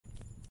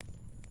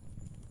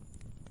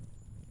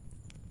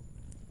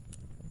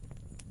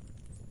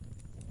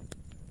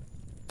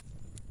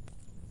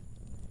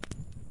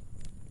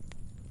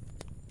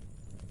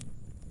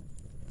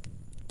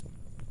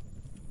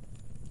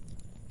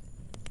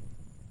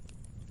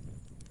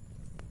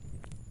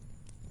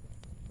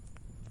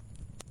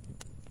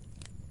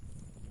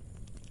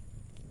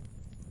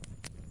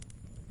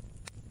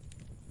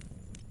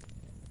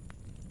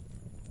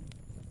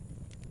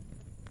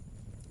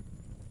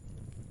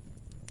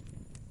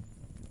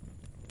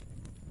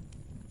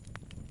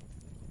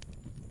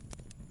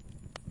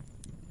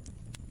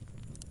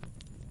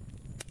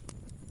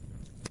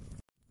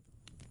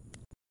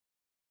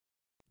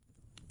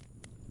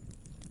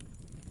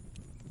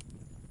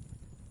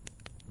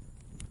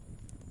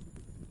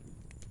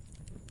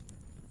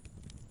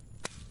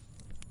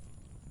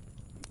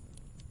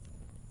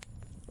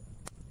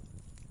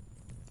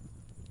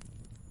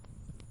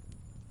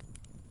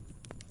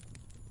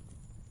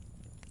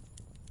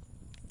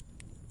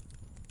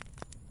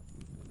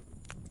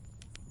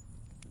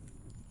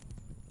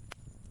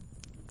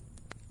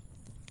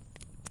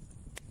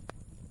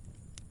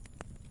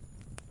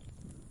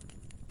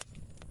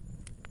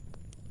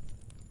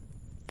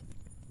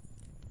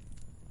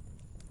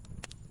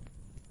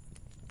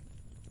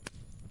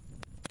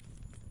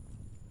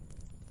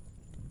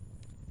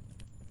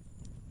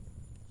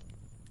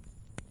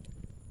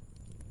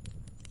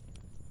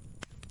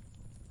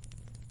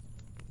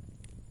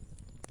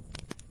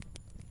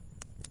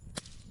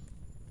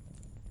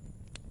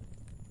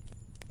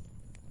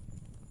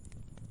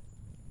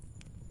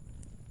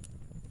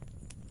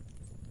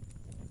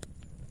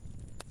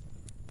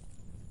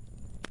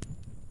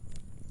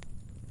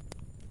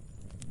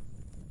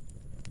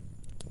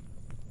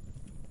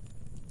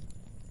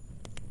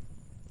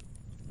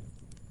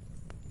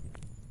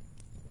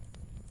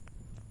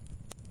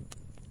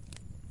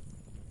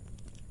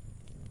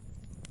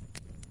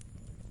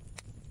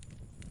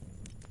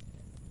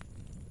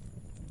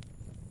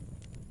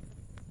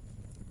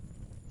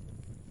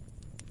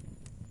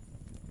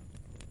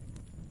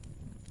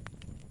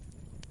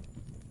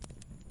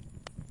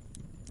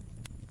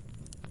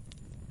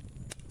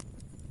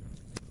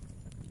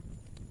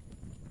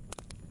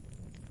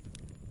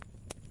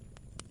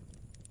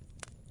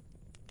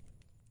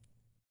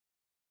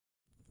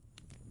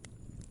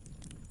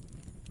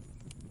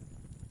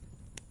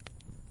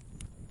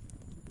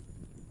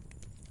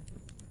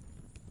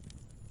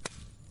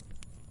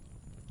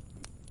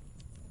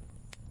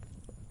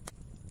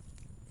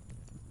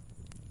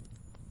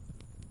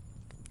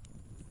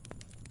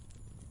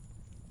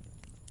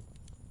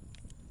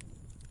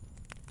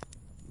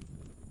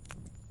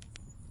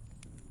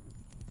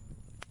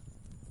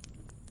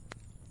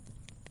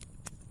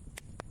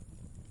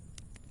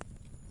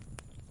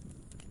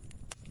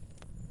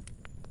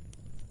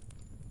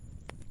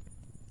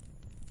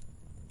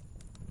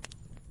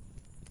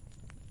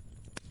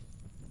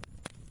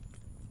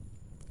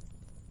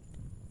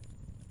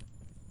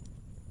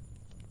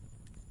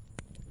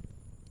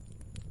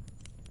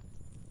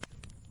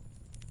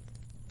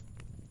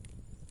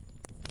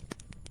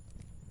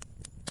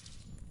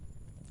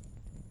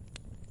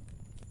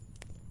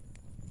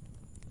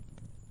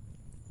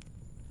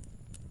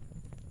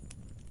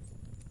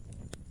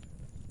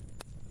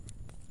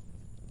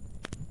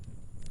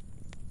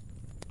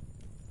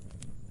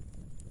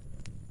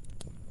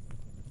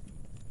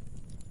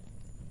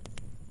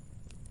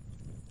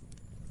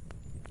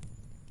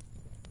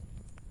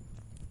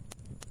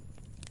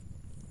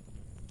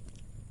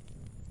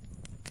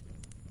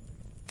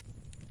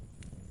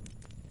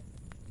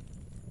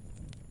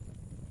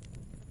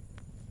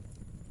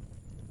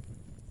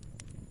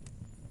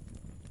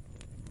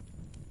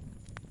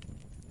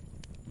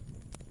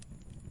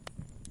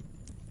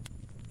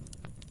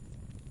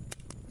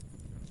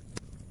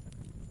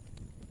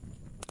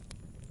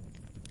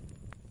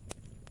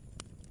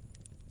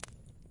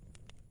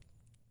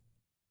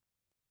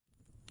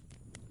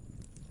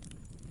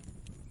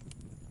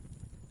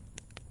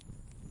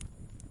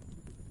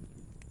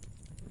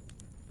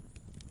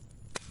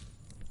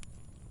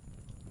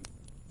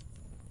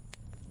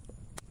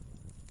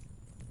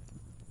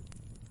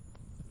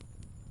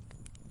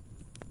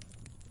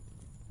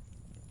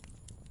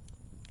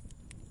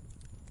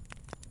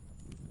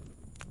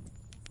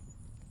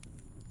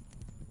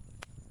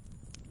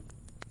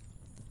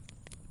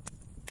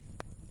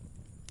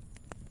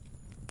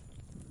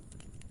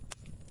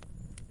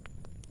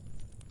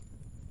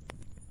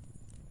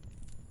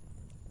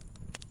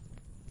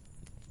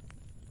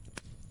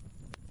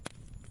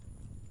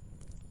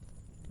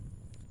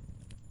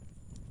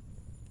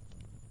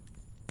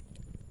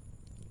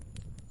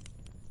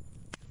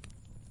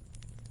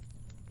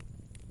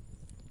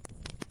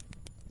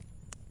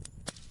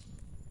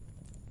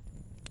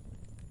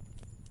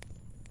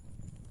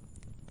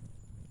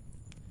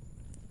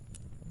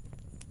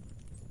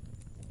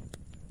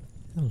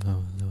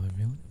Hello, hello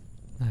everyone.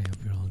 I hope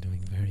you're all doing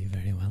very,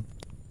 very well.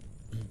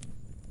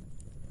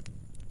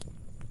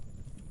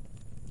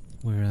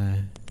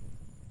 We're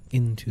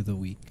into the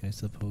week, I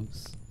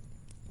suppose.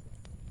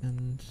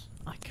 And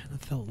I kind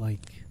of felt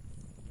like...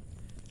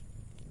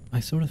 I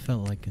sort of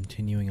felt like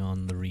continuing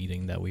on the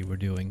reading that we were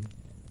doing.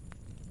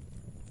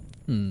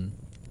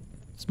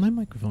 Is my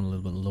microphone a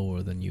little bit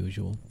lower than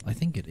usual? I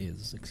think it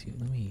is. Excuse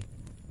me.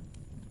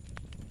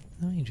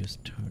 Let me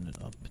just turn it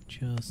up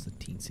just a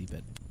teensy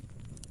bit.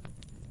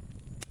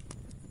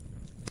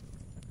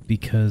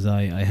 Because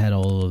I had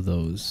all of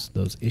those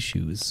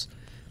issues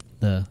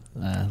the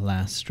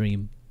last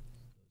stream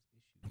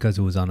because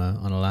it was on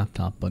a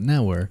laptop, but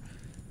now we're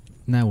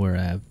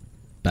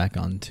back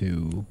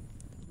onto,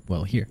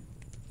 well, here,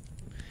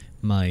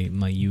 my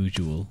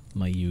usual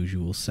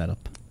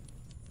setup,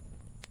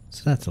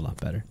 so that's a lot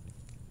better.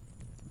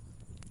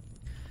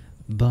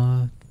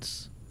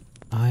 But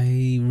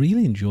I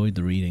really enjoyed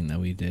the reading that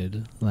we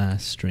did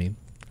last stream,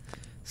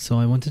 so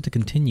I wanted to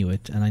continue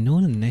it, and I know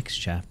the next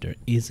chapter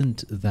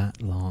isn't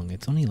that long.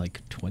 It's only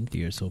like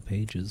 20 or so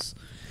pages.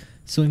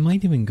 So we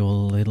might even go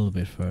a little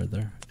bit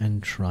further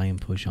and try and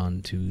push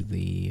on to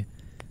the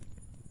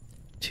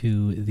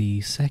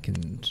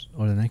second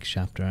or the next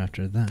chapter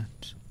after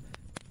that.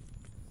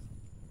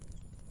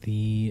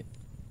 We're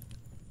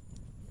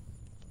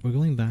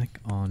going back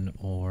on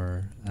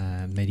our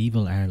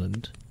medieval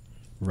Ireland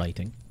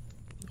writing,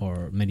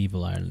 or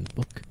medieval Ireland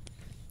book.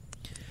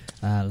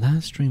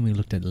 Last stream we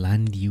looked at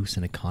land use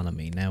and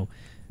economy. Now,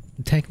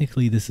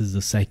 technically this is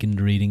the second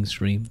reading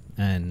stream,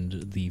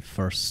 and the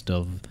first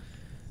of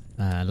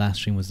last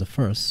stream was the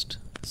first,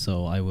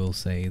 so I will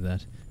say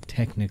that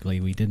technically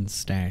we didn't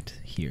start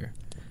here.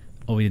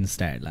 Oh, we didn't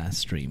start last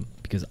stream,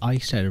 because I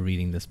started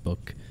reading this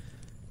book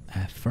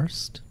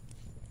first,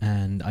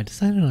 and I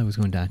decided I was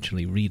going to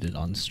actually read it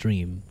on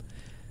stream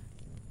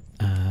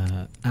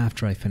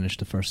after I finished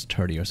the first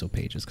 30 or so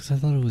pages, because I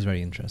thought it was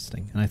very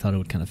interesting, and I thought it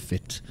would kind of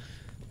fit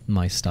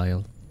my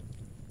style.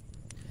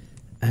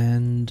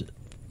 And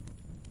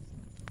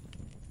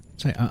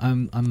sorry,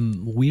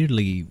 I'm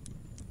weirdly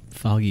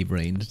foggy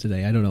brained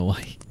today. I don't know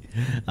why.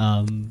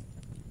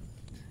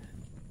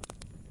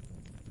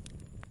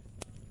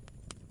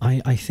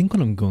 I think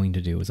what I'm going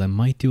to do is I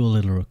might do a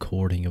little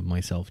recording of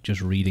myself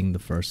just reading the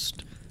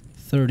first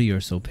 30 or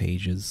so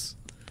pages.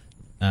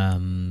 I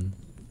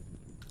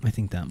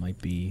think that might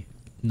be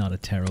not a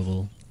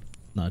terrible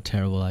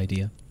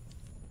idea.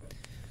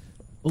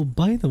 Oh,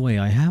 by the way,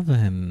 I have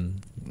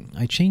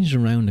I changed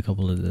around a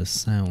couple of the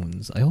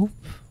sounds. I hope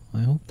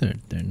they're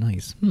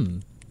nice.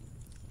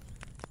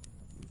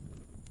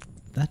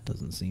 That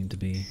doesn't seem to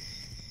be...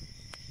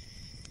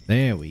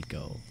 There we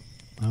go.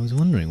 I was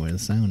wondering where the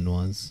sound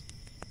was.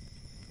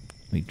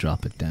 Let me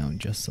drop it down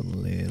just a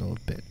little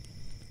bit.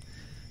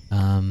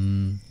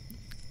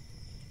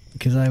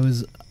 Because I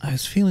was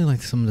feeling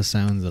like some of the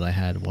sounds that I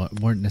had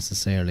weren't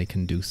necessarily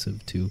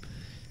conducive to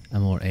a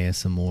more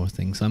ASMR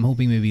thing. So I'm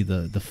hoping maybe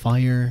the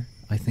fire,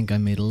 I think I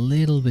made a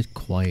little bit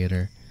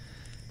quieter.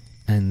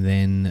 And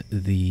then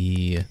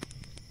the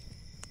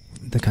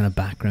kind of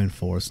background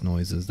forest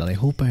noises that I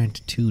hope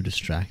aren't too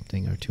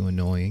distracting or too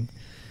annoying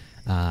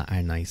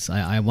are nice.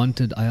 I'm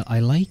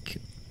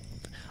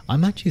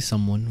actually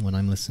someone, when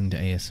I'm listening to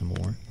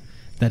ASMR,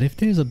 that if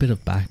there's a bit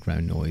of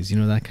background noise, you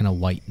know, that kind of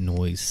white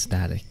noise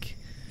static,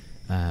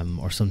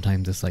 or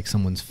sometimes it's like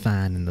someone's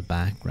fan in the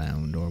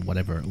background or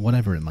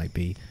whatever it might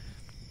be,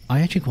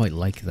 I actually quite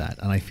like that,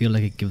 and I feel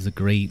like it gives a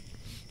great,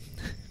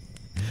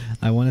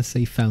 I want to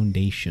say,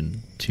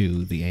 foundation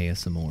to the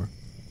ASMR.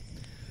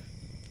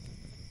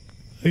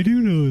 I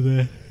do know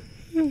that...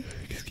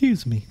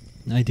 Excuse me.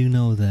 I do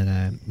know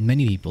that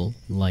many people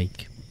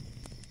like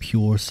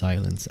pure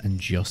silence and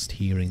just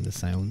hearing the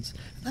sounds.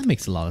 That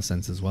makes a lot of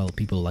sense as well.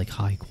 People like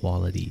high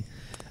quality,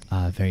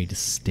 very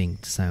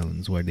distinct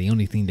sounds where the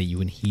only thing that you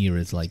can hear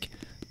is like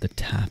the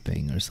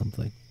tapping or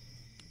something.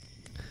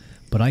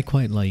 But I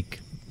quite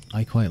like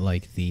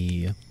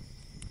the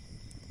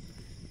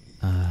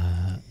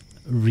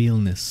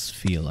realness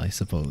feel, I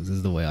suppose,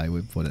 is the way I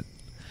would put it.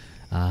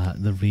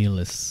 The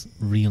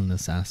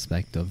realness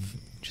aspect of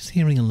just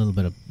hearing a little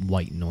bit of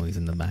white noise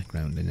in the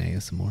background in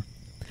ASMR.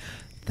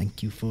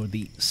 Thank you for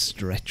the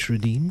stretch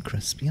redeem,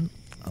 Crespian.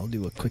 I'll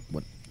do a quick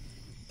one.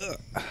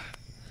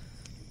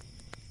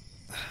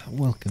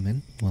 Welcome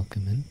in.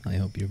 I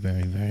hope you're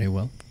very, very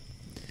well.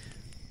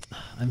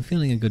 I'm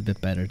feeling a good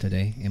bit better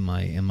today in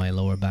my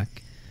lower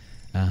back.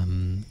 I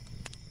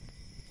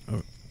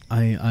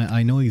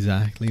know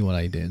exactly what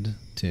I did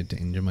to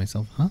injure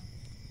myself. Huh?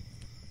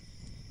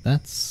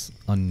 That's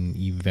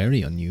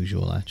very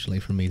unusual,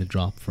 actually, for me to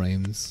drop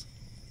frames.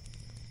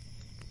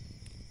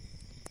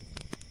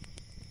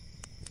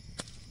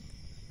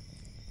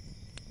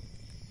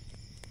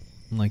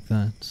 Like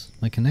that.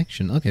 My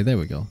connection. Okay, there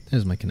we go.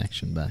 There's my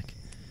connection back.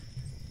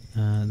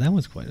 That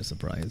was quite a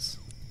surprise.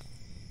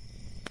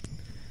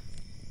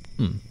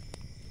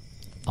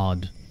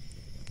 Odd.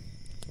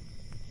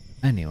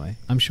 Anyway,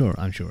 I'm sure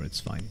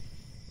it's fine.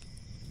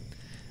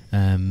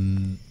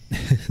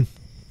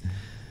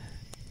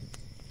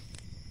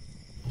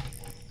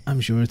 I'm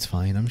sure it's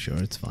fine. I'm sure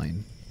it's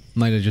fine.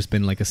 Might have just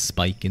been like a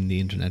spike in the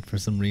internet for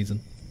some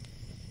reason.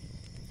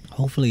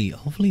 Hopefully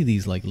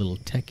these like little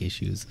tech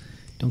issues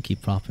don't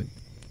keep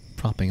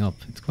propping up.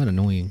 It's quite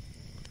annoying.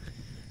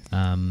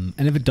 And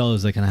if it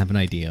does, I kind of have an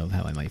idea of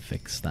how I might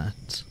fix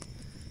that.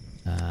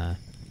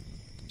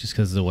 Just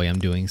because of the way I'm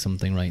doing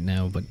something right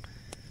now, but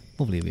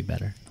hopefully it'll be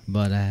better.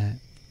 But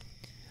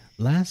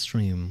last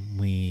stream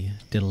we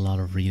did a lot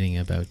of reading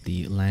about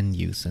the land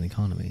use and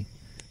economy.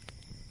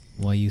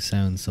 Why you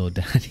sound so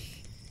daddy?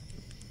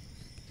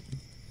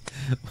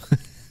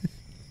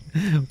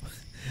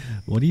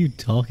 What are you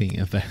talking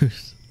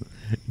about?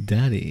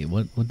 Daddy?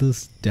 What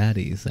does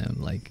daddy sound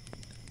like?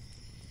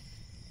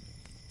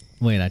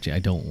 Wait, actually, I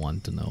don't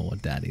want to know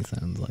what daddy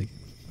sounds like.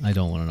 I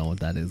don't want to know what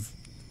that is.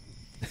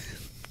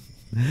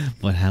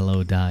 But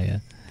hello,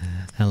 Daya.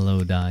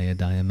 Hello,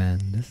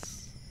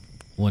 Diamandus.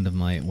 One of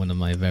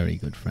my very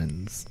good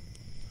friends.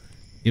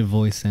 Your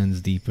voice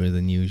sounds deeper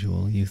than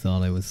usual. You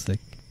thought I was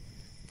sick.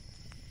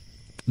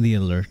 The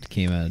alert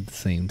came out at the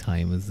same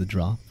time as the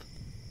drop.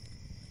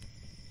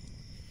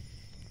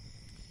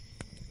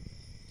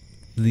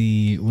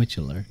 The which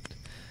alert?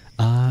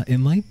 It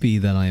might be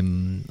that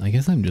I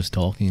guess I'm just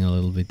talking a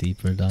little bit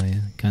deeper,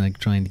 Daya. Kind of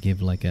trying to give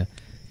like an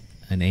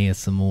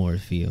ASMR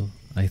feel.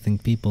 I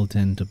think people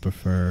tend to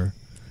prefer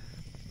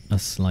a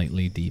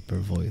slightly deeper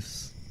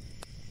voice.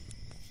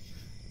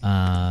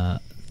 I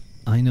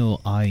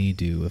know I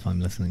do if I'm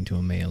listening to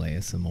a male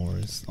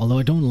ASMRs. Although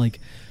I don't like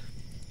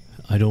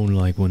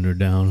when they're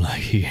down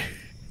like here.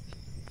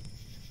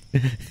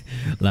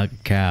 Like a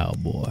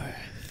cowboy.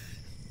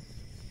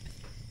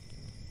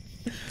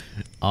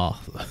 Oh.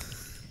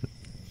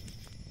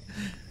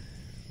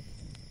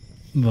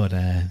 But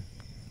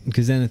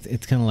because then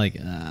it's kind of like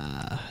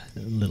a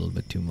little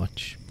bit too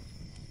much.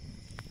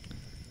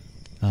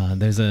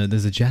 There's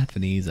a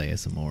Japanese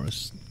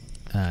ASMR,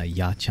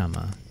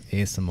 Yachama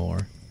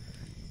ASMR,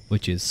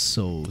 which is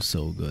so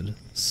good,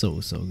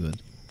 so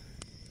good.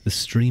 The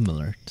stream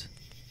alert,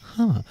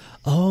 huh?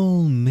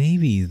 Oh,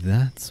 maybe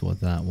that's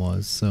what that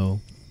was. So,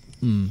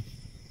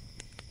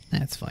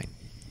 that's fine.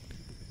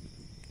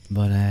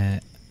 But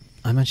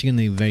I'm actually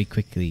going to very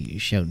quickly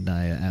shout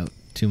Daya out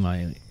to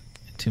my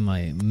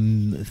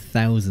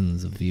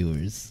thousands of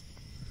viewers,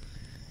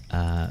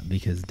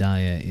 because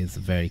Daya is a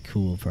very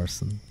cool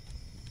person,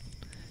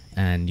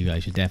 and you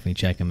guys should definitely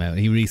check him out.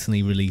 He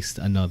recently released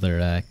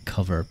another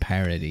cover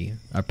parody,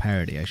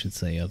 I should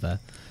say, of a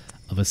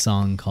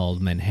song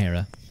called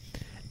Menhera,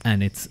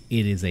 and it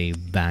is a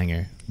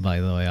banger. By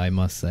the way, I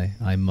must say,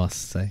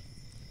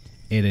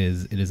 it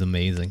is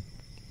amazing.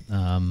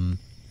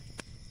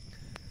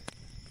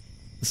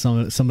 Some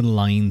of the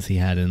lines he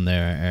had in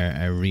there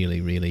are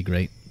really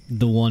great.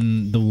 The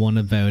one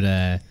about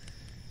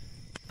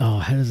oh,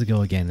 how does it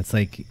go again? It's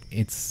like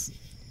it's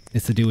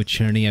to do with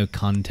churning out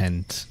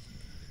content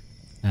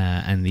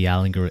and the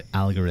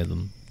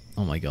algorithm.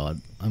 Oh my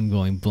god, I'm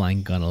going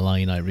blank on a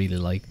line I really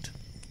liked.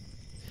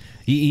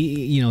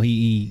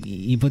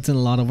 He puts in a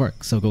lot of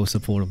work, so go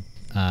support him.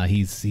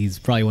 He's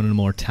probably one of the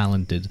more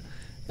talented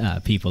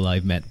people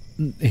I've met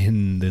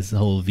in this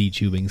whole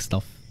VTubing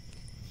stuff.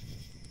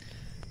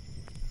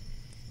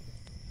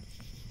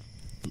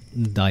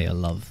 Daya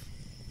love.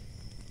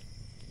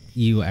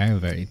 You are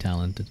very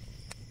talented.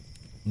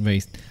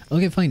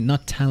 Okay, fine.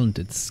 Not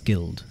talented,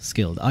 skilled.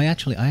 I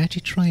actually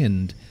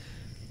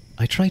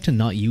try to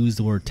not use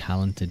the word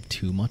talented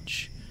too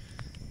much,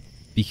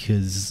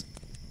 because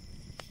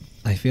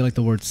I feel like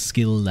the word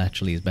skilled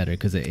actually is better,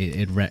 because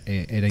it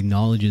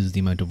acknowledges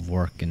the amount of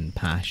work and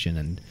passion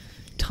and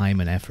time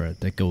and effort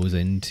that goes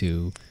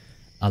into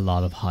a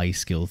lot of high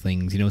skill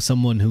things. You know,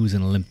 someone who's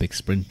an Olympic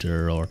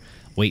sprinter or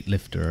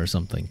weightlifter or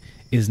something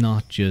is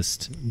not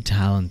just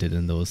talented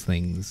in those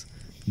things,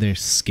 they're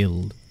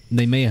skilled.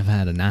 They may have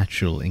had a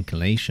natural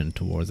inclination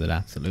towards it,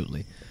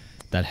 absolutely,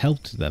 that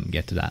helped them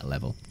get to that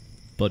level,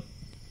 but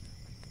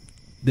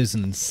there's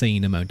an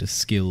insane amount of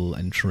skill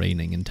and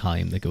training and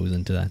time that goes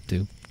into that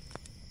too.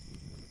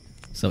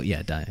 So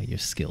yeah, Daya, you're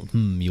skilled.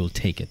 You'll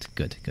take it.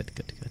 Good.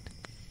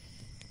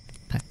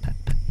 Pat.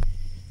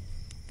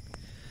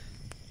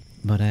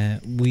 But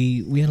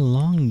we had a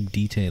long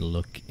detailed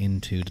look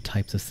into the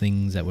types of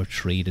things that were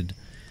traded,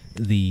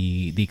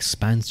 the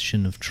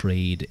expansion of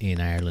trade in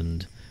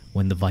Ireland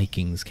when the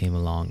Vikings came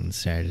along and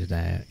started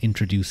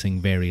introducing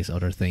various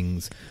other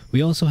things.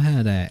 We also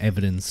had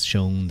evidence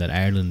shown that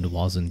Ireland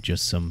wasn't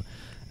just some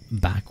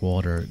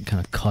backwater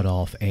kind of cut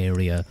off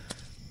area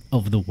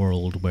of the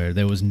world where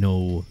there was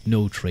no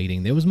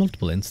trading. There was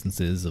multiple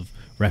instances of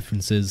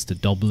references to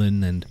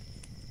Dublin and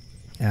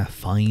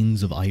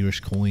finds of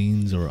Irish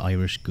coins or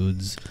Irish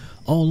goods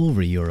all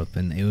over Europe,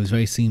 and it was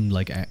very seemed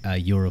like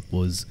Europe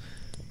was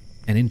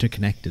an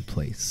interconnected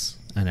place,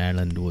 and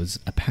Ireland was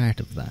a part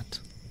of that.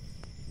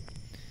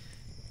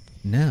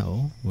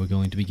 Now we're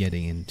going to be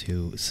getting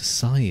into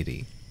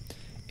society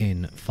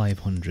in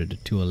 500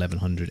 to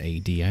 1100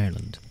 AD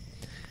Ireland.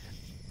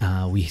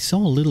 We saw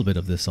a little bit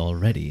of this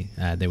already.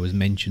 There was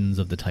mentions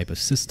of the type of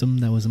system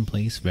that was in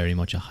place, very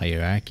much a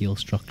hierarchical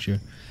structure.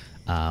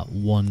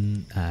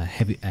 A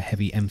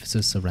heavy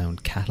emphasis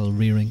around cattle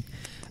rearing,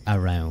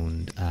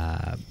 around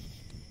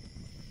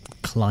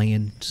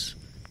client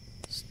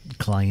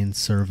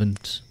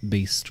servant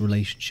based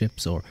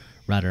relationships, or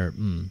rather,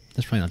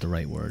 that's probably not the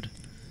right word.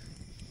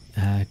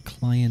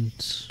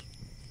 Client.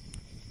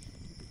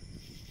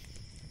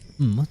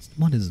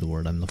 What is the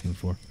word I'm looking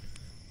for?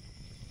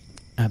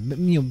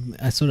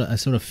 A sort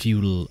of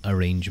feudal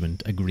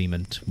arrangement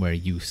agreement where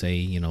you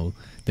say,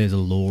 there's a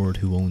lord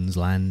who owns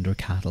land or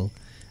cattle,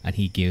 and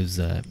he gives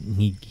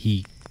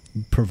he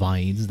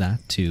provides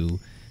that to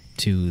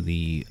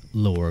the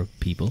lower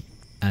people,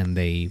 and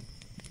they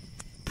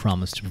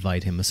promise to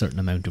provide him a certain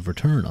amount of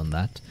return on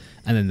that,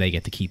 and then they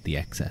get to keep the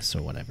excess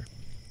or whatever,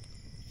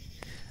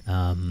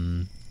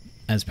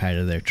 as part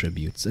of their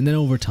tributes. And then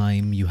over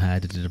time, you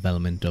had the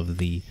development of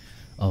the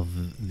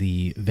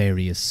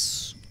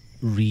various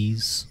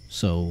rees.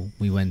 So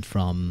we went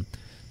from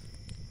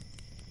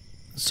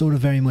sort of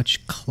very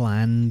much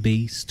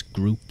clan-based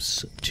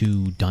groups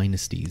to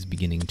dynasties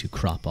beginning to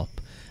crop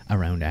up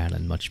around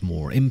Ireland much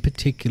more. In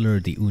particular,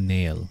 the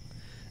Unail,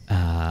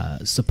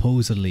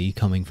 supposedly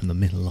coming from the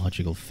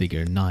mythological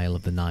figure Niall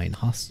of the Nine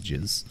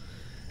Hostages,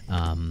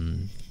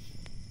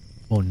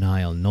 or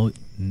Niall Noglocht.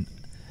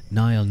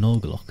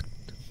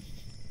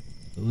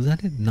 Was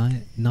that it?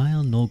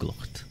 Niall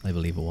Noglocht, I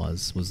believe it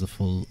was the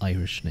full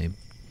Irish name.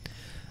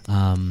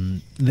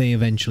 They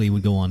eventually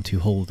would go on to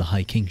hold the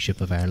High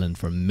Kingship of Ireland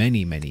for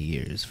many, many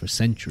years, for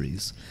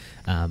centuries,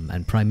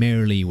 and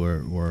primarily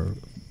were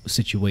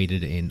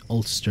situated in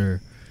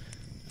Ulster.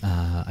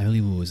 I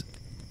believe it was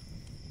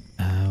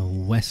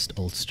West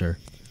Ulster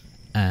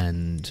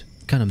and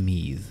kind of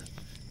Meath.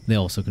 They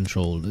also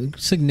controlled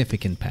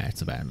significant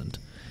parts of Ireland.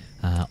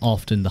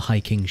 Often the High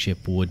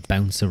Kingship would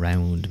bounce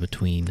around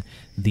between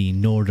the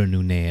Northern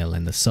Unail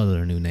and the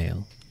Southern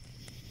Unail.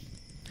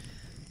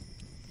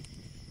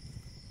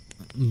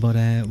 But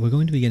we're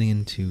going to be getting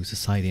into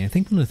society. I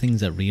think one of the things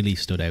that really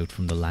stood out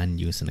from the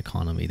land use and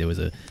economy, there was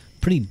a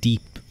pretty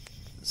deep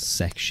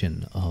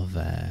section of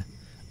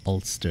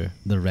Ulster,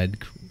 the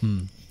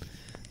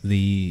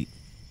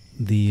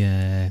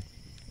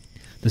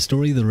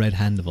story of the Red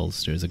Hand of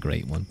Ulster is a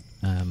great one.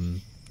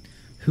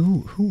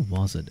 Who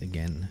was it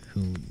again?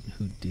 Who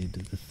did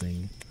the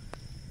thing?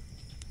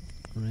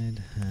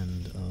 Red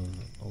Hand of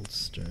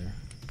Ulster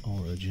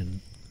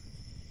origin.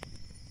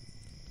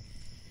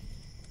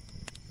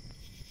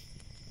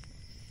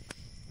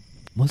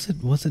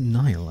 Was it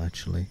Niall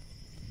actually?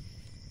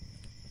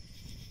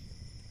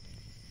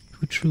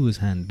 Who drew his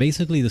hand?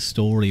 Basically, the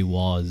story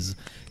was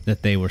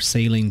that they were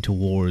sailing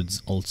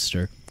towards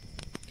Ulster.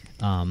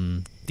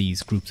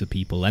 These groups of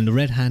people, and the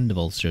Red Hand of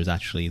Ulster is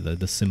actually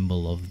the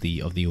symbol of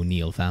the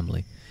O'Neill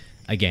family.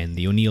 Again,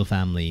 the O'Neill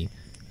family,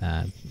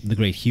 the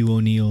great Hugh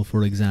O'Neill,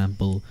 for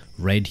example,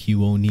 Red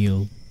Hugh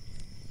O'Neill.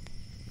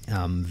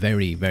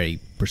 Very, very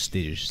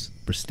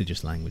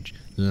prestigious language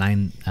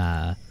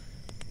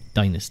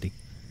dynasty.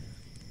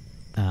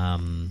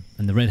 And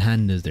the Red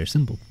Hand is their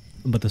symbol.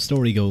 But the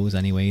story goes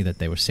anyway that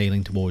they were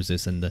sailing towards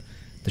this, and the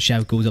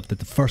shout goes up that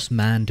the first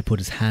man to put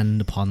his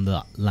hand upon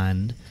the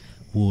land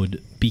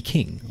would be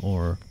king,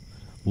 or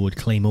would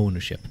claim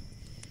ownership.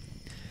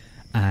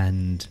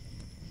 And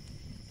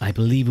I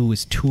believe it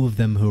was two of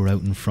them who were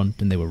out in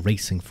front and they were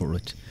racing for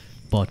it.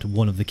 But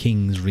one of the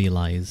kings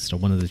realised, or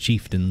one of the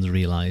chieftains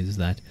realised,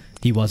 that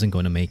he wasn't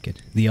going to make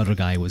it. The other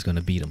guy was going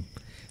to beat him.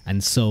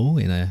 And so,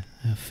 in a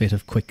fit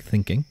of quick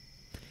thinking,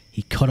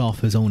 he cut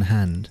off his own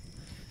hand,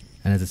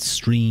 and as it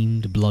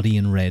streamed bloody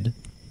and red,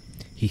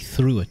 he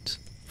threw it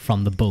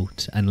from the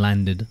boat and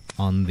landed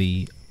on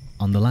the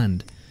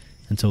land.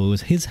 And so it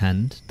was his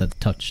hand that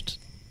touched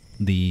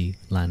the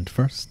land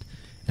first,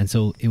 and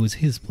so it was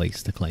his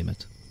place to claim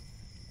it.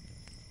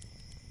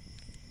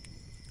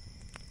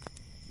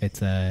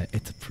 It's a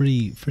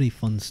pretty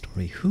fun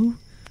story. Who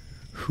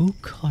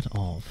cut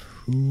off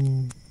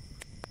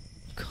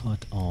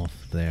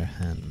their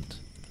hand?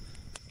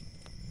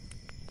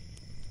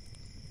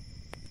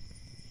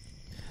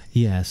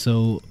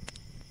 So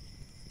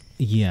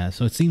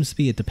it seems to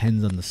be it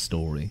depends on the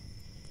story.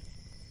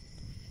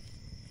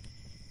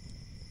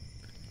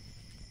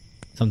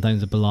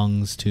 Sometimes it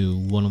belongs to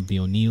one of the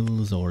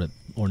O'Neills, or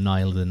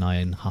Niall of the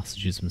Nine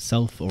Hostages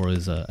himself, or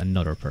is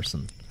another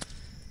person.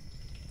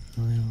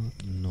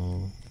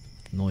 Niall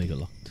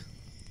Noigalocht.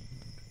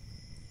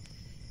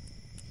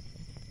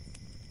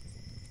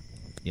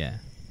 Yeah.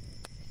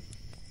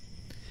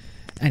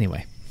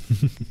 Anyway.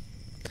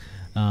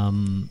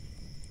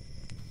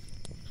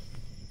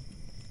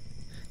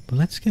 But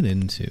let's get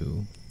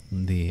into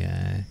the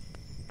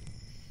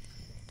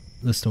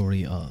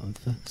story of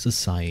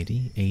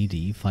society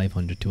AD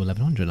 500 to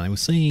 1100. And I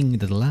was saying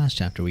that the last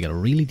chapter we got a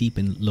really deep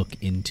look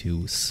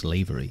into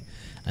slavery,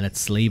 and that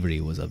slavery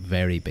was a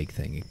very big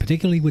thing,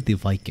 particularly with the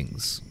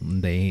Vikings.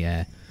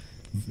 They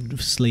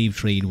slave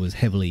trade was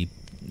heavily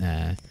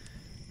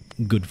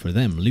good for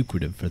them,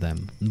 lucrative for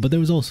them. But there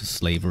was also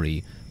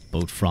slavery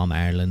both from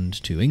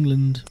Ireland to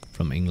England,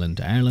 from England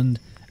to Ireland,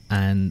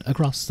 and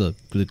across the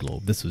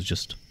globe. This was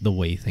just the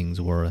way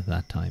things were at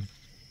that time.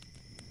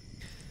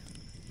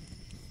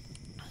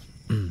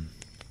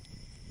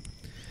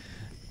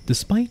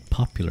 Despite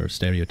popular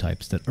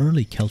stereotypes that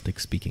early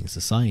Celtic-speaking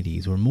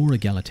societies were more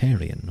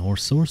egalitarian, our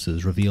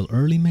sources reveal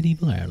early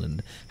medieval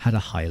Ireland had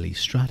a highly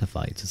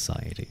stratified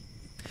society.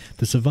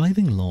 The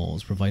surviving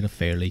laws provide a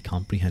fairly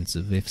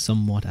comprehensive, if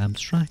somewhat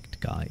abstract,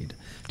 guide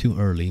to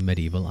early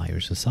medieval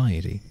Irish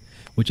society,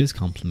 which is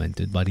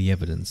complemented by the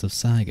evidence of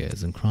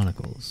sagas and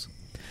chronicles.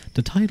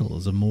 The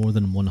titles of more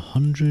than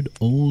 100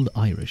 Old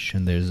Irish,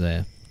 and there's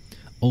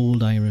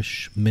Old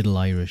Irish, Middle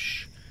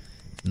Irish,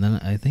 and then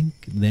I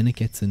think then it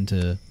gets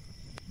into,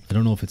 I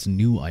don't know if it's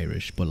New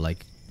Irish, but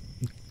like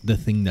the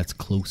thing that's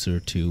closer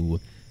to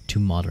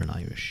modern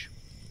Irish.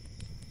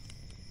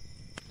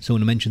 So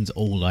when it mentions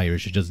Old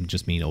Irish, it doesn't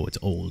just mean, oh, it's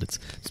old. It's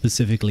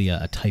specifically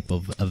a type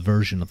of a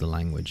version of the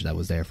language that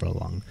was there for a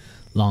long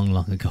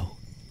ago.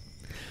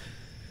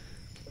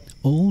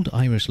 Old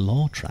Irish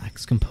law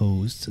tracts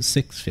composed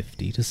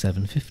 650 to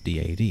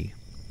 750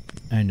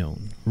 AD are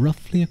known.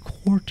 Roughly a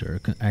quarter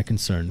are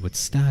concerned with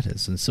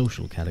status and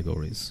social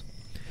categories.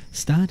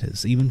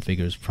 Status even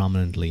figures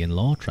prominently in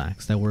law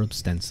tracts that were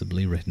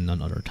ostensibly written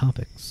on other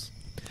topics.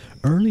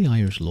 Early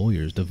Irish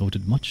lawyers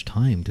devoted much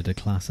time to the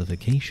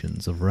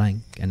classifications of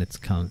rank and its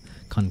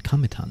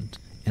concomitant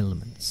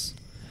elements.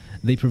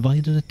 They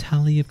provided a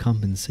tally of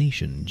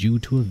compensation due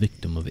to a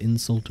victim of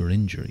insult or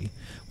injury,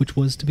 which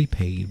was to be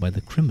paid by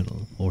the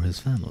criminal or his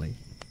family.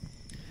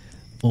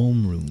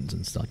 Ogham runes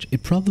and such.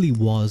 It probably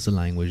was a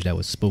language that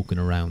was spoken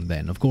around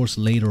then. Of course,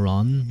 later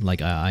on,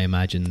 like I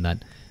imagine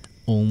that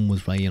Ogham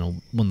was,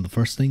 one of the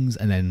first things,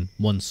 and then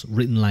once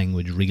written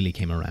language really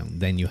came around,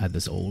 then you had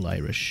this Old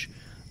Irish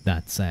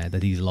that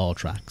these law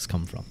tracts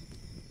come from.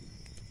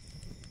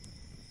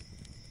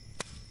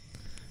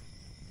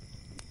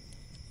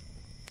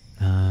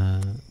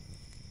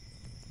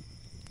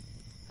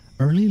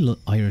 Early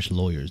Irish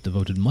lawyers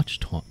devoted much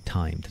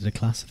time to the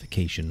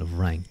classification of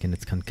rank and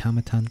its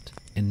concomitant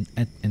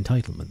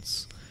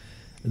entitlements.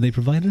 They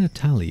provided a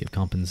tally of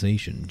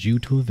compensation due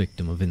to a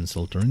victim of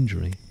insult or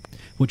injury,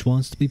 which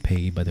was to be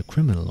paid by the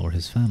criminal or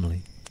his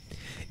family.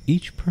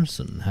 Each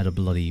person had a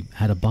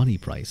body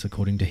price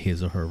according to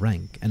his or her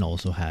rank, and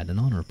also had an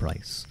honour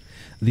price.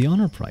 The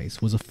honour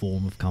price was a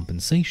form of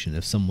compensation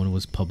if someone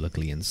was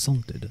publicly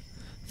insulted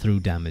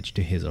through damage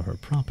to his or her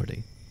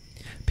property.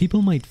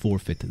 People might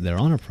forfeit their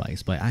honour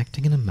price by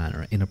acting in a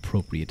manner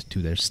inappropriate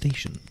to their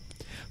station.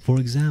 For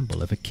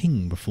example, if a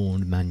king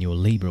performed manual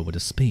labour with a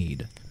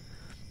spade.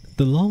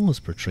 The laws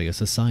portray a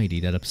society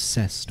that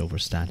obsessed over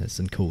status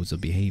and codes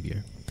of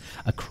behaviour.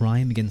 A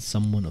crime against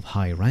someone of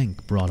high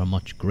rank brought a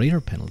much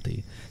greater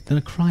penalty than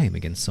a crime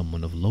against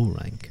someone of low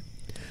rank.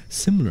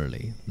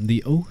 Similarly,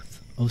 the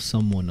oath of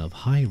someone of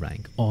high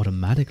rank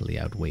automatically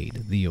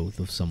outweighed the oath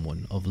of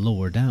someone of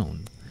lower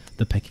down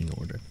the pecking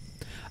order.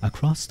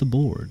 Across the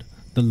board,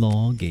 the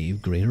law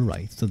gave greater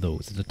rights to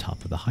those at the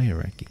top of the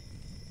hierarchy.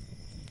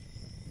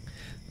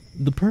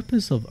 The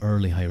purpose of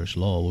early Irish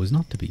law was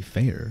not to be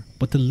fair,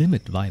 but to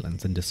limit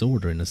violence and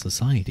disorder in a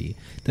society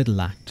that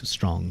lacked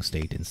strong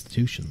state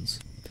institutions.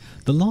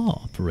 The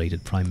law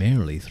operated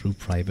primarily through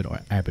private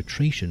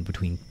arbitration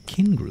between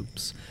kin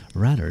groups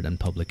rather than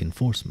public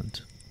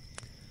enforcement.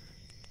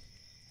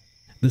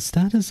 The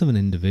status of an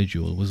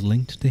individual was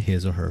linked to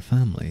his or her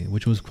family,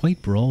 which was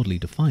quite broadly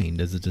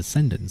defined as the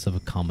descendants of a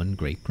common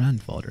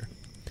great-grandfather.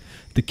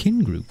 The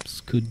kin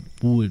groups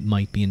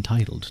might be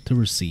entitled to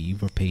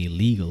receive or pay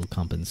legal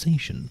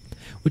compensation,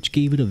 which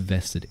gave it a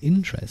vested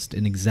interest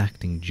in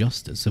exacting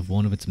justice if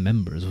one of its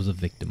members was a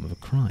victim of a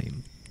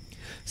crime.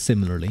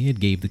 Similarly, it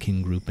gave the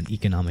kin group an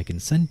economic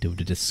incentive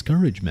to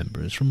discourage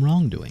members from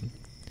wrongdoing.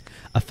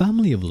 A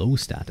family of low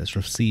status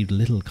received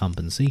little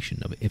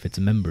compensation if its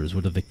members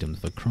were the victims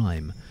of a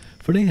crime,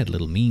 for they had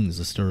little means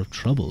to stir up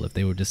trouble if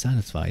they were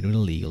dissatisfied with a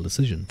legal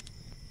decision,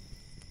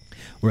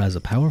 whereas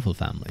a powerful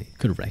family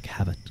could wreak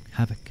havoc.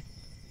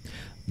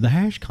 The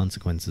harsh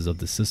consequences of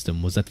the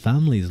system was that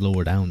families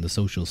lower down the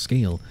social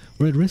scale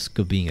were at risk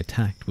of being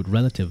attacked with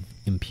relative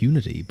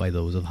impunity by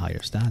those of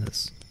higher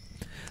status.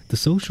 The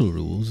social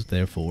rules,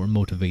 therefore,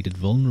 motivated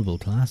vulnerable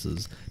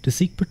classes to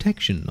seek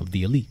protection of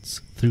the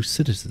elites through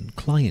citizen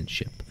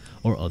clientship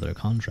or other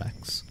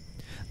contracts.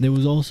 There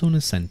was also an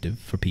incentive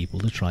for people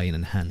to try and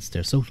enhance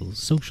their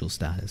social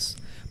status,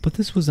 but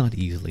this was not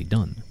easily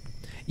done.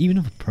 Even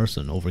if a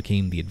person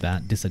overcame the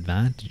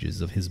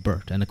disadvantages of his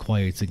birth and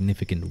acquired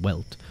significant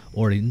wealth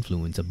or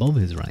influence above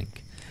his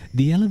rank,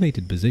 the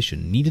elevated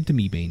position needed to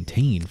be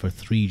maintained for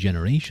 3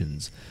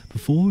 generations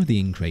before the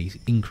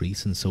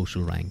increase in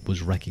social rank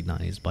was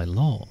recognized by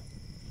law.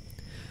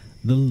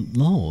 The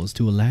laws,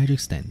 to a large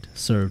extent,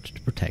 served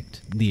to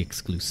protect the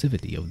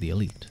exclusivity of the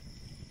elite.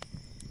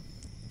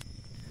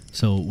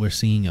 So we're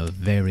seeing a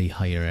very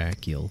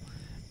hierarchical,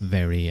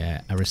 very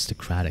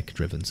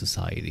aristocratic-driven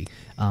society.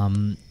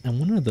 And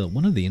one of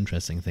the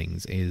interesting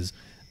things is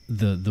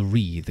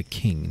the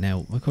king.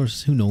 Now, of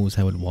course, who knows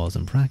how it was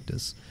in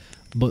practice,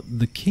 but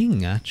the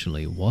king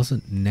actually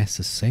wasn't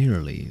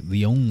necessarily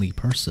the only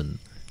person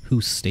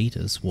whose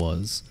status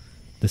was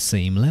the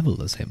same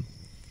level as him.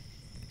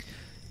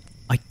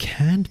 I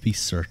can't be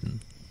certain,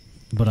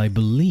 but I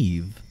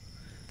believe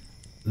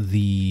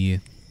the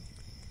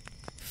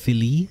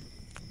Philly,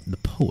 the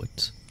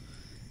poet,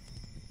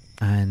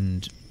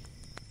 and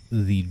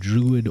the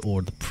druid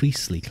or the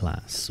priestly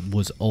class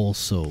was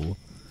also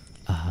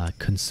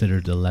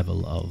considered a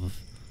level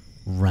of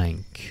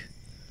rank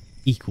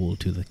equal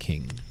to the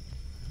king.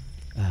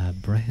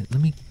 Bread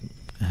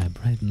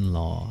and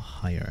law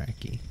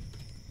hierarchy.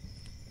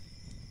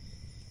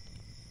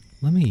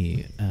 Let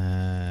me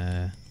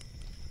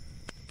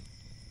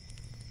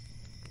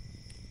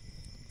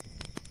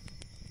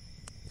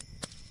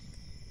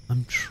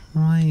I'm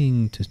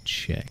trying to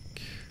check.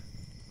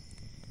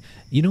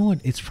 You know what?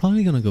 It's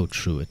probably going to go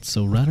through it.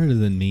 So rather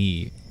than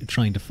me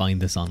trying to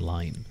find this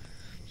online,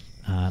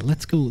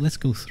 let's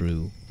go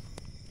through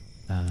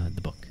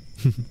the book.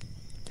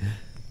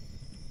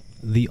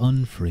 The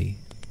Unfree.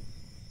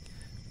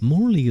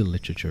 More legal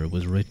literature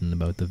was written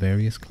about the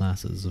various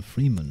classes of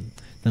freemen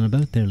than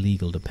about their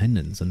legal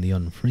dependents and the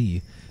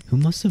unfree, who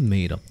must have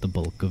made up the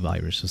bulk of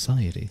Irish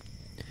society.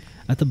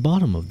 At the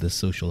bottom of this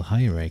social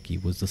hierarchy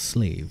was the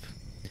slave.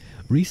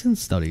 Recent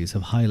studies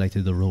have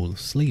highlighted the role of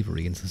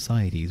slavery in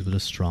societies with a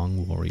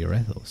strong warrior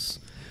ethos,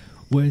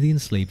 where the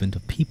enslavement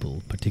of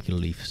people,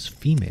 particularly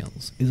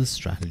females, is a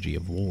strategy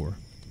of war.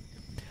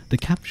 The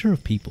capture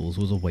of peoples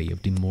was a way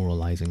of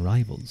demoralizing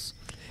rivals.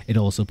 It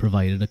also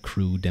provided a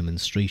crude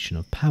demonstration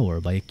of power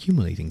by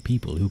accumulating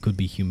people who could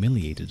be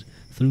humiliated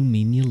through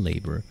menial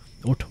labor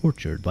or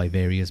tortured by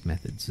various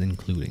methods,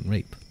 including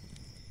rape.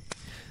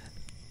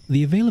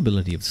 The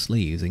availability of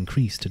slaves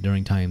increased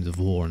during times of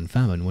war and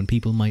famine, when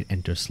people might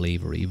enter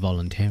slavery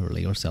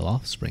voluntarily or sell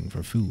offspring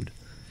for food.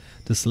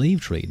 The slave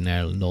trade in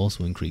Ireland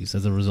also increased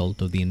as a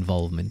result of the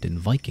involvement in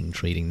Viking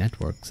trading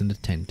networks in the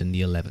 10th and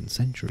the 11th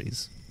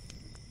centuries.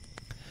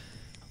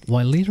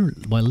 While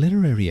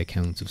literary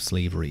accounts of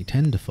slavery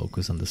tend to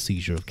focus on the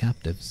seizure of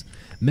captives,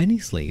 many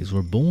slaves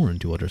were born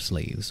to other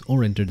slaves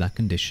or entered that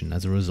condition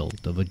as a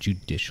result of a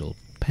judicial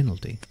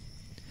penalty.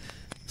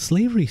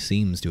 Slavery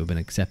seems to have been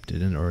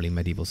accepted in early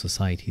medieval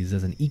societies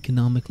as an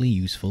economically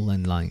useful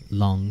and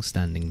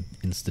long-standing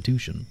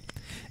institution.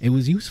 It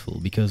was useful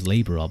because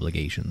labor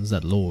obligations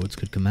that lords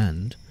could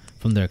command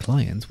from their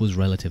clients was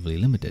relatively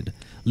limited,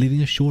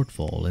 leaving a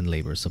shortfall in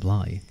labor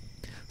supply.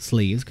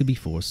 Slaves could be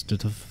forced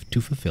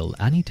to fulfill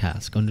any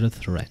task under the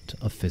threat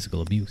of physical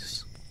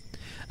abuse.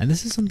 And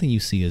this is something you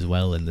see as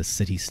well in the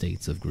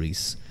city-states of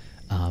Greece.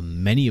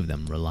 Many of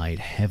them relied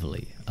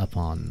heavily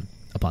upon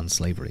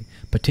slavery,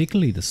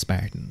 particularly the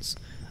Spartans.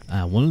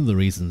 One of the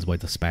reasons why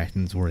the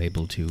Spartans were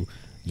able to,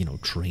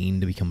 train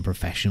to become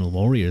professional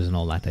warriors and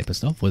all that type of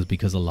stuff was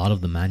because a lot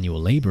of the manual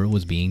labor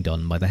was being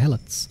done by the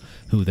Helots,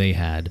 who they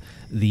had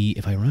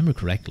if I remember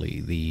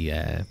correctly,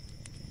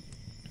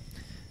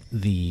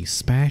 the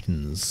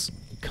Spartans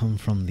come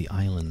from the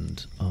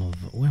island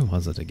of, where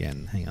was it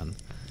again? Hang on.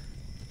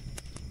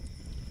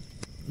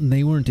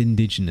 They weren't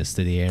indigenous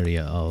to the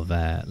area of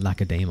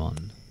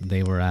Lacedaemon.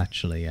 They were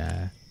actually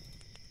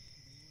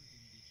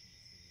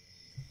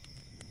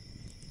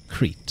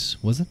Crete,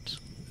 was it?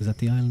 Is that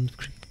the island of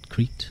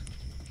Crete?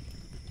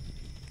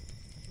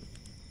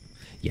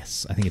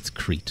 Yes, I think it's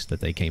Crete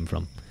that they came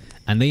from.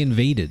 And they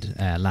invaded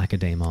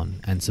Lacedaemon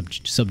and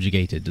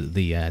subjugated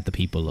the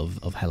people of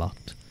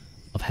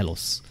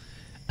Helos.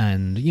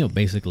 And,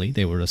 basically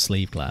they were a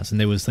slave class. And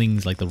there was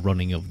things like the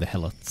running of the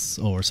Helots,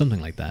 or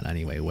something like that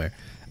anyway, where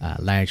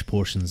large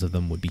portions of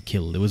them would be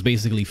killed. It was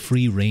basically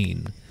free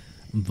reign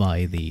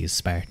by the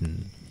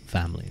Spartan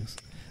families.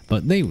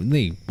 But they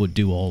would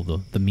do all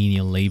the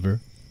menial labor,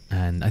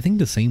 and I think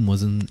the same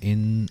was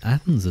in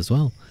Athens as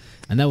well.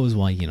 And that was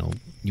why,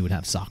 you would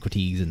have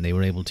Socrates, and they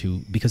were able to,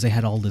 because they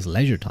had all this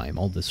leisure time,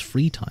 all this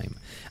free time,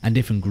 and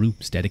different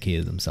groups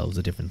dedicated themselves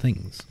to different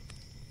things.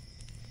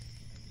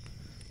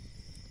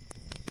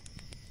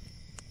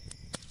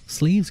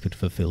 Slaves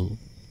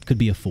could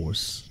be a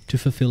force to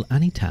fulfill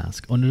any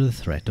task under the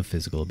threat of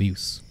physical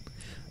abuse.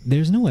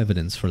 There's no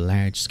evidence for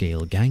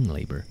large-scale gang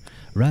labor.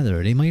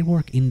 Rather, they might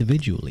work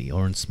individually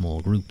or in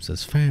small groups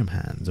as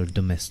farmhands or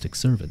domestic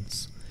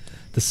servants.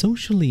 The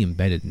socially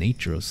embedded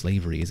nature of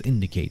slavery is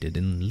indicated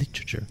in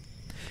literature.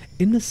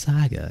 In the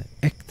saga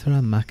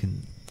Ectra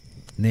Macin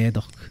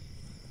Nedoch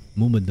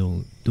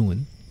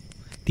Mumadun,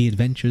 The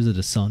Adventures of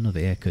the Son of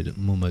Eachod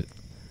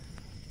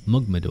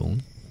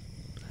Mugmadon,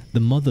 the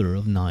mother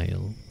of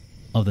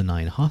the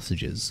 9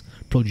 hostages,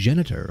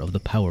 progenitor of the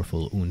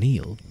powerful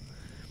O'Neill,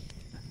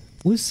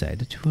 was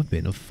said to have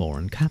been a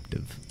foreign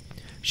captive.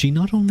 She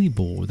not only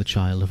bore the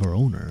child of her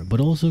owner,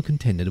 but also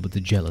contended with the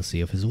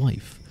jealousy of his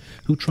wife,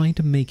 who tried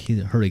to make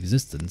her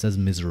existence as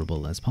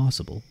miserable as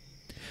possible.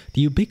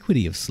 The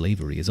ubiquity of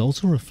slavery is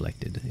also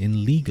reflected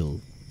in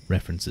legal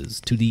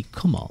references to the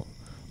kumal,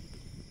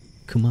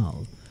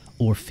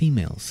 or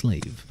female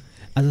slave,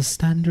 as a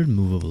standard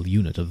movable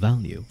unit of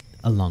value,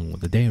 along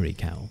with the dairy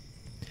cow.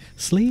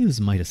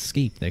 Slaves might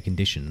escape their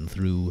condition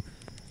through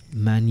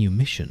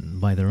manumission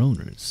by their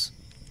owners.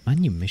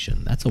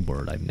 Manumission, that's a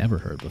word I've never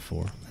heard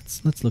before.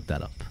 Let's look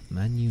that up.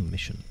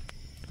 Manumission.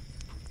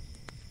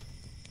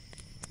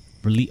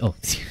 Oh.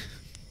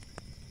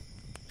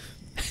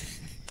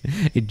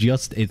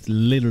 It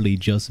literally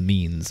just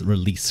means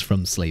release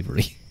from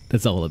slavery.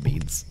 That's all it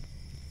means.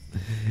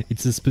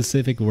 It's a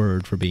specific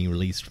word for being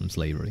released from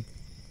slavery.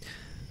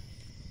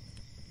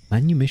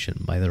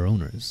 Manumission by their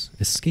owners,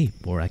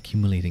 escape or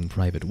accumulating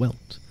private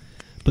wealth,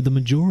 but the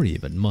majority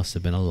of it must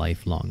have been a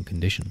lifelong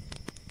condition.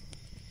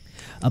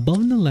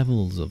 Above the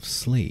levels of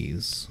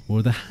slaves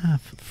were the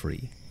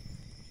half-free.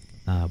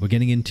 We're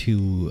getting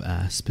into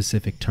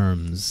specific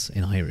terms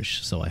in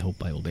Irish, so I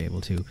hope I will be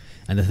able to.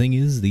 And the thing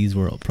is, these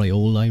were probably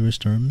old Irish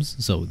terms,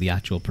 so the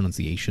actual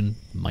pronunciation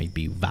might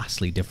be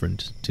vastly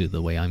different to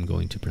the way I'm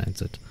going to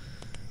pronounce it,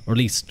 or at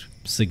least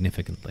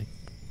significantly.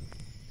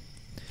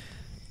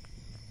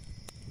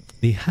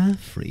 The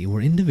half-free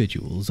were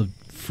individuals of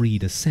free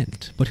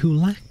descent, but who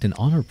lacked an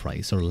honour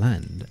price or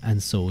land,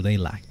 and so they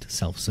lacked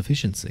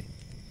self-sufficiency.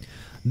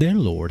 Their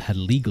lord had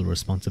legal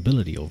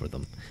responsibility over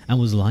them, and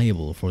was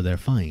liable for their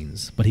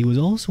fines, but he was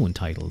also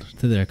entitled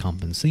to their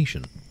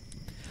compensation.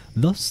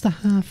 Thus the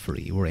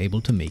half-free were able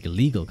to make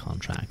legal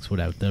contracts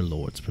without their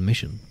lord's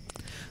permission.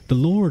 The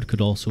lord could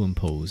also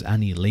impose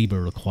any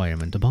labour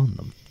requirement upon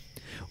them.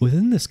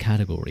 Within this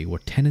category were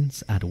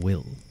tenants at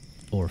will,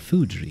 or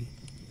foudry.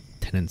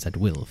 Tenants at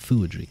will,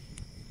 foudry.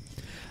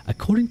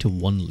 According to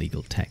one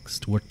legal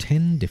text, were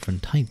 10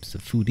 different types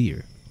of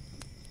foudir.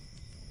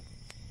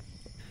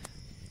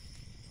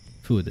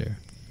 Foudir.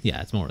 Yeah,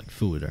 it's more like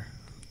foudir.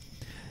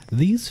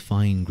 These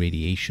fine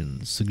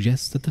gradations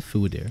suggest that the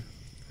foudir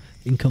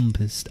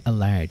encompassed a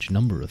large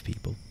number of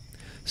people.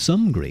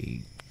 Some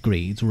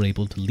grades were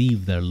able to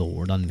leave their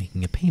lord on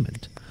making a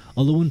payment,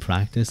 although in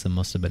practice it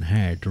must have been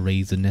hard to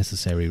raise the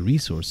necessary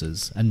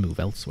resources and move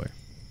elsewhere.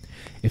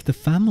 If the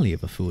family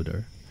of a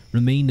foudir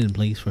remained in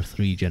place for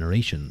 3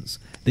 generations,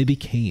 they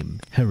became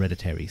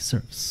hereditary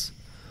serfs,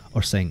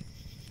 or senlecha.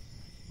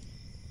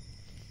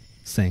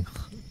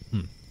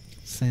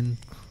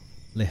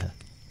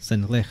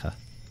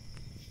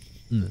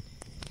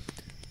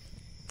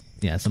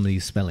 Yeah, some of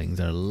these spellings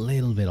are a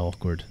little bit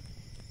awkward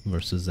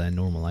versus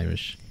normal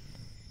Irish.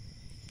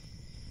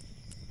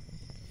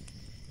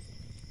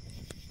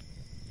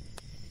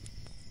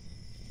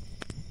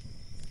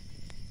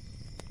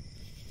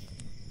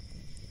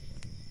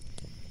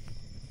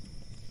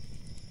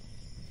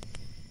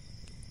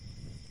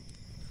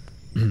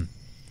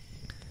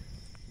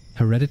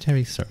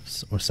 Hereditary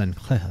serfs, or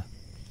senlecha,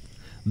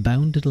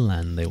 bound to the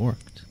land they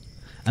worked,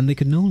 and they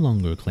could no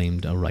longer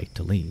claim a right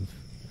to leave.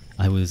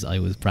 I was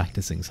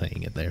practicing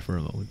saying it there for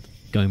a moment,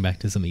 going back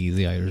to some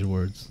easy Irish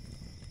words.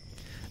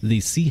 The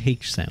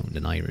CH sound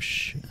in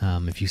Irish,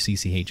 if you see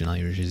CH in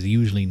Irish, is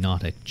usually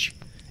not a ch,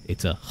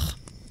 it's a ch.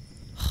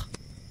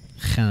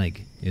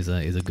 Chanig is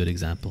a good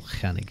example.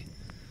 Chanig.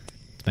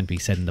 It's meant to be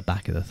said in the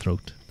back of the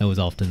throat. That was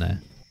often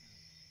a...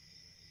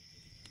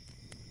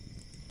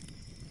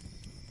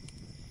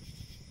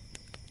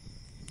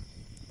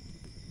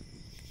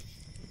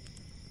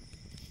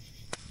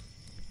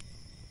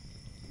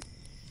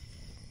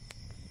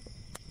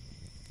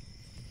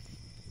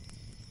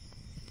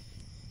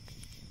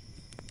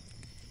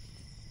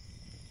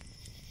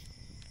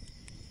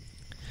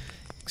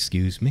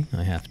 Excuse me,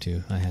 I had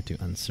to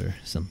answer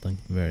something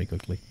very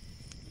quickly.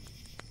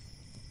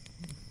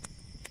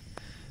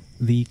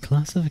 The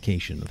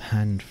classification of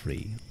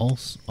hand-free,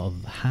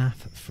 of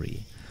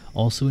half-free,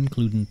 also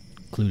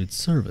included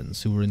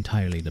servants who were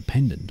entirely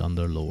dependent on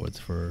their lords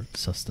for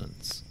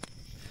sustenance.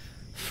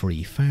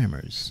 Free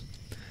farmers.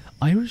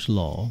 Irish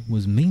law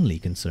was mainly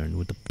concerned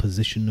with the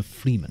position of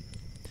freemen.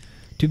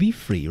 To be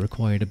free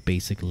required a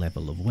basic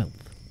level of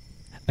wealth.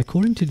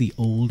 According to the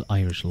old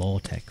Irish law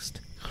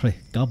text,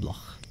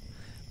 Gablach,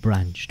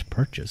 branched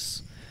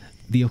purchase,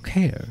 the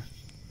O'Care,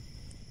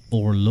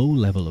 or low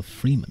level of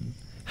freeman,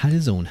 had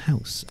his own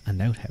house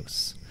and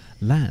outhouse,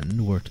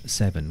 land worth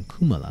 7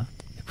 cumala,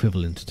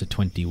 equivalent to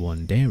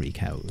 21 dairy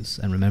cows,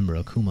 and remember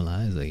a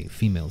cumala is a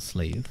female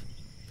slave,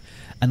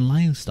 and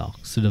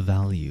livestock to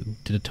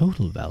the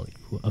total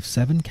value of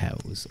 7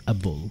 cows, a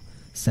bull,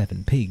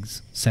 7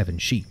 pigs, 7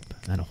 sheep,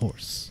 and a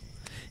horse.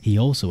 He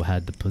also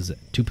had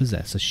to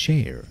possess a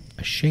share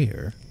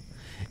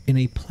in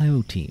a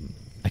plough team,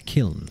 a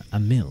kiln, a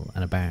mill,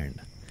 and a barn.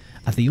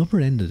 At the upper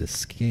end of the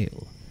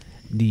scale,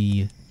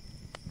 the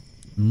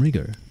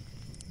mrigger,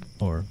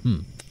 or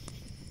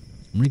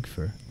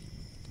mrigfer,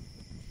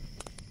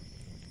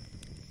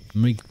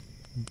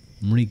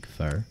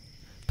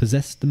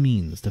 possessed the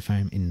means to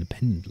farm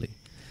independently,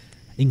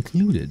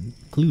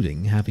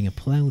 including having a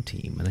plough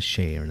team and a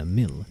share in a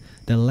mill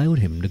that allowed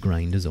him to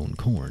grind his own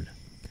corn.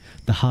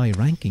 The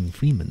high-ranking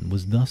freeman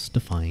was thus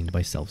defined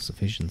by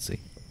self-sufficiency.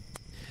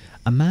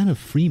 A man of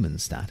freeman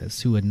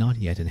status who had not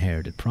yet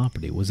inherited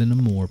property was in a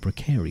more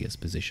precarious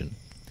position.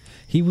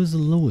 He was the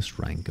lowest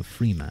rank of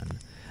freeman,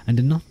 and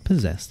did not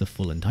possess the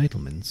full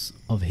entitlements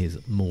of his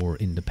more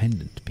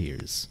independent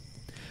peers.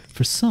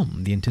 For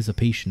some, the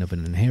anticipation of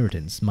an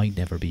inheritance might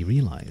never be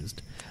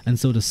realized, and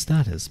so the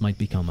status might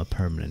become a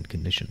permanent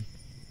condition.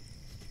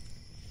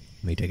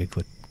 Let me take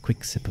a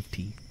quick sip of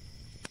tea.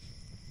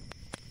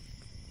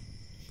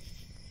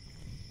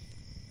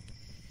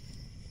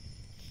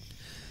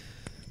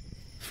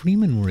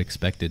 Freemen were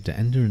expected to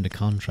enter into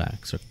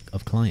contracts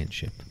of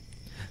clientship.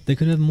 They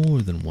could have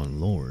more than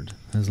one lord,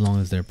 as long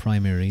as their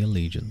primary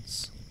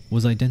allegiance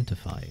was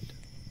identified.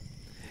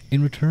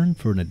 In return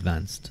for an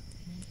advance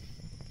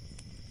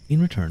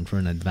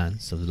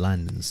of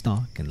land and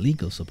stock and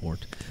legal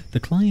support, the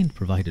client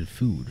provided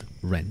food,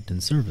 rent,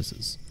 and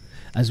services,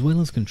 as well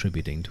as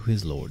contributing to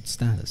his lord's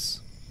status.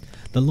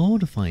 The law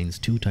defines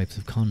two types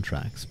of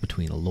contracts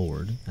between a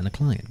lord and a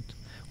client,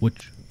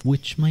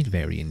 which might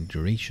vary in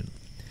duration.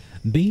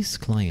 Base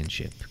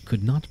clientship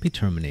could not be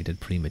terminated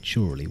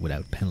prematurely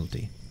without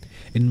penalty.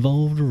 It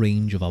involved a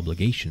range of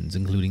obligations,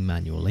 including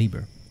manual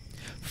labor.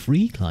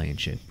 Free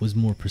clientship was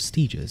more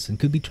prestigious and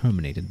could be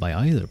terminated by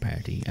either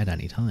party at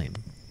any time.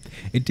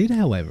 It did,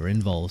 however,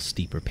 involve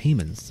steeper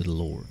payments to the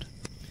lord.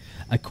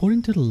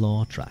 According to the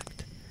law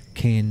tract,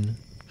 Cén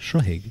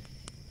Sruthig,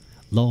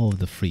 Law of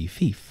the Free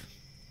Fief,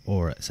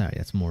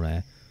 that's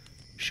more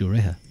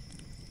Shureha.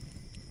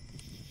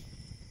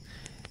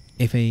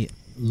 If a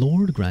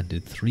lord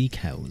granted 3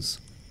 cows,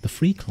 the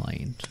free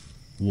client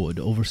would,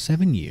 over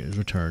 7 years,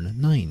 return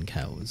 9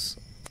 cows.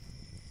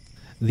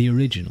 The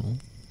original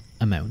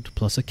amount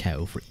plus a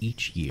cow for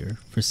each year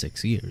for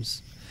 6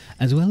 years,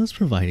 as well as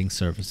providing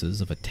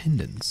services of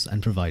attendance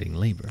and providing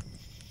labor.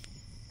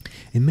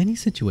 In many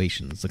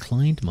situations, the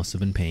client must have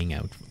been paying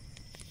out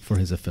for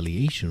his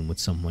affiliation with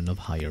someone of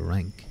higher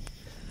rank.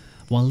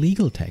 While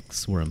legal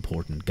texts were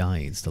important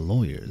guides to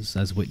lawyers,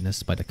 as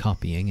witnessed by the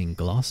copying and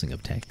glossing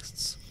of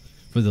texts.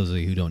 For those of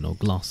you who don't know,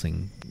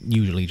 glossing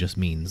usually just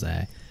means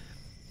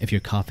if you're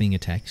copying a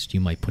text,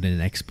 you might put in an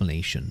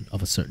explanation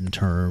of a certain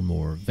term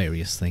or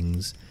various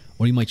things,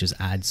 or you might just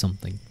add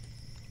something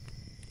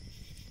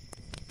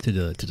to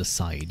the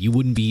side. You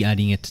wouldn't be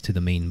adding it to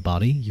the main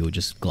body, you would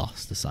just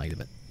gloss the side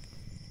of it.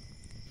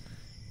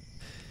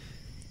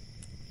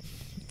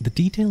 The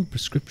detailed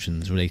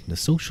prescriptions relating to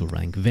social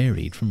rank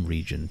varied from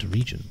region to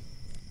region.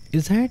 It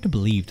is hard to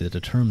believe that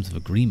the terms of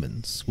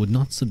agreements were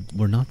not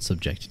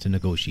subject to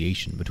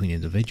negotiation between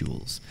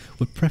individuals,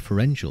 with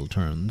preferential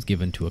terms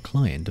given to a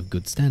client of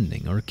good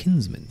standing or a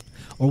kinsman,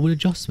 or with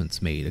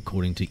adjustments made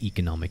according to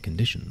economic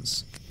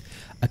conditions.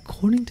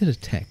 According to the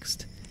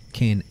text,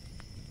 Cén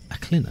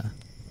Aclina,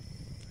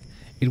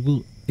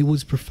 it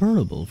was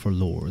preferable for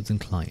lords and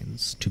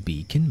clients to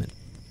be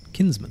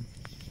kinsmen.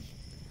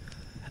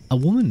 A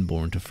woman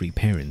born to free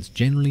parents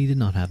generally did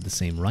not have the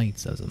same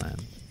rights as a man.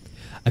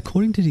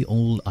 According to the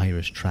old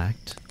Irish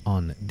tract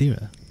on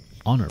Dira,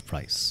 honour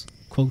price,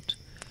 quote,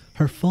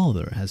 her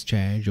father has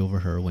charge over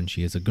her when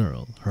she is a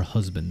girl, her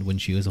husband when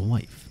she is a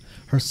wife,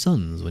 her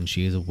sons when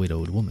she is a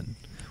widowed woman,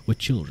 with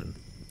children.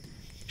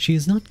 She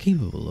is not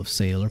capable of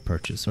sale or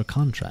purchase or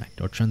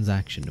contract or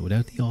transaction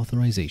without the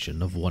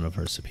authorization of one of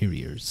her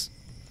superiors.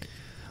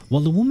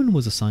 While the woman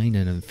was assigned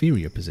an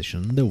inferior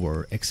position, there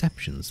were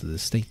exceptions to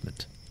this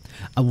statement.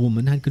 A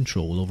woman had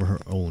control over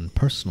her own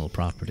personal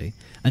property,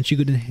 and she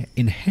could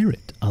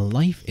inherit a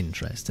life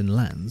interest in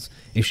lands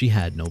if she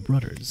had no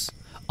brothers.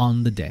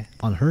 On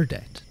her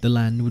death, the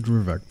land would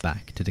revert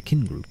back to the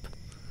kin group.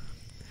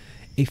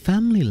 A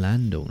family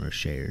landowner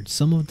shared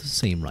some of the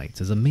same rights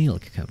as a male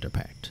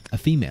counterpart, a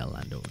female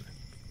landowner.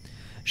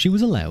 She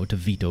was allowed to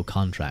veto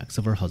contracts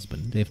of her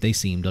husband if they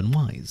seemed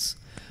unwise.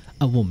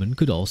 A woman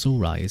could also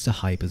rise to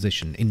high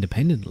position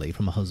independently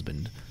from a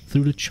husband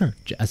through the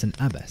church as an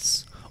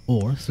abbess,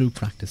 or through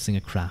practicing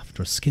a craft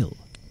or skill.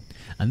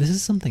 And this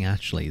is something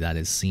actually that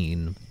is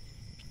seen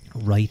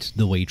right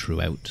the way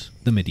throughout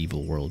the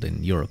medieval world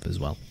in Europe as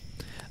well.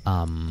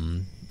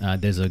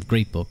 There's a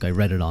great book, I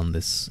read it on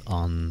this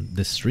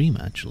stream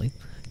actually,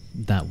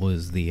 that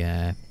was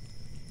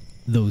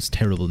those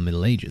terrible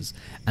Middle Ages,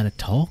 and it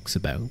talks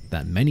about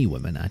that many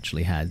women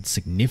actually had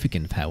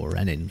significant power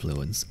and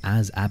influence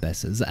as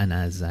abbesses and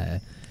as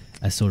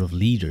sort of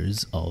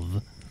leaders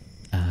of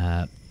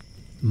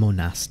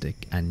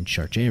monastic and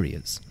church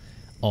areas.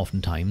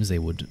 Oftentimes they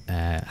would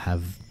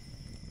have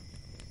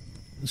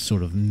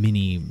sort of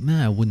mini,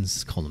 I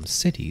wouldn't call them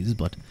cities,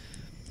 but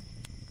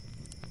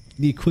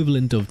the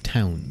equivalent of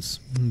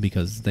towns,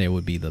 because there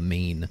would be the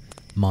main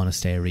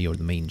monastery or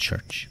the main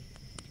church.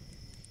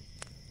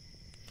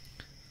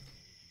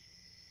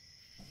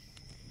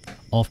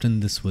 Often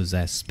this was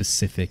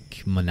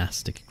specific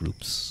monastic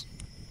groups,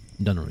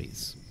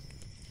 nunneries.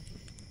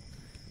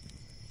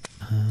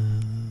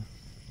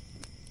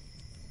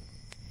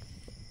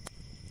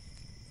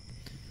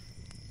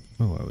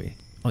 Where were we?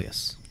 Oh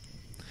yes.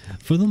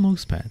 For the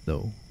most part,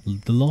 though,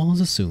 the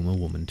laws assume a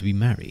woman to be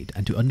married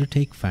and to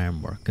undertake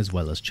farm work as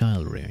well as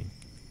child rearing.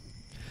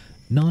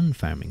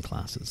 Non-farming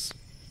classes.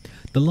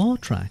 The law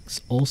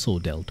tracts also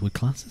dealt with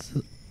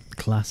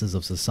classes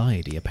of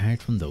society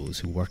apart from those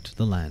who worked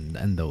the land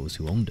and those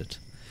who owned it.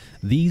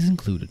 These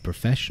included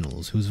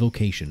professionals whose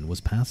vocation was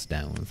passed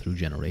down through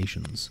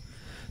generations.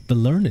 The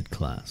learned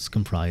class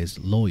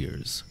comprised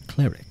lawyers,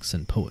 clerics,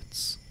 and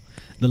poets.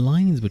 The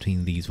lines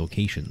between these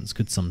vocations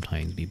could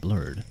sometimes be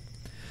blurred.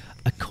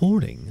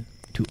 According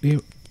to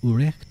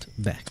Urecht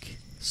Beck,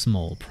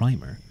 small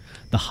primer,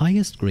 the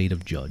highest grade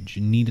of judge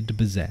needed to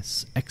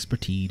possess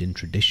expertise in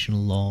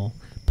traditional law,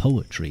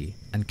 poetry,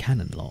 and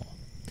canon law.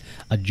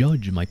 A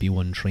judge might be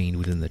one trained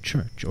within the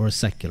church or a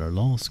secular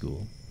law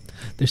school.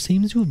 There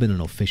seems to have been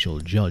an official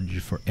judge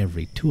for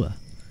every tua,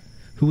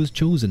 who was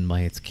chosen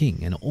by its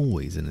king and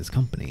always in his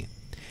company.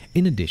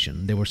 In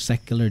addition, there were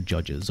secular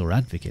judges or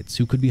advocates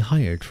who could be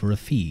hired for a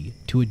fee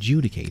to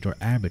adjudicate or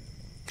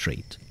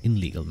arbitrate in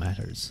legal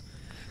matters.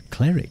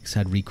 Clerics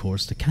had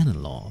recourse to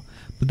canon law,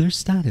 but their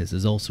status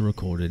is also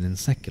recorded in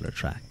secular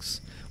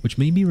tracts, which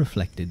may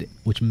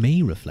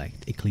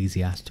reflect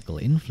ecclesiastical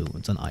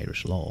influence on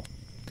Irish law.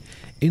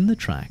 In the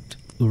tract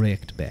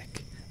Urecht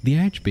Beck, the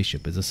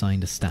archbishop is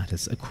assigned a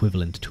status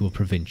equivalent to a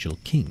provincial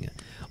king,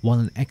 while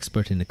an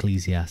expert in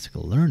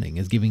ecclesiastical learning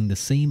is given the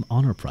same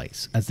honour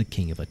price as the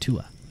king of a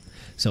tua.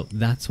 So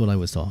that's what I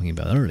was talking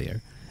about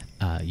earlier.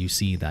 You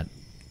see that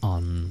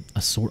on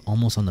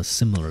almost on a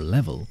similar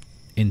level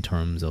in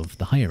terms of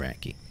the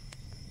hierarchy,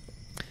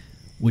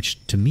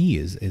 which to me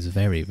is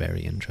very,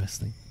 very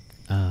interesting.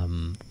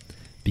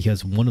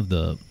 Because one of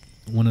the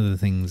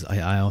things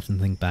I often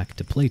think back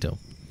to Plato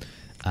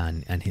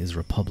and his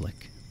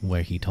Republic,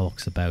 where he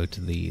talks about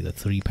the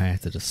three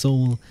parts of the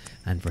soul,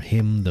 and for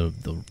him the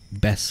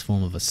best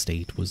form of a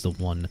state was the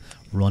one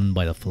run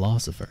by the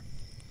philosopher.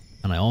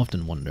 And I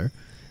often wonder,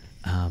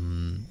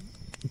 one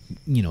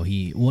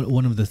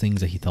of the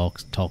things that he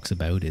talks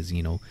about is,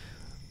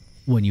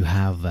 when you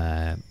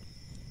have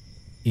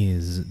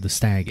is the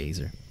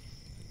stargazer,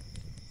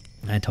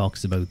 and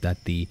talks about that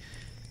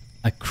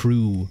a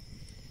crew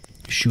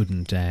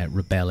shouldn't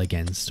rebel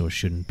against or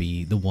shouldn't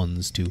be the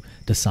ones to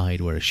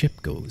decide where a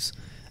ship goes.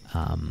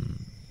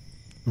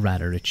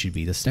 Rather, it should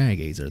be the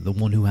stargazer, the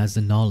one who has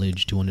the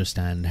knowledge to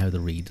understand how to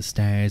read the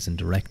stars and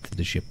direct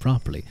the ship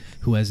properly,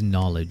 who has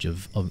knowledge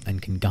of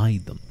and can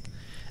guide them.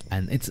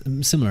 And it's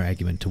a similar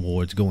argument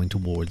towards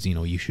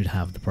you should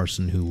have the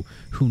person who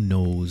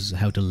knows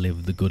how to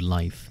live the good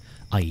life,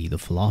 i.e. the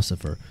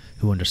philosopher,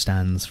 who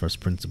understands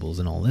first principles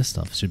and all this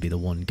stuff, should be the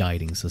one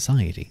guiding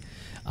society.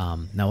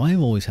 Now,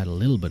 I've always had a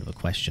little bit of a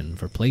question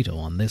for Plato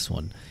on this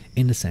one,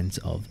 in the sense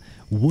of,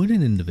 would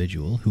an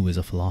individual who is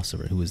a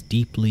philosopher, who is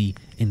deeply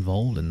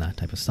involved in that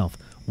type of stuff,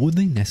 would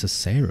they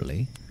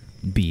necessarily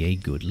be a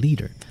good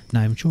leader?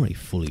 Now, I'm sure a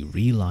fully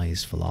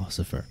realized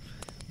philosopher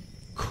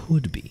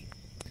could be,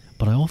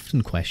 but I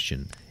often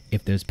question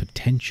if there's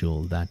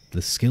potential that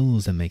the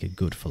skills that make a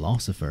good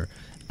philosopher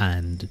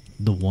and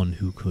the one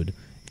who could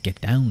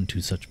get down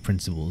to such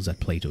principles that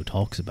Plato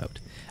talks about,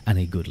 and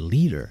a good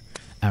leader,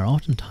 are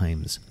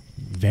oftentimes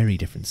very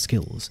different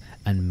skills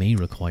and may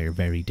require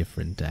very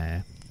different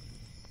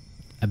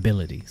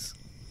abilities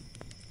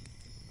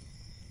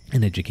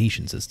and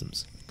education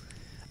systems.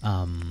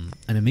 And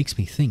it makes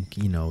me think,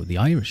 the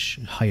Irish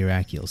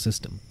hierarchical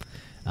system,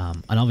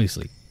 and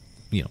obviously,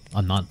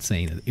 I'm not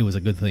saying that it was a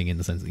good thing in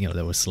the sense that,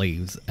 there were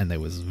slaves and there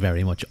was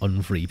very much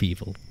unfree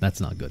people. That's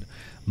not good.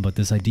 But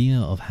this idea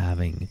of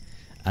having,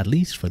 at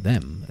least for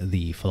them,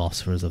 the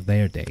philosophers of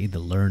their day, the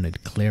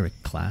learned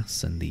cleric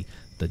class, and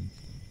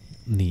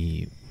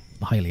the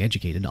highly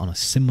educated on a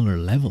similar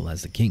level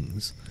as the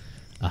kings,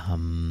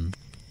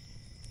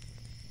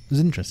 is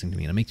interesting to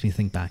me, and it makes me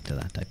think back to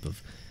that type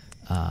of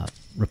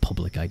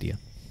republic idea.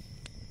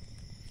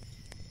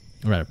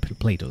 Or rather,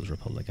 Plato's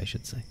republic, I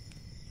should say.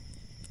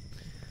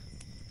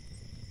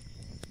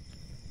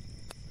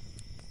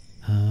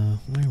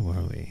 Where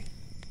were we?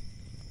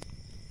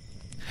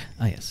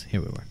 Ah yes,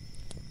 here we were.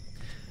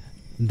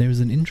 There is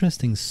an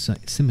interesting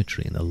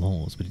symmetry in the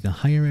laws between the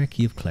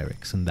hierarchy of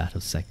clerics and that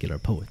of secular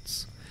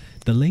poets.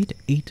 The late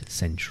 8th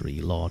century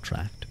law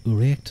tract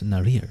Urecht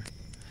Narir,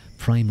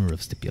 primer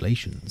of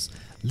stipulations,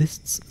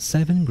 lists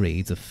 7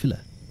 grades of fila,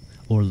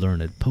 or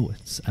learned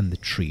poets, and the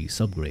 3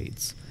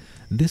 subgrades.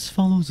 This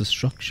follows a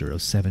structure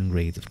of 7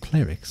 grades of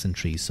clerics and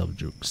 3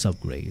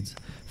 subgrades,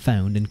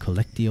 found in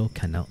Collectio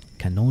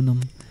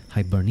Canonum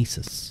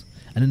Hibernicis,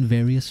 and in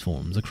various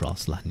forms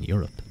across Latin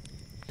Europe.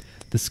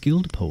 The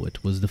skilled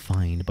poet was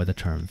defined by the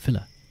term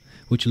fila,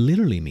 which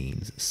literally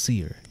means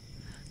seer.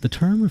 The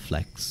term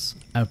reflects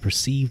a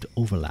perceived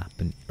overlap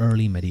in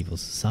early medieval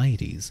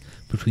societies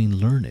between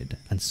learned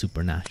and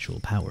supernatural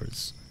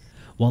powers.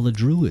 While the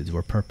Druids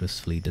were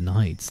purposefully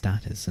denied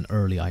status in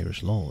early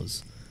Irish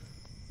laws,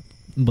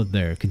 but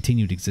their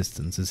continued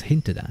existence is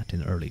hinted at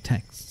in early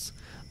texts,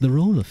 the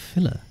role of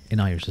fila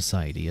in Irish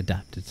society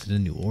adapted to the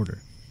new order.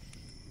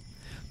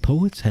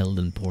 Poets held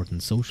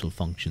important social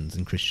functions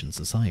in Christian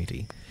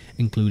society,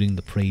 including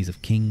the praise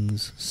of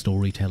kings,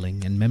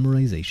 storytelling, and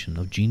memorization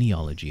of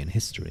genealogy and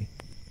history.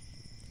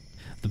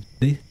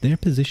 Their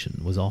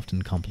position was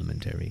often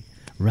complementary,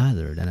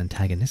 rather than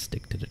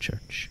antagonistic to the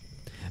church.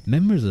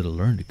 Members of the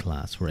learned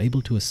class were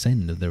able to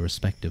ascend their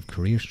respective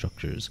career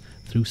structures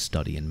through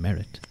study and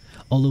merit,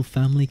 although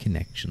family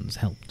connections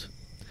helped.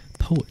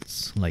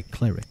 Poets, like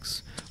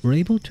clerics, were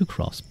able to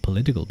cross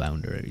political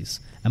boundaries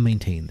and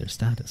maintain their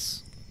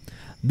status.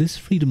 This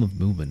freedom of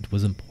movement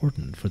was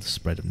important for the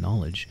spread of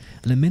knowledge,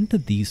 and it meant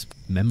that these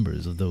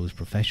members of those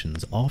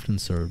professions often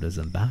served as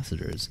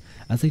ambassadors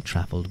as they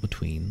travelled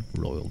between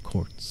royal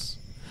courts.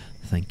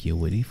 Thank you,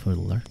 Witty, for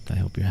the alert. I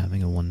hope you're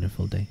having a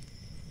wonderful day.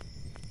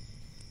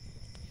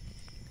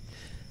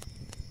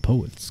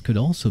 Poets could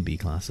also be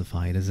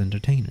classified as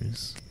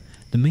entertainers.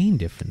 The main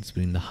difference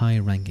between the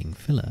high-ranking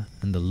Phila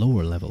and the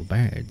lower-level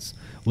bards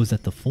was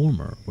that the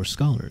former were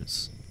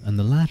scholars, and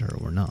the latter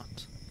were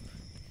not.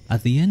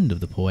 At the end of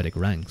the poetic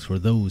ranks were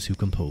those who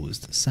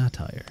composed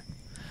satire.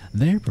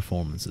 Their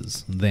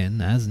performances,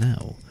 then as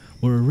now,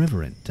 were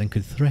irreverent and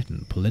could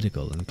threaten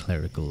political and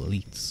clerical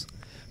elites.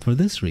 For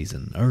this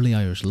reason, early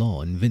Irish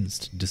law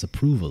evinced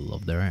disapproval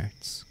of their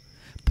arts.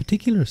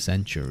 Particular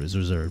censure is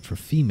reserved for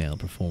female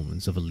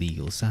performance of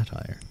illegal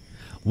satire.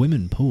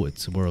 Women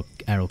poets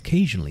are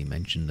occasionally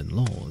mentioned in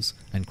laws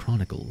and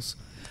chronicles.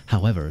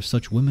 However,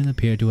 such women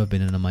appear to have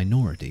been in a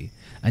minority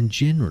and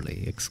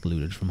generally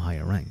excluded from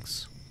higher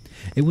ranks.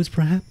 It was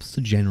perhaps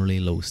the generally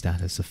low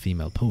status of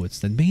female poets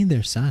that made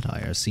their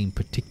satire seem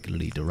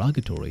particularly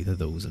derogatory to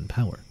those in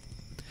power.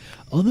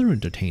 Other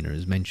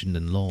entertainers mentioned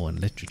in law and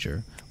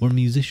literature were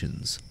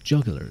musicians,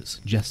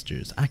 jugglers,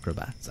 jesters,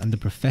 acrobats, and the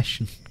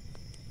professional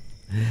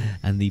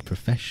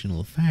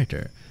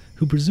farter,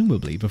 who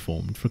presumably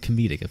performed for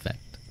comedic effect.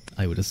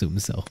 I would assume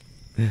so.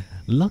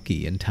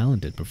 Lucky and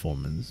talented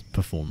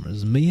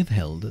performers may have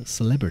held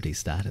celebrity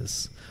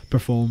status,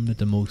 performed at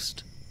the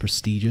most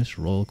prestigious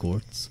royal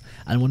courts,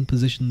 and won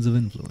positions of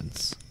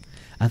influence.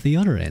 At the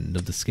other end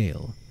of the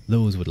scale,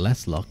 those with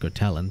less luck or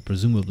talent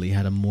presumably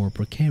had a more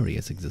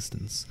precarious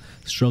existence,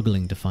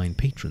 struggling to find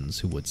patrons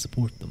who would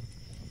support them.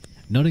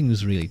 Nothing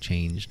was really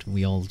changed,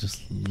 we all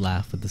just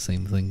laugh at the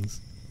same things.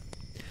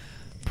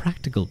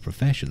 Practical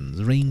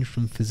professions ranged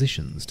from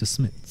physicians to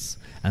smiths,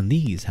 and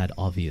these had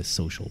obvious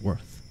social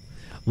worth.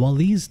 While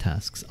these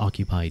tasks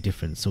occupy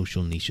different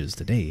social niches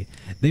today,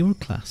 they were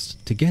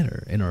classed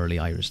together in early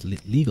Irish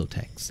legal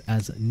texts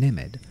as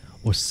nemed,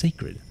 or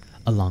sacred,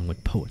 along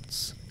with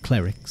poets,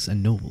 clerics,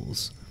 and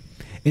nobles.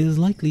 It is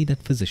likely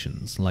that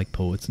physicians, like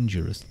poets and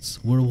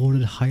jurists, were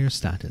awarded higher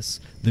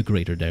status the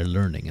greater their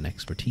learning and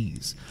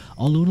expertise,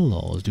 although the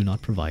laws do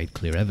not provide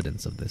clear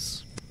evidence of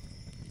this.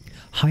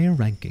 Higher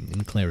ranking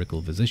and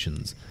clerical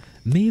physicians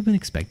may have been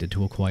expected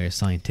to acquire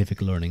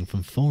scientific learning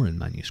from foreign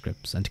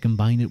manuscripts and to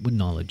combine it with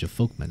knowledge of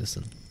folk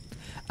medicine.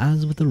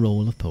 As with the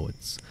role of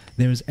poets,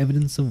 there is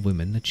evidence of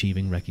women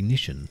achieving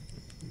recognized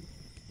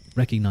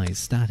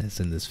status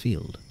in this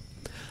field.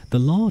 The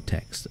law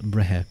text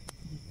Brehe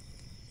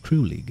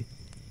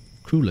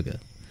Cruliga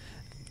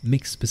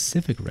makes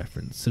specific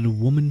reference to the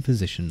woman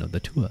physician of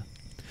the Tua,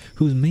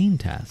 whose main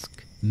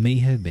task may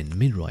have been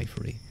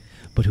midwifery,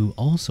 but who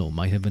also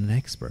might have been an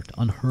expert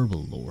on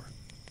herbal lore.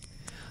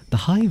 The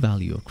high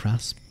value of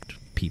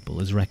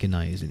craftspeople is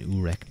recognized in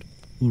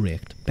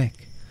Urecht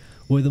Beck,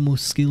 where the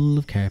most skilled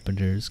of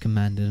carpenters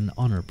commanded an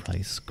honor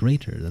price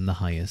greater than the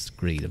highest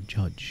grade of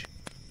judge.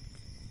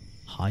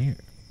 Higher?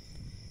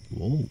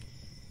 Whoa,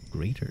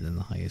 greater than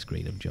the highest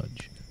grade of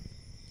judge.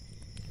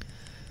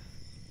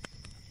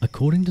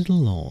 According to the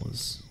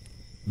laws,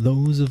 the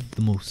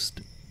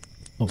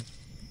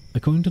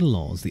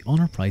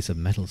honor price of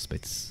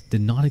metalsmiths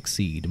did not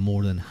exceed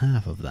more than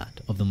half of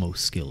that of the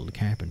most skilled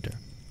carpenter.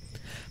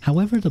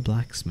 However, the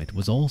blacksmith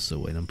was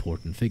also an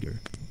important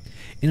figure.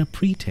 In a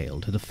pre-tale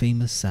to the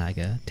famous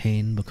saga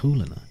Tain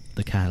Baculina,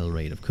 the cattle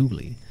raid of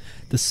Cooley,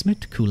 the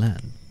smith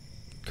Culan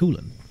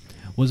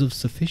was of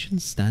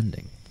sufficient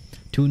standing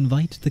to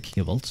invite the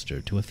King of Ulster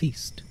to a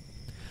feast.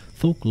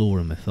 Folklore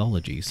and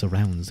mythology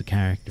surrounds the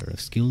character of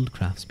skilled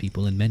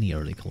craftspeople in many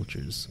early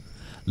cultures.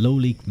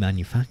 Lowly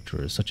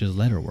manufacturers such as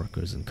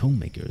leatherworkers and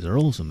comb-makers are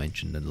also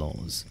mentioned in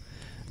laws.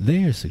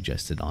 Their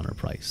suggested honor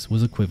price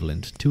was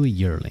equivalent to a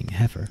yearling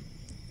heifer.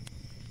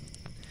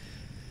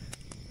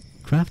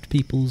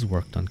 Craftspeoples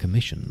worked on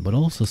commission, but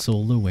also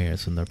sold their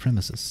wares from their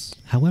premises.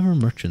 However,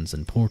 merchants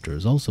and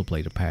porters also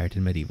played a part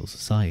in medieval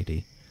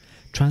society,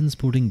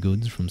 transporting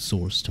goods from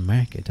source to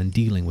market and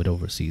dealing with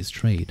overseas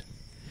trade.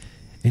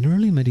 In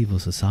early medieval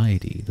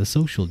society, the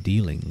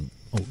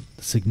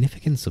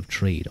significance of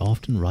trade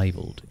often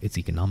rivaled its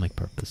economic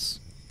purpose.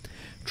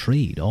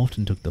 Trade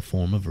often took the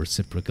form of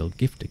reciprocal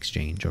gift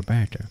exchange or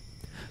barter.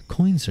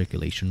 Coin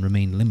circulation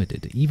remained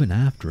limited even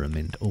after a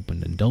mint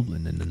opened in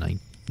Dublin in the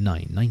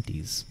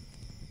 990s.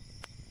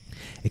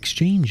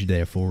 Exchange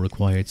therefore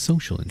required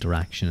social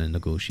interaction and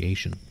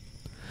negotiation.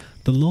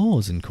 The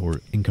laws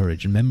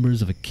encouraged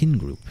members of a kin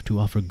group to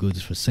offer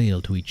goods for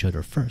sale to each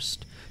other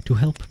first, to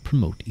help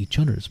promote each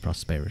other's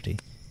prosperity.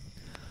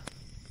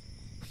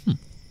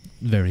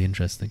 Very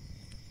interesting.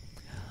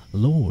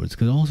 Lords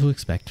could also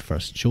expect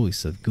first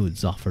choice of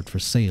goods offered for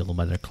sale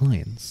by their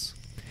clients.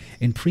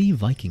 In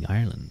pre-Viking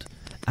Ireland,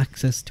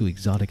 access to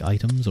exotic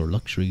items or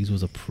luxuries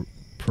was a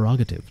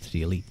prerogative to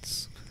the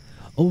elites.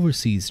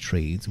 Overseas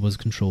trades was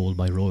controlled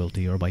by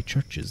royalty or by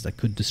churches that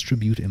could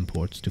distribute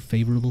imports to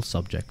favourable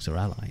subjects or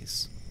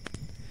allies.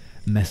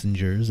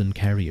 Messengers and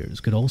carriers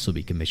could also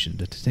be commissioned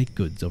to take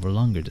goods over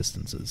longer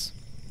distances.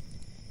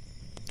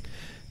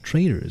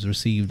 Traders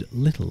received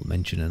little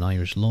mention in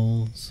Irish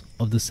laws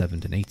of the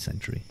 7th and 8th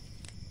century.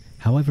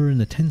 However, in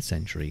the 10th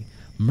century,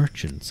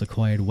 merchants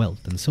acquired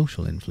wealth and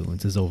social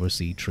influence as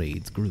overseas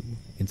trades grew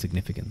in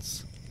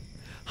significance.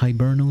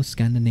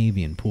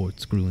 Hiberno-Scandinavian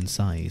ports grew in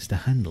size to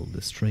handle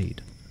this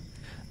trade.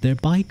 Their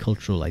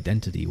bicultural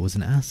identity was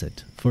an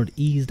asset, for it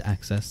eased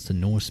access to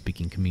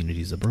Norse-speaking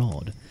communities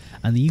abroad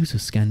and the use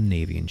of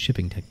Scandinavian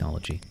shipping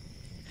technology.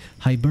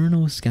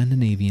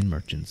 Hiberno-Scandinavian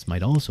merchants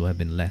might also have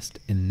been less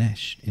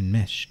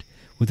enmeshed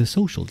with the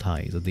social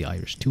ties of the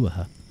Irish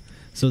Tuatha,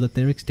 so that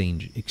their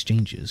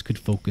exchanges could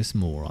focus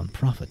more on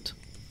profit.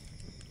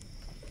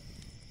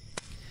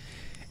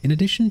 In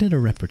addition to their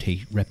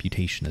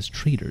reputation as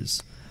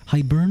traders,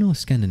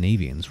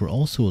 Hiberno-Scandinavians were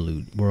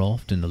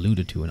often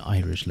alluded to in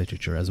Irish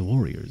literature as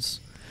warriors.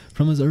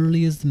 From as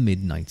early as the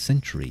mid-9th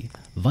century,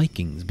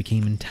 Vikings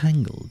became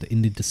entangled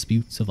in the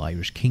disputes of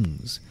Irish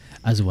kings,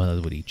 as well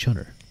as with each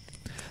other.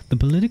 The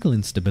political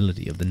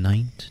instability of the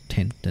 9th,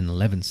 10th, and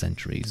 11th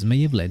centuries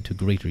may have led to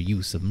greater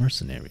use of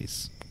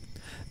mercenaries.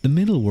 The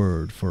middle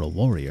word for a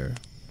warrior,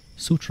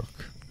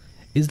 sutruk,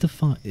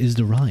 is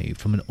derived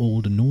from an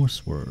Old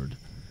Norse word,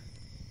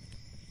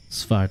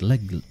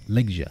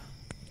 svartlegja,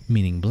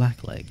 meaning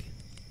blackleg.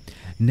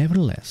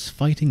 Nevertheless,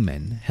 fighting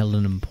men held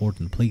an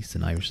important place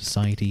in Irish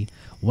society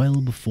well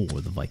before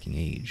the Viking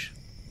Age.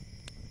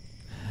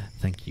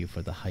 Thank you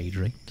for the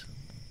hydrate.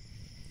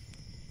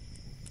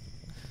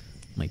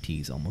 My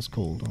tea's almost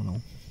cold, oh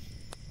no.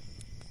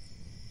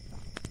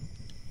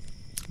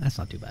 That's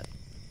not too bad.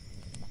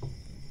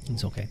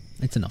 It's okay.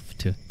 It's enough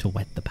to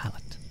wet the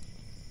palate.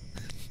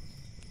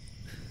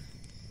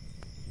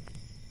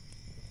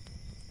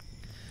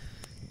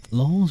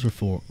 Laws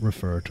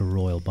refer to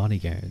royal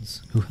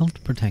bodyguards who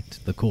helped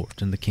protect the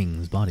court and the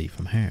king's body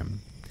from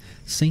harm.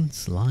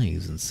 Saints'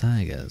 lives and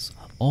sagas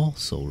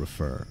also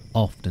refer,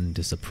 often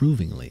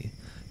disapprovingly,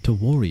 to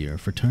warrior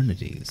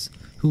fraternities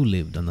who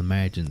lived on the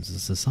margins of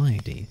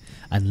society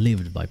and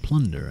lived by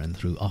plunder and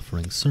through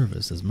offering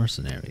service as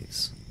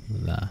mercenaries.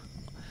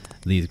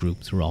 These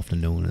groups were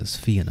often known as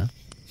fianna.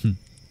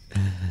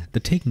 The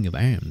taking of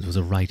arms was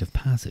a rite of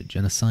passage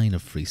and a sign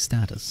of free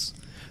status.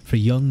 For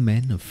young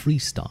men of free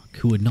stock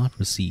who had not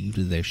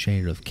received their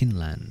share of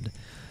kinland,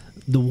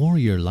 the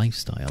warrior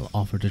lifestyle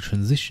offered a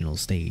transitional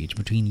stage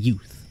between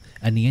youth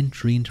and the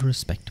entry into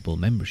respectable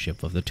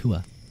membership of the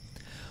Tuatha.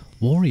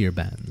 Warrior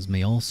bands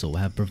may also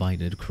have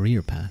provided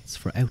career paths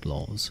for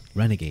outlaws,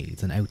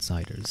 renegades, and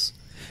outsiders.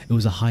 It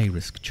was a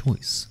high-risk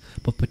choice,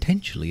 but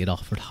potentially it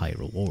offered high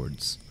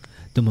rewards.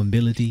 The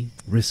mobility,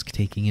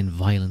 risk-taking, and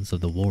violence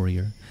of the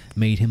warrior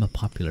made him a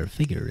popular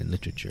figure in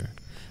literature,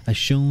 as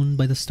shown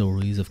by the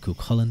stories of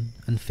Cuchulainn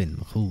and Finn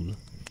McCool.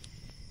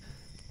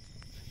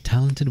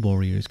 Talented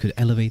warriors could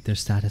elevate their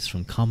status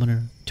from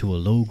commoner to a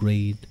low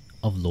grade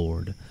of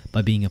lord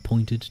by being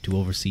appointed to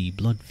oversee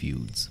blood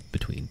feuds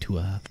between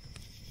Tuatha.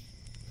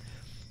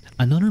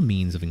 Another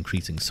means of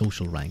increasing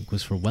social rank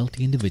was for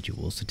wealthy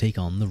individuals to take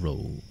on the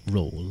role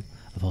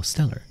of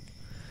hosteler.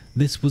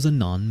 This was a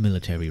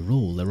non-military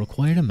role that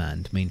required a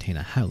man to maintain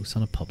a house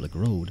on a public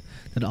road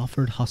that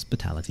offered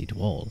hospitality to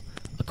all,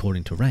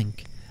 according to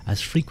rank, as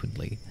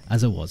frequently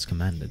as it was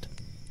commanded.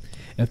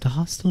 If the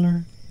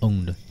hosteler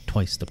owned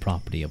twice the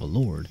property of a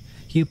lord,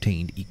 he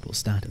obtained equal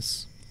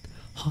status.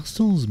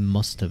 Hostels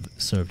must have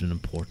served an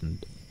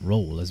important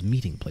role as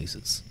meeting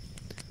places.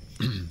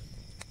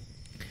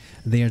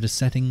 They are the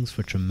settings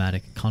for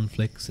dramatic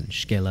conflicts in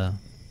Skella,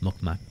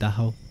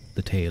 Muckmacdaho,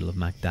 the tale of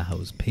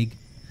Macdaho's pig,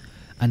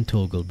 and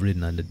Togel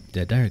Bridna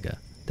de Derga,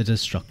 the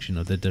destruction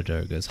of the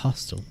Derga's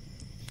hostel.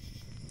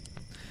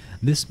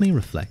 This may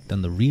reflect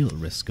on the real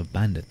risk of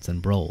bandits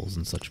and brawls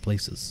in such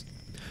places.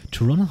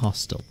 To run a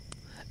hostel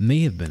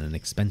may have been an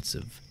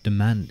expensive,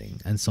 demanding,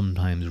 and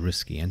sometimes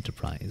risky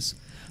enterprise,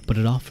 but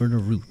it offered a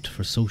route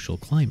for social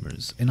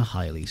climbers in a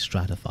highly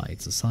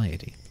stratified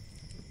society.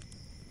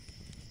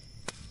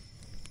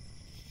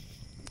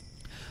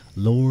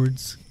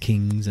 Lords,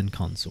 kings, and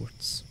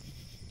consorts.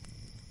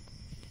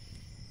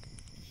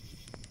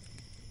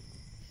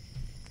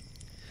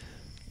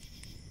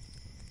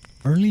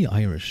 Early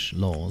Irish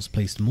laws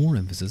placed more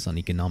emphasis on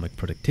economic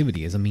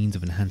productivity as a means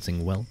of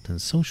enhancing wealth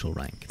and social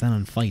rank than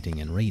on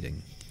fighting and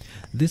raiding.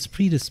 This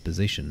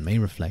predisposition may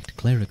reflect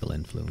clerical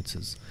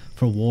influences,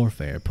 for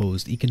warfare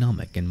posed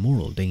economic and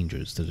moral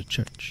dangers to the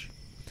church.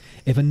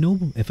 If a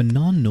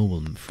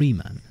non-noble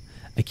freeman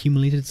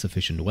accumulated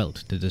sufficient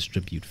wealth to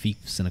distribute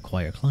fiefs and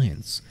acquire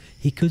clients,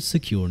 he could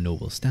secure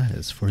noble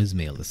status for his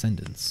male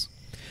descendants.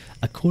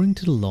 According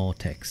to the law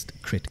text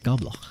Crit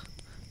Goblach,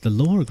 the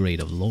lower grade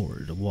of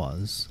lord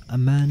was a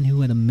man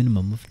who had a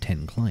minimum of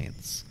 10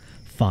 clients,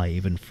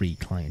 5 in free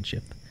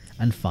clientship,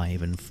 and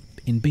 5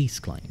 in base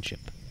clientship.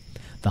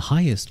 The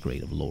highest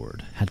grade of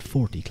lord had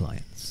 40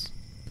 clients.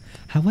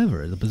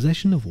 However, the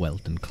possession of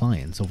wealth and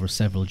clients over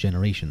several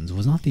generations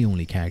was not the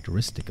only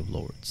characteristic of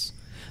lords.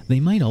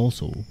 They might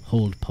also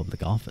hold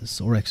public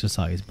office or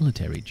exercise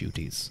military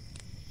duties.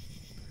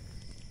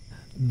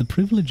 The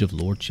privilege of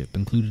lordship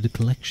included the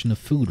collection of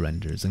food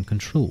renters and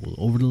control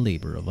over the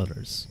labour of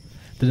others.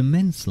 The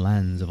immense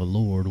lands of a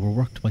lord were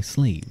worked by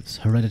slaves,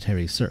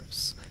 hereditary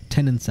serfs,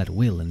 tenants at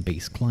will and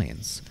base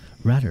clients,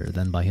 rather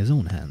than by his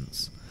own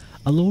hands.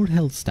 A lord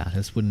held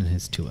status within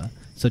his tuatha,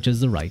 such as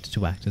the right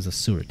to act as a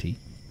surety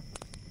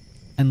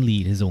and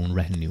lead his own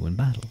retinue in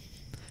battle.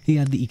 He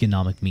had the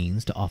economic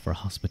means to offer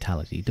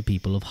hospitality to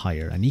people of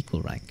higher and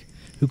equal rank,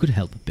 who could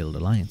help build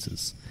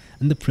alliances,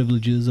 and the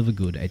privileges of a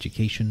good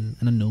education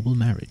and a noble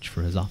marriage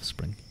for his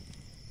offspring.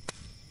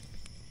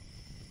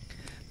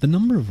 The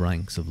number of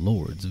ranks of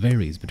lords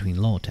varies between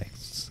law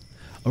texts.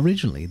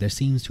 Originally, there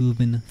seems to have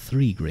been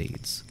 3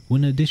 grades,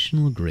 with an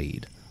additional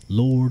grade,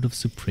 Lord of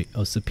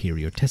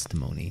Superior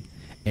Testimony,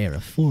 Era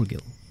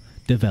Forgil,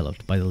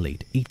 developed by the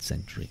late 8th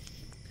century.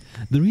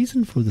 The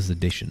reason for this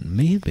addition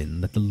may have been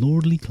that the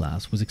lordly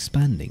class was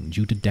expanding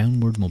due to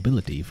downward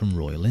mobility from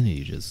royal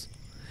lineages.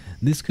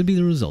 This could be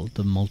the result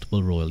of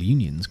multiple royal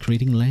unions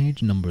creating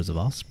large numbers of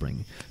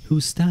offspring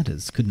whose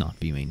status could not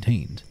be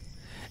maintained.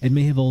 It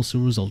may have also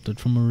resulted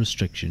from a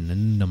restriction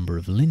in the number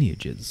of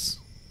lineages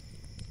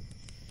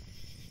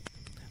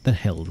that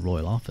held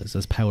royal office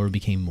as power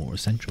became more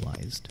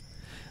centralized.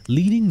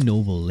 Leading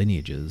noble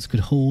lineages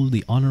could hold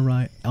the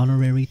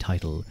honorary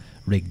title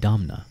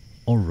Regdamna,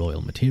 or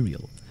royal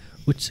material,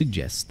 which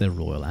suggests their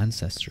royal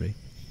ancestry.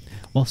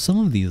 While some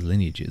of these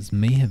lineages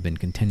may have been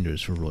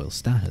contenders for royal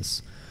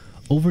status,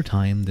 over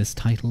time this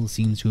title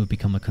seems to have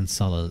become a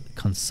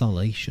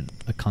consolation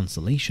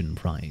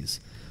prize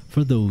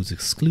for those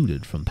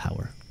excluded from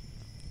power.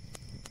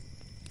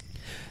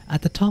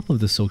 At the top of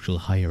the social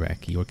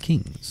hierarchy or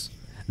kings,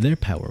 their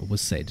power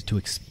was said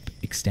to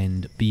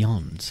extend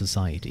beyond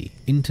society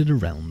into the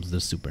realms of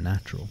the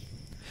supernatural.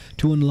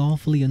 To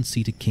unlawfully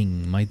unseat a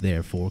king might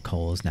therefore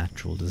cause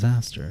natural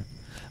disaster,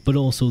 but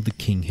also the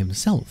king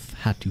himself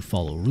had to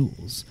follow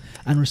rules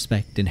and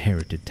respect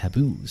inherited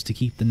taboos to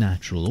keep the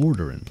natural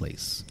order in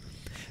place.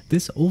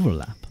 This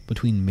overlap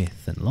between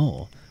myth and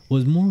law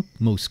was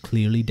most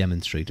clearly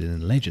demonstrated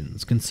in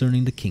legends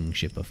concerning the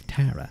kingship of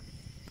Tara.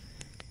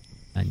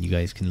 And you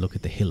guys can look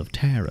at the Hill of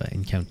Tara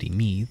in County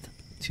Meath.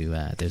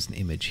 There's an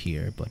image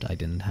here, but I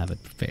didn't have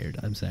it prepared,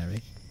 I'm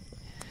sorry.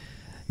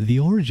 The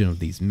origin of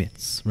these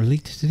myths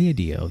relate to the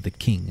idea of the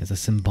king as a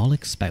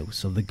symbolic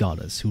spouse of the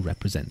goddess who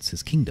represents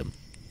his kingdom.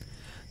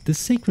 This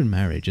sacred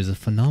marriage is a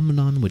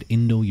phenomenon with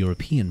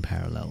Indo-European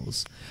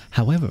parallels.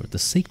 However, the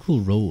sacral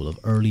role of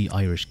early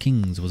Irish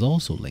kings was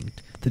also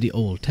linked to the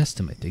Old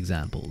Testament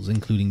examples,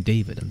 including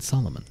David and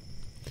Solomon.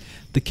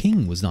 The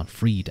king was not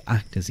free to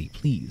act as he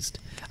pleased,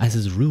 as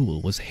his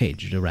rule was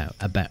hedged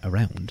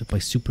around by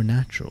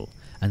supernatural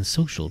and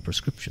social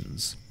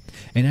prescriptions.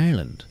 In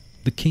Ireland,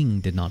 the king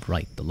did not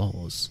write the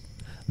laws.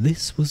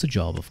 This was the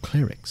job of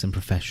clerics and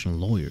professional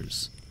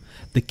lawyers.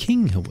 The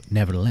king,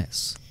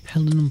 nevertheless,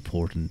 held an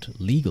important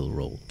legal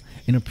role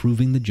in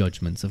approving the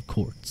judgments of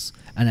courts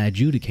and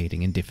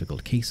adjudicating in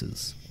difficult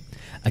cases.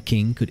 A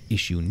king could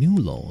issue new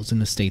laws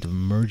in a state of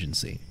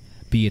emergency,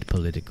 be it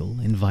political,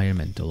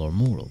 environmental, or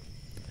moral.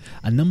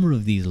 A number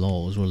of these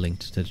laws were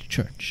linked to the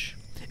church.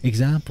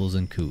 Examples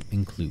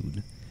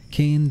include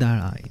Céan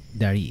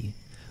Dari,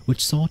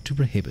 which sought to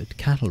prohibit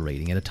cattle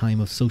raiding at a time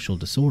of social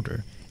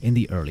disorder in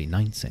the early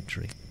 9th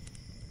century.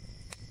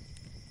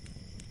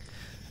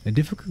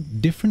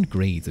 Different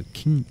grades of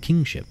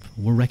kingship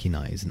were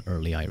recognized in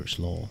early Irish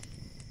law.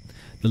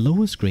 The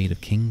lowest grade of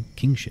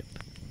kingship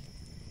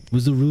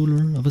was the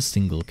ruler of a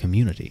single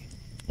community,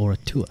 or a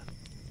tua,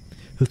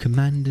 who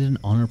commanded an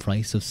honour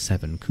price of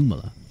 7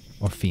 cumula,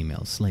 or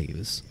female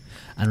slaves.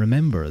 And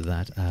remember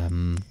that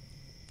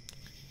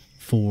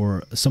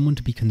for someone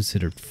to be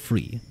considered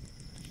free,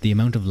 the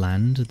amount of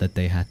land that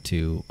they had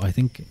to, I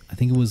think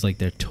it was like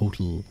their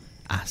total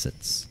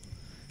assets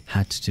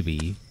had to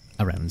be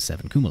around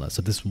 7 cumula.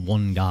 So this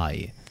one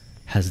guy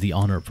has the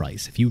honour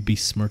price. If you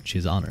besmirch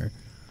his honour,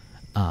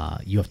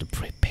 you have to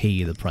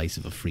pay the price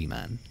of a free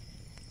man.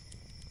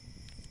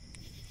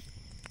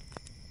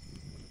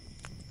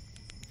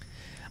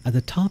 At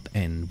the top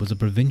end was a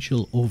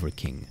provincial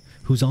overking,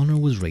 whose honour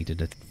was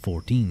rated at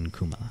 14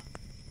 cumula.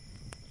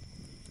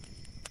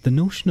 The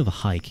notion of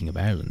a High King of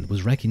Ireland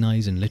was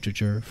recognised in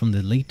literature from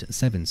the late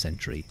 7th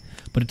century,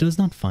 but it does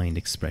not find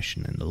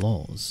expression in the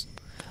laws.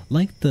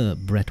 Like the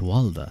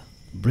Bretwalda,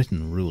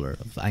 Britain ruler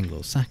of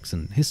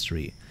Anglo-Saxon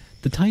history,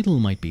 the title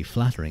might be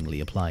flatteringly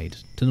applied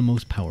to the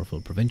most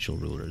powerful provincial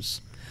rulers.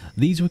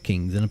 These were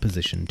kings in a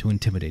position to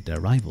intimidate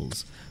their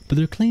rivals, but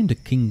their claim to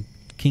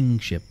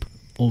kingship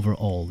over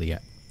all the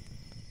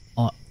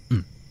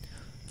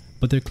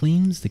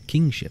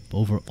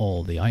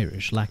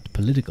Irish lacked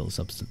political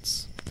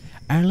substance.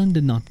 Ireland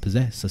did not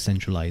possess a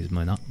centralised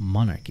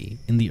monarchy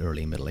in the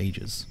early Middle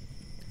Ages.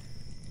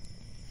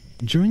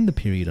 During the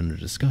period under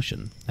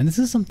discussion, and this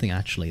is something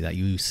actually that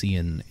you see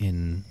in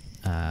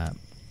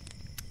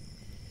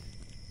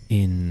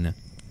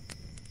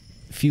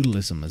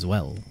feudalism as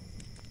well,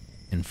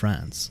 in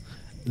France,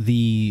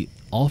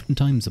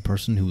 oftentimes the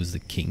person who was the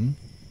king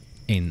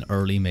in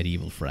early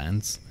medieval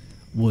France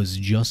was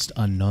just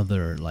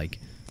another, like,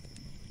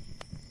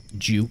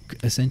 duke,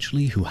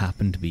 essentially, who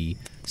happened to be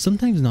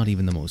sometimes not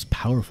even the most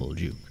powerful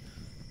duke.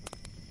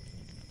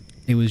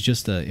 It was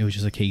just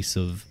a case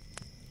of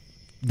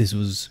this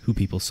was who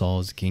people saw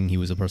as king. He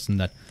was a person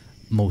that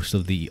most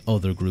of the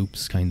other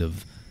groups kind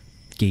of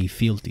gave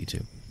fealty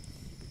to,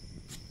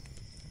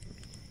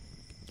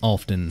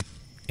 often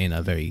in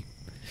a very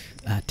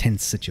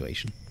tense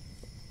situation.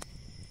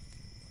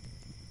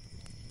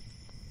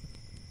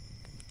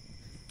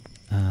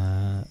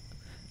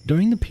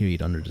 During the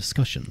period under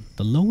discussion,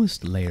 the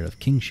lowest layer of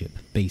kingship,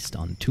 based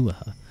on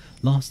Tuatha,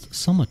 lost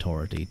some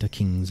authority to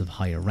kings of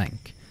higher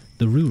rank,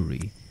 the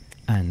Ruri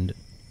and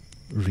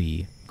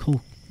Ri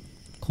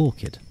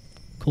Kokid,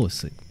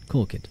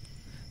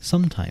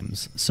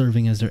 sometimes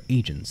serving as their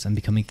agents and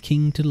becoming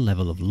king to the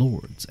level of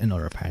lords in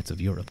other parts of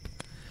Europe.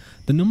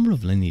 The number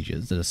of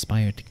lineages that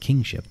aspired to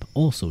kingship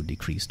also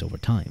decreased over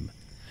time.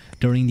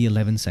 During the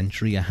 11th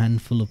century, a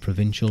handful of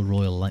provincial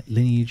royal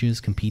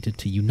lineages competed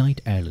to unite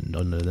Ireland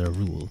under their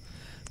rule,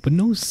 but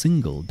no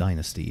single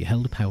dynasty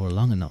held power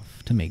long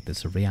enough to make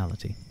this a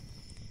reality.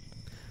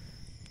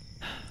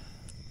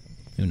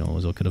 Who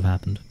knows what could have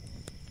happened?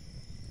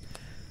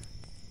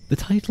 The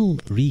title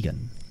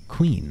Regan,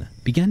 Queen,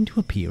 began to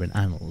appear in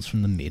annals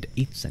from the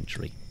mid-8th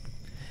century.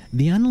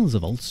 The Annals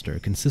of Ulster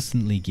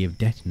consistently give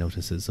death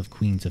notices of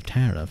Queens of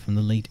Tara from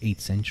the late 8th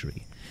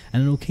century,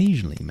 and it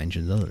occasionally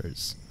mentions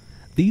others.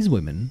 These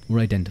women were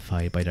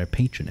identified by their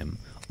patronym,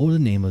 or the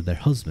name of their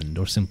husband,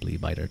 or simply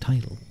by their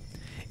title.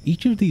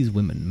 Each of these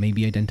women may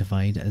be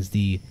identified as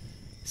the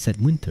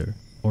Setwinter,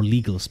 or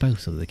legal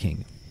spouse of the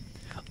king.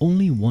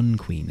 Only one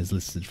queen is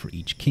listed for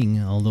each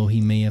king, although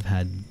he may have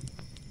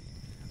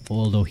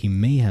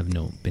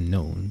been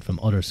known from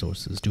other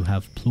sources to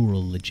have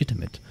plural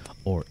legitimate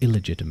or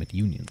illegitimate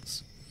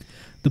unions.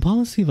 The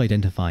policy of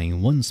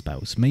identifying one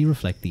spouse may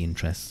reflect the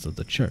interests of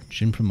the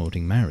Church in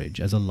promoting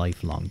marriage as a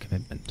lifelong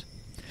commitment.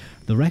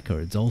 The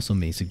records also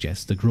may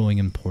suggest the growing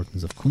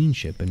importance of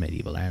queenship in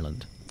medieval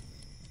Ireland.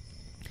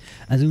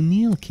 As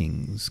O'Neill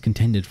kings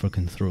contended for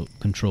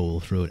control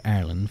throughout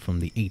Ireland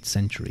from the 8th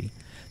century,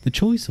 the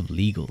choice of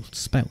legal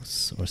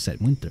spouse, or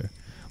Setwinter,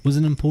 was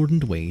an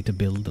important way to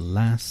build a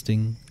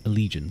lasting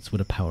allegiance with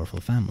a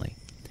powerful family.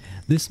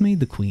 This made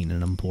the Queen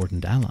an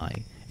important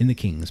ally in the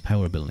king's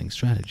power-building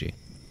strategy.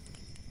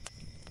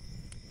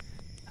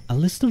 A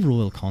list of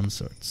royal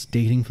consorts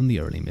dating from the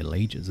early Middle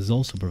Ages is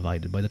also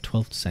provided by the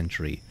 12th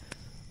century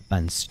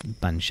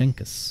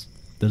Banshenkas,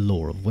 the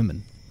Lore of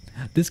Women.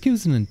 This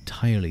gives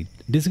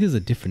a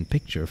different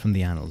picture from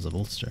the Annals of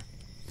Ulster.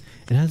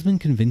 It has been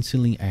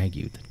convincingly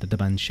argued that the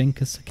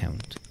Banshenkas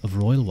account of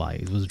royal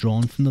wives was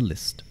drawn from the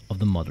list of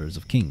the mothers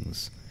of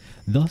kings.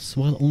 Thus,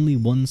 while only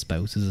one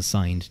spouse is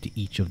assigned to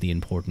each of the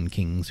important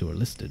kings who are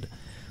listed,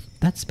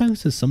 that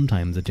spouse is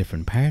sometimes a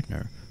different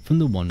partner from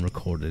the one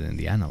recorded in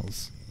the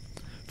annals.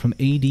 From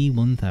AD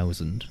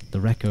 1000, the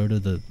record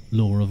of the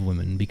Lore of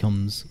Women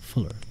becomes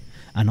fuller,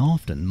 and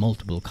often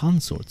multiple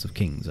consorts of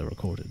kings are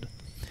recorded.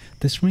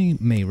 This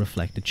may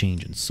reflect a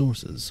change in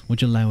sources,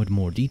 which allowed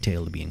more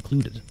detail to be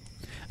included,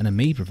 and it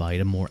may provide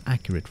a more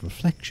accurate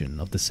reflection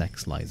of the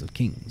sex lives of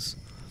kings.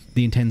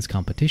 The intense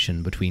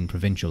competition between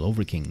provincial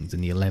overkings in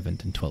the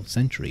 11th and 12th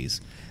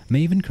centuries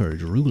may have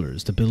encouraged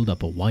rulers to build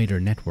up a wider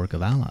network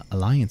of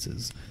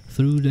alliances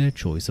through their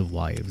choice of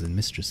wives and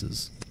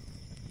mistresses.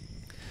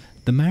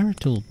 The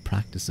marital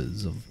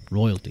practices of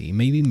royalty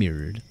may be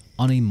mirrored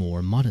on a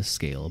more modest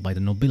scale by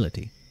the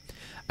nobility.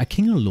 A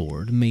king or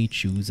lord may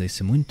choose a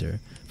Setwinter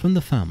from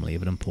the family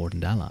of an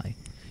important ally.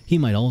 He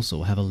might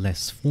also have a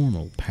less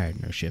formal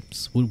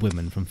partnerships with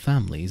women from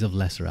families of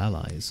lesser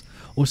allies,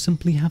 or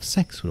simply have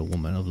sex with a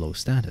woman of low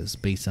status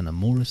based on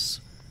amorous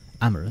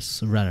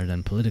rather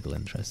than political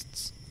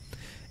interests.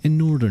 In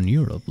Northern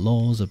Europe,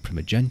 laws of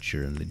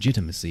primogeniture and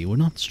legitimacy were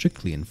not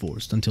strictly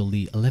enforced until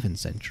the 11th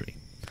century.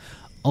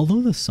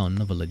 Although the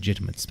son of a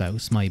legitimate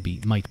spouse might be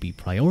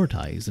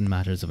prioritized in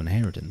matters of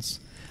inheritance,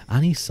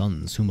 any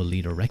sons whom a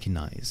leader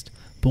recognized,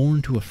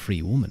 born to a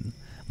free woman,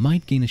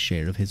 might gain a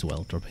share of his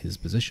wealth or his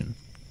position.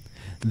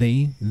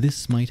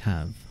 This might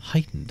have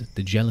heightened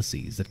the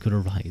jealousies that could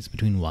arise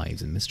between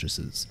wives and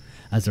mistresses,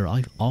 as their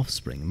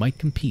offspring might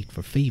compete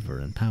for favour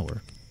and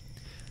power.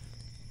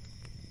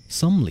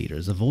 Some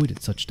leaders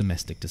avoided such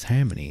domestic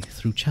disharmony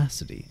through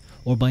chastity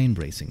or by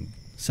embracing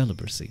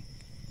celibacy.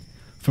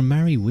 For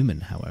married women,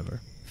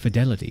 however,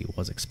 fidelity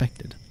was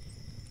expected.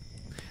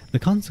 The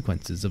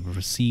consequences of a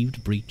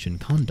perceived breach in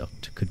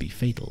conduct could be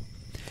fatal,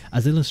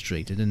 as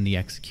illustrated in the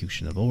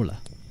execution of Orla,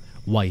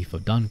 wife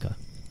of Doncha,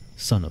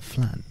 son of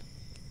Flann,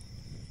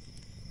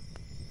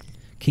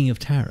 king of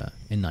Tara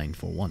in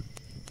 941.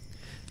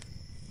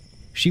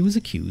 She was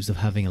accused of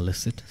having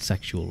illicit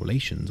sexual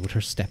relations with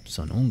her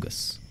stepson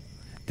Ongus.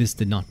 This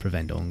did not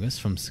prevent Ongus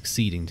from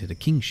succeeding to the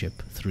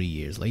kingship 3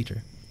 years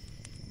later.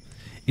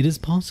 It is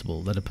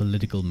possible that a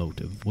political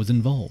motive was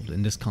involved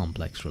in this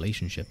complex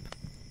relationship.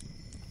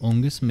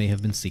 Ongus may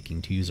have been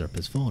seeking to usurp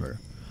his father,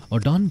 or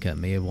Doncha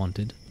may have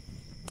wanted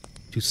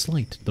to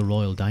slight the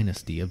royal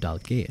dynasty of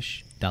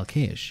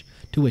Dalcash,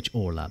 to which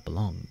Orla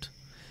belonged.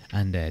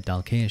 And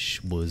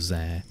Dalcash was,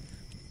 I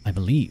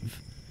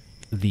believe,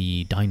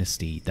 the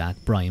dynasty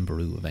that Brian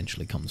Boru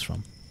eventually comes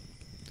from.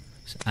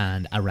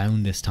 And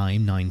around this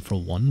time,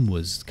 941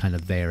 was kind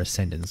of their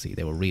ascendancy.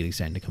 They were really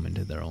starting to come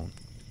into their own.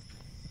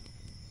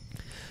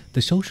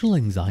 The social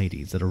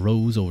anxieties that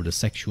arose over the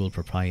sexual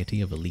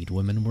propriety of elite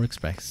women were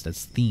expressed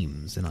as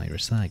themes in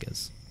Irish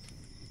sagas.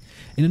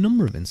 In a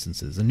number of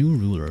instances, a new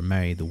ruler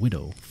married the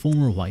widow,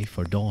 former wife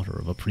or daughter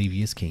of a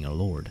previous king or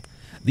lord.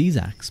 These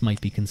acts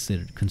might be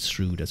considered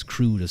construed as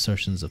crude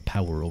assertions of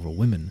power over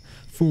women,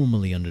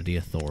 formerly under the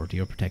authority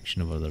or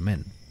protection of other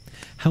men.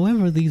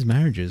 However, these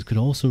marriages could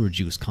also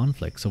reduce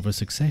conflicts over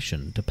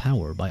succession to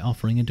power by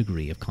offering a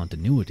degree of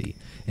continuity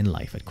in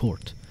life at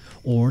court,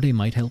 or they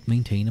might help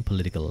maintain a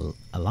political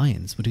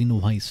alliance between the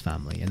wife's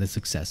family and the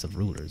successive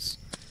rulers.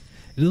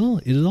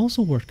 It is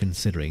also worth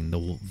considering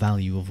the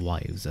value of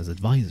wives as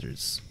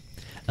advisors.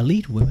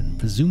 Elite women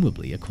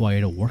presumably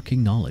acquired a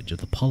working knowledge of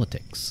the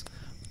politics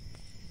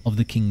of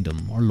the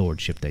kingdom or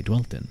lordship they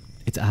dwelt in,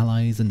 its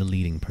allies and the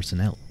leading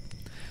personnel.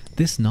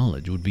 This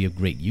knowledge would be of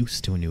great use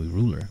to a new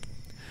ruler.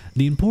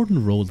 The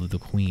important role of the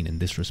queen in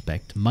this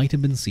respect might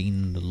have been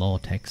seen in the law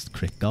text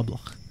Crick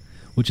Goblach,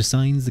 which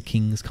assigns the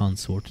king's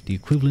consort the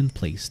equivalent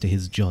place to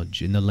his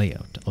judge in the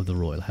layout of the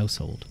royal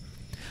household.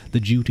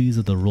 The duties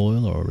of the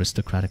royal or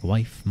aristocratic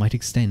wife might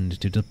extend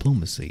to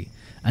diplomacy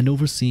and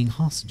overseeing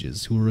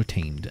hostages who were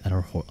retained at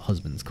her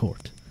husband's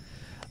court.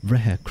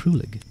 Brehe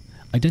Krulig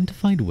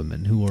identified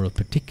women who were of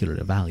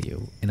particular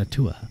value in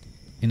Atua,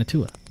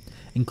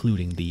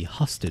 including the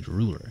hostage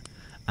ruler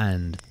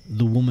and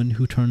the woman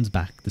who turns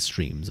back the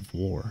streams of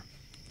war.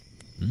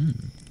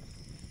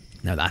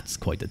 Now that's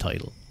quite the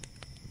title.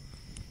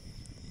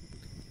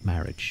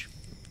 Marriage.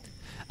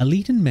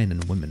 Elite men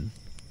and women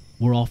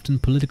were often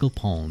political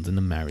pawns in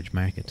the marriage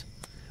market.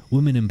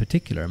 Women in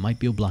particular might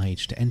be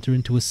obliged to enter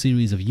into a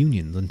series of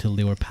unions until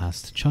they were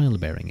past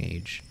childbearing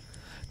age.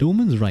 The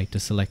woman's right to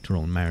select her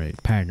own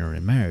partner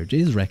in marriage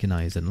is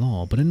recognized in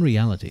law, but in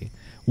reality,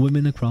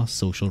 women across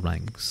social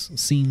ranks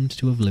seemed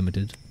to have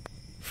limited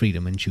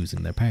freedom in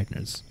choosing their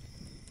partners.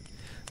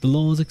 The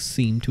laws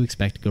seemed to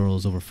expect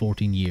girls over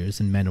 14 years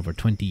and men over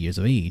 20 years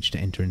of age to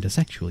enter into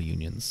sexual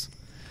unions.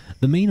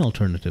 The main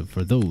alternative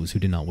for those who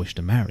did not wish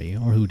to marry,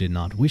 or who did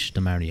not wish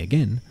to marry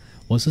again,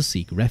 was to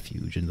seek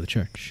refuge in the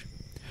church.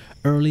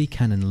 Early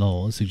canon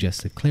laws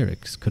suggested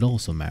clerics could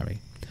also marry,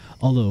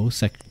 although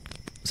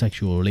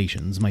sexual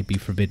relations might be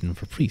forbidden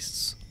for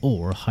priests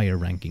or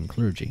higher-ranking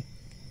clergy.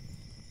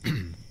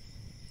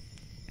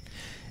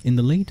 In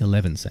the late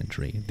 11th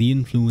century, the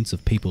influence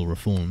of papal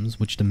reforms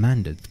which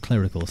demanded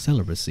clerical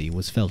celibacy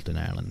was felt in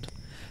Ireland.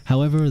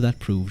 However, that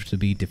proved to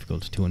be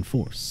difficult to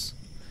enforce.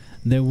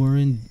 There were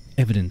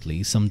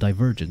evidently some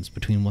divergence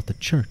between what the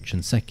church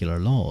and secular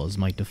laws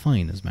might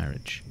define as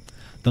marriage.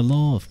 The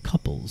law of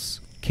couples,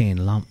 Cain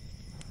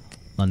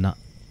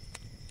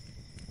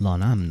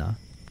Lanamna,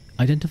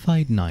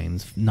 identified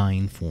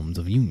nine forms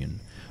of union,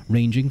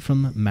 ranging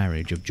from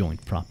marriage of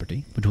joint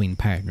property between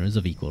partners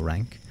of equal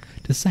rank,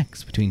 to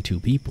sex between two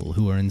people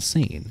who are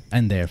insane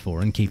and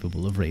therefore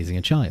incapable of raising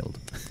a child.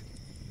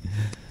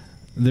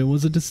 There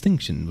was a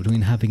distinction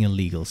between having a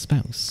legal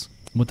spouse,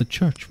 what the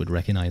church would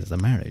recognize as a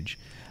marriage,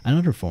 and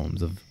other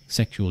forms of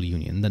sexual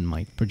union that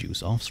might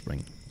produce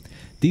offspring.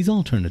 These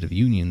alternative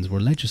unions were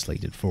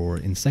legislated for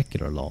in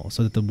secular law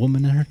so that the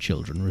woman and her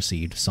children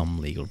received some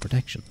legal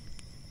protection.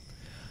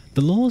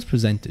 The laws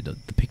presented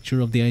the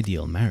picture of the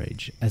ideal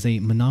marriage as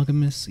a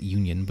monogamous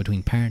union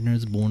between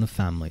partners born of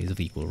families of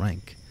equal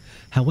rank.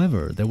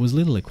 However, there was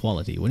little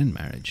equality within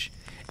marriage.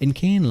 In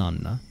Cain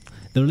Lanna,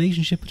 the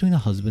relationship between a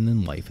husband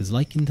and wife is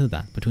likened to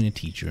that between a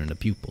teacher and a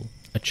pupil,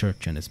 a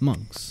church and its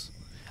monks,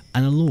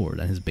 and a lord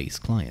and his base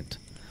client.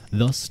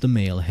 Thus, the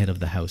male head of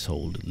the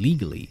household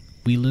legally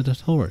wielded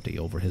authority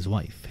over his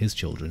wife, his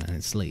children, and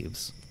his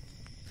slaves.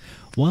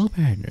 While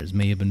partners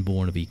may have been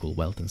born of equal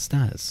wealth and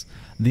status,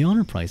 the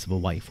honour price of a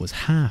wife was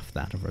half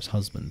that of her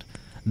husband.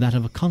 That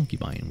of a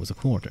concubine was a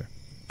quarter.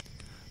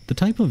 The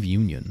type of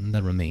union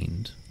that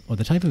remained, or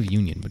the type of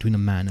union between a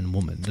man and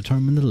woman,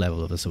 determined the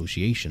level of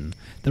association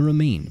that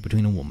remained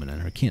between a woman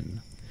and her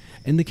kin.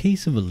 In the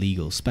case of a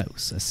legal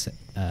spouse,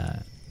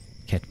 a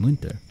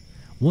ketmunter,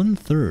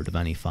 1/3 of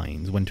any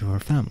fines went to her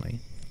family.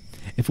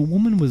 If a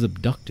woman was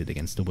abducted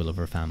against the will of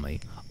her family,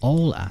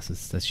 all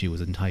assets that she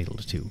was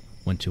entitled to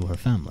went to her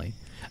family,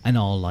 and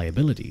all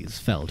liabilities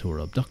fell to her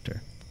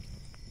abductor.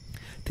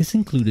 This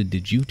included the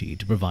duty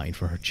to provide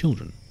for her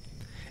children.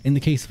 In the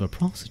case of a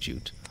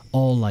prostitute,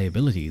 all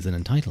liabilities and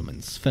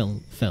entitlements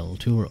fell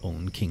to her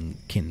own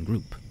kin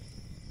group.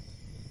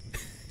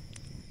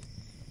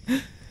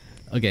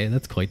 Okay,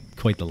 that's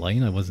quite the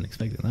line. I wasn't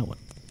expecting that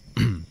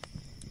one.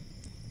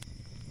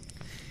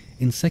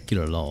 In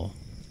secular law,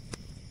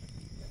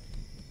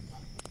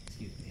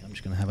 excuse me, I'm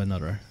just going to have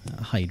another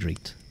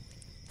hydrate.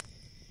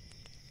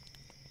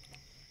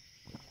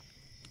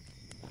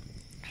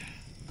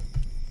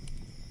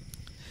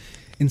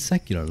 In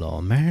secular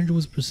law, marriage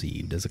was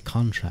perceived as a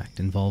contract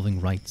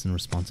involving rights and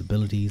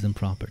responsibilities and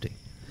property.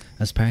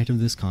 As part of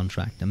this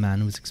contract, a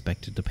man was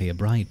expected to pay a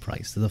bride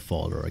price to the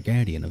father or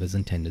guardian of his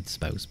intended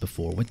spouse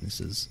before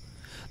witnesses.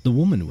 The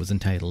woman was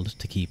entitled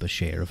to keep a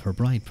share of her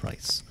bride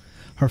price.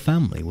 Her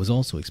family was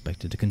also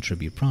expected to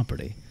contribute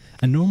property,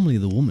 and normally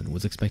the woman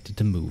was expected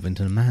to move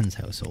into the man's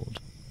household.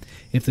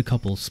 If the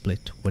couple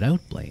split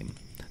without blame,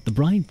 the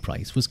bride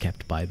price was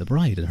kept by the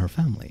bride and her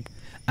family,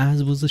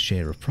 as was the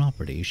share of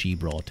property she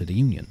brought to the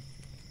union.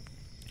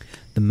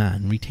 The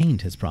man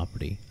retained his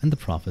property, and the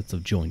profits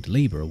of joint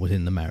labour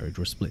within the marriage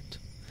were split.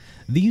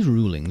 These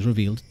rulings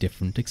revealed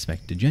different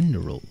expected gender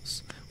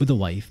roles, with the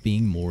wife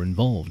being more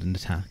involved in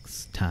the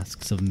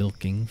tasks of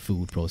milking,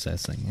 food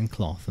processing, and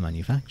cloth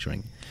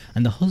manufacturing,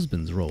 and the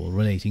husband's role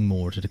relating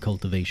more to the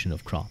cultivation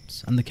of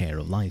crops and the care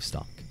of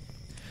livestock.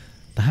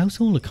 The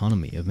household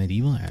economy of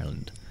medieval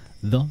Ireland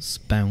thus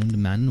bound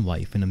man and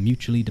wife in a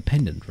mutually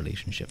dependent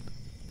relationship.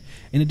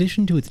 In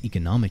addition to its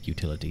economic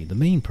utility, the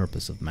main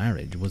purpose of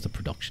marriage was the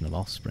production of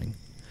offspring.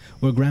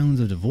 Where grounds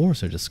of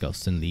divorce are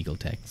discussed in legal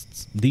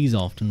texts, these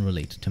often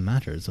relate to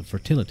matters of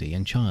fertility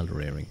and child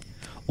rearing,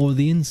 or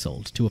the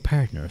insult to a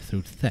partner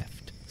through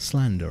theft,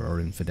 slander,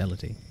 or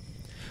infidelity.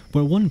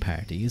 Where one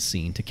party is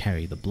seen to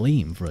carry the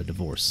blame for a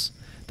divorce,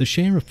 the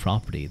share of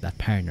property that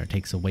partner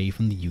takes away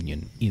from the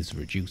union is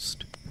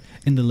reduced.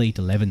 In the late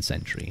 11th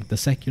century, the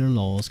secular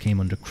laws came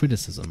under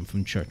criticism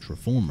from church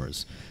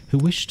reformers, who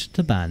wished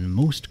to ban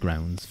most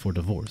grounds for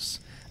divorce,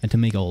 and to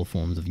make all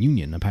forms of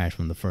union, apart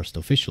from the first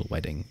official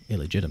wedding,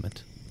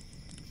 illegitimate.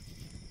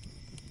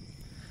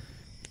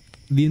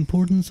 The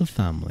importance of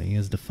family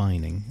is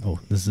defining...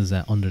 this is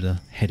under the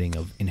heading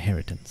of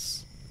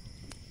inheritance.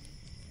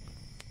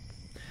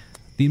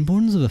 The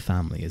importance of a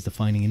family as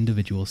defining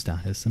individual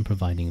status and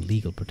providing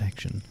legal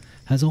protection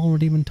has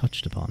already been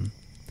touched upon.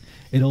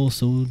 It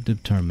also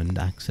determined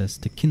access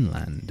to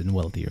kinland in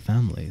wealthier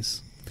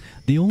families.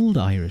 The old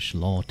Irish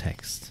law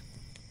text,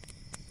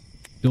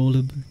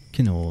 Dolab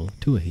Kinol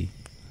Tuahi,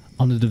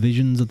 on the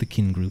divisions of the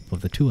kin group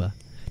of the Tua,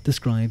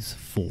 describes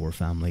 4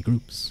 family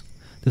groups.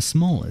 The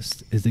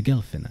smallest is the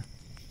Gelfine,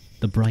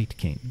 the bright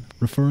kin,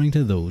 referring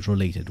to those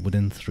related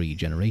within 3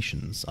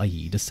 generations,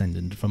 i.e.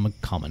 descended from a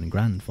common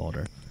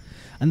grandfather.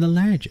 And the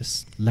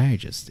largest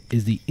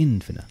is the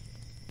Infine,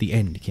 the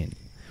end kin,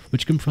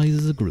 which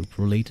comprises a group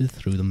related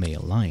through the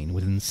male line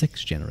within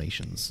 6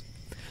 generations.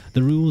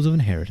 The rules of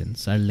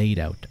inheritance are laid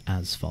out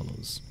as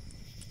follows.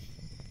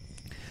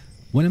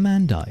 When a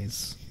man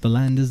dies, the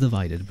land is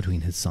divided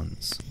between his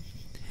sons.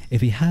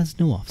 If he has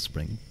no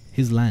offspring,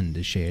 his land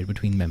is shared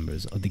between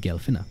members of the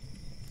Gelfine.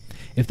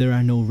 If there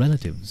are no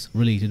relatives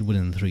related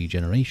within 3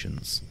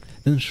 generations,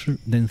 then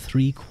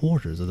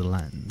 3/4 of the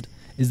land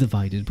is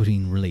divided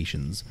between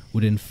relations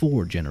within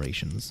 4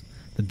 generations,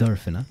 the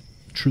Durfine,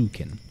 true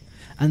kin,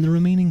 and the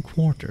remaining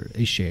quarter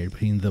is shared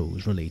between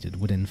those related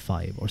within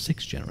 5 or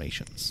 6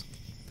 generations.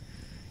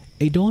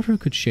 A daughter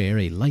could share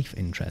a life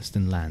interest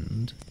in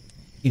land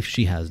if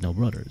she has no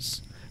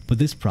brothers, but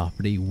this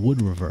property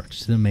would revert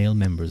to the male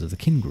members of the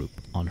kin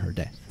group on her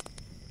death.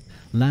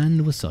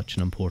 Land was such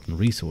an important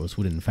resource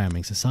within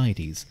farming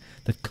societies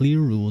that clear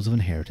rules of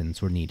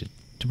inheritance were needed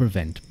to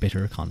prevent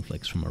bitter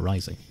conflicts from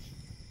arising.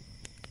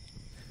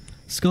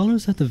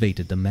 Scholars have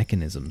debated the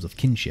mechanisms of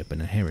kinship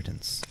and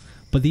inheritance,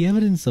 but the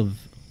evidence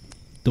of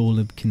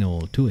Dolab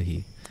Kinol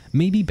Tuahi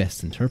may be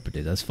best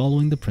interpreted as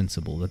following the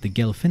principle that the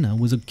Gelfine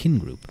was a kin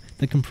group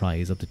that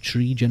comprised up to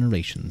 3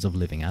 generations of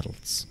living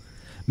adults.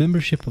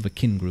 Membership of a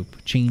kin group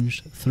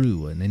changed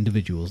through an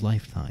individual's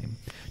lifetime,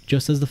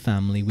 just as the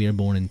family we are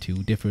born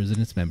into differs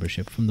in its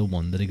membership from the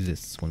one that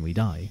exists when we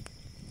die.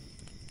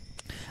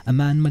 A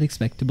man might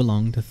expect to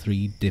belong to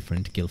 3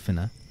 different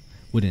Gelfine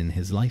within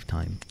his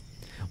lifetime.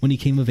 When he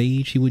came of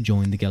age, he would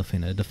join the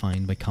Gelfine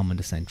defined by common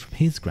descent from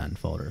his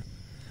grandfather.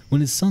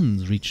 When his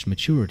sons reached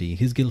maturity,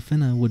 his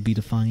Gelfine would be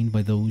defined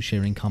by those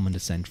sharing common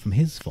descent from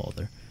his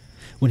father.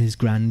 When his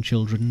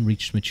grandchildren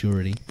reached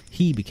maturity,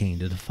 he became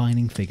the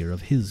defining figure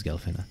of his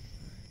Gelfine,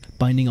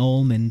 binding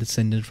all men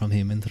descended from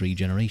him in 3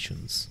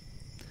 generations.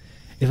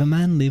 If a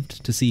man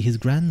lived to see his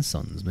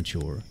grandsons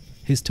mature,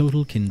 his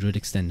total kindred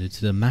extended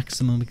to the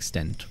maximum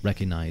extent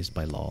recognized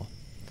by law.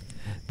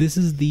 This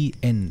is the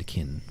end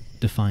kin,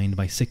 defined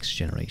by 6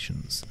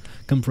 generations,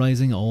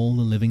 comprising all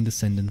the living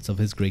descendants of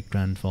his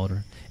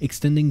great-grandfather,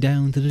 extending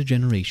down to the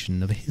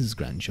generation of his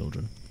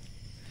grandchildren.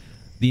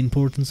 The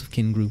importance of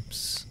kin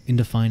groups in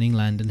defining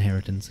land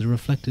inheritance is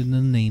reflected in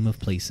the name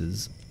of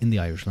places in the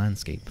Irish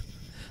landscape.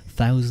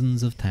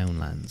 Thousands of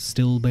townlands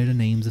still bear the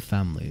names of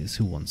families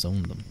who once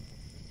owned them.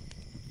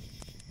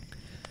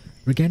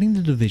 Regarding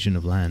the division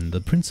of land,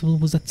 the principle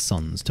was that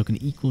sons took an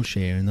equal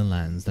share in the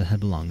lands that had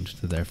belonged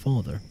to their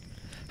father.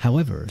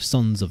 However,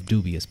 sons of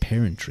dubious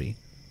paternity,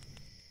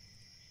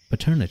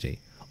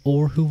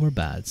 or who were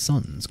bad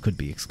sons, could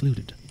be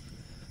excluded.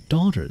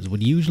 Daughters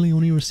would usually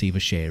only receive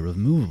a share of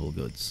movable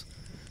goods,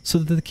 so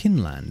that the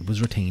kinland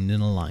was retained in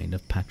a line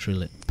of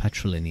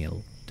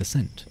patrilineal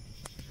descent.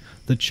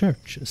 The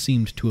Church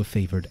seemed to have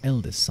favoured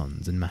eldest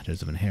sons in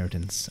matters of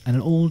inheritance, and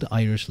an old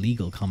Irish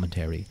legal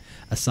commentary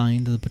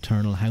assigned the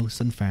paternal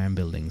house and farm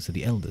buildings to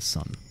the eldest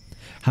son.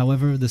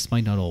 However, this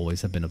might not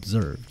always have been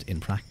observed in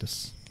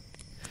practice.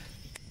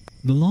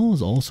 The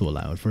laws also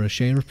allowed for a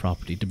share of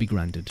property to be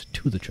granted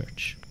to the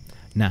Church.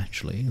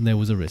 Naturally, there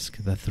was a risk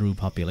that through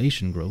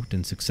population growth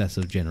in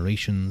successive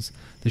generations,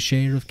 the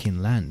share of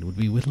kin land would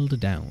be whittled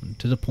down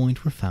to the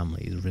point where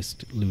families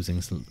risked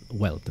losing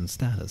wealth and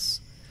status.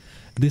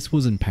 This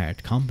was in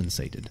part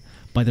compensated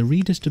by the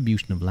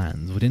redistribution of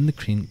lands within the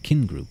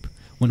kin group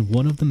when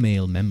one of the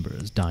male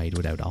members died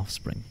without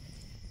offspring.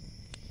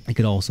 It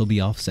could also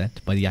be offset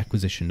by the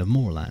acquisition of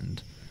more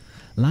land.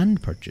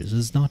 Land purchase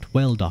is not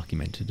well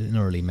documented in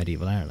early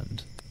medieval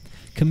Ireland.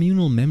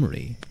 Communal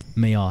memory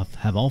may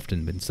have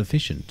often been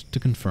sufficient to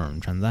confirm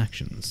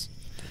transactions.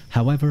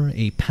 However,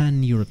 a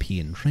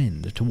pan-European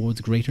trend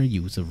towards greater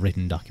use of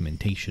written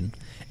documentation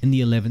in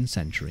the 11th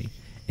century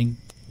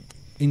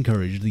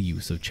encouraged the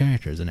use of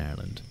charters in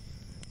Ireland.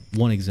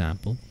 One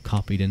example,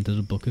 copied into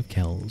the Book of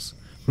Kells,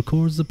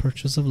 records the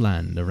purchase of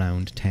land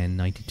around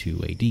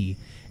 1092 AD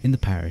in the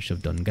parish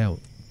of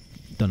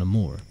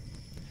Dunamore,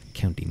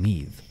 County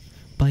Meath,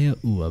 by a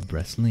Ua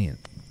Bresleyan,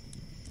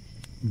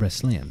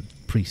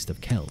 priest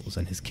of Kells,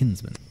 and his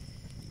kinsmen.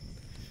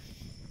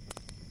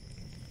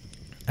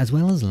 As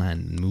well as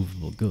land and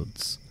movable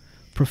goods,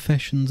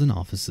 professions and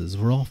offices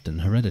were often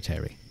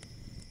hereditary.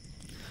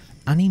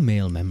 Any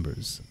male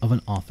members of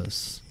an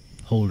office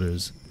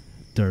holders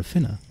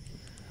d'Urfina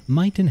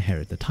might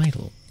inherit the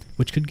title,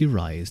 which could give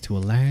rise to a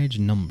large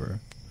number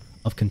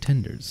of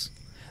contenders.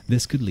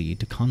 This could lead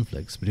to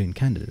conflicts between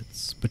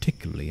candidates,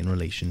 particularly in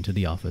relation to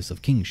the office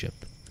of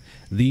kingship.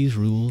 These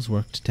rules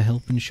worked to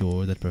help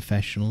ensure that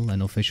professional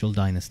and official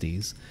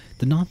dynasties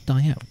did not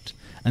die out,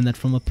 and that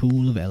from a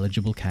pool of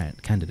eligible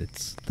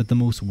candidates that the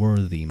most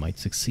worthy might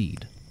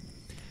succeed.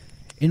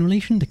 In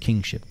relation to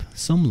kingship,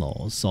 some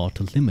laws sought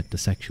to limit the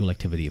sexual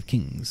activity of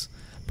kings,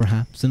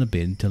 perhaps in a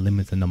bid to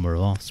limit the number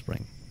of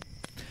offspring.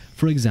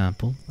 For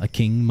example, a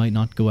king might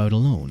not go out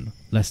alone,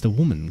 lest a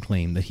woman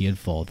claim that he had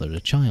fathered a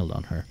child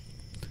on her.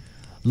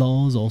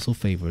 Laws also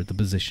favoured the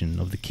position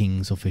of the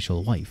king's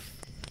official wife,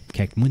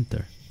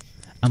 Cetmwinther,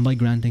 and by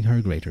granting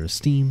her greater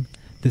esteem,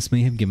 this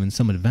may have given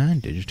some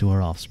advantage to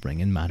her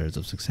offspring in matters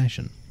of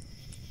succession.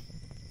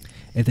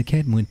 If the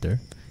Cetmwinther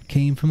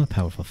came from a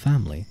powerful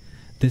family,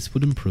 this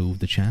would improve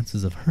the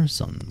chances of her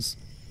sons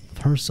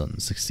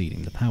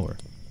succeeding the power.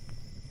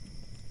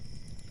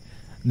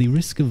 The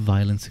risk of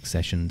violent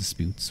succession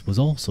disputes was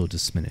also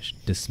diminished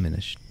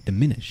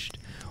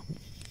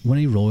when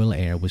a royal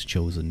heir was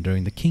chosen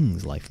during the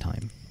king's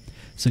lifetime.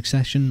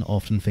 Succession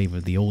often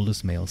favoured the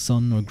oldest male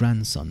son or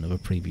grandson of a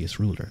previous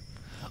ruler.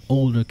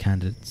 Older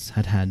candidates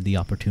had had the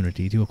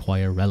opportunity to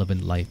acquire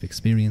relevant life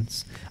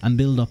experience and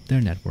build up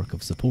their network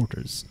of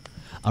supporters.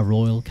 A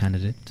royal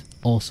candidate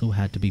also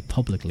had to be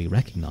publicly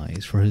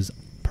recognised for his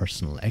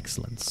personal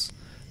excellence,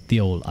 the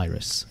old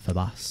Iris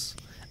Fabas,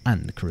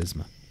 and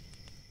charisma.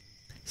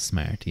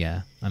 Smart,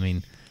 yeah. I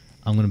mean,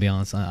 I'm going to be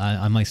honest,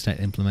 I might start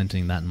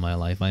implementing that in my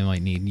life. I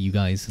might need you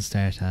guys to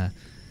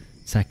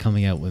start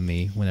coming out with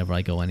me whenever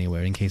I go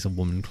anywhere in case a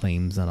woman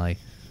claims that I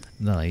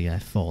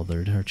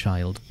fathered her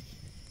child.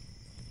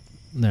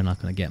 They're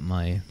not going to get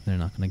my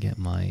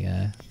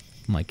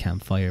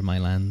campfire, my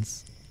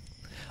lands.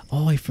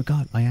 Oh,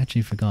 I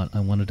actually forgot. I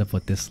wanted to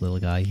put this little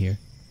guy here.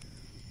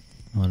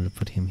 I wanted to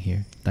put him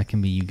here. That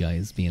can be you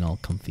guys being all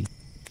comfy.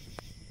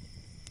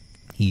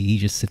 He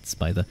just sits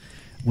by the...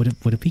 Would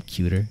it be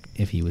cuter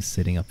if he was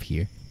sitting up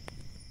here?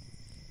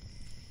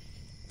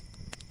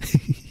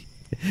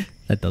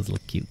 That does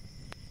look cute.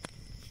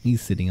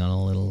 He's sitting on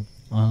a little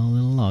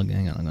log.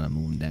 Hang on, I'm gonna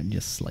move him down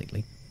just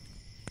slightly.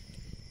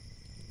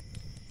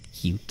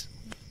 Cute.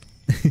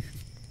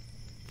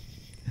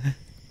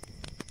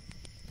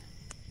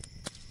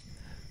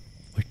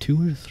 Where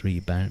 2 or 3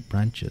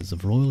 branches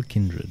of royal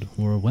kindred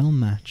were well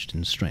matched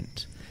in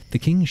strength, the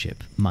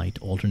kingship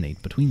might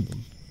alternate between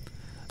them.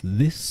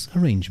 This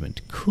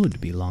arrangement could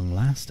be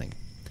long-lasting.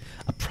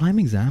 A prime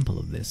example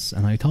of this,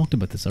 and I talked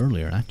about this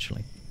earlier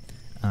actually,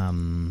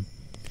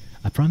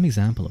 a prime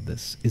example of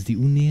this is the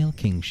Unail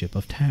kingship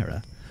of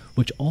Tara,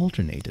 which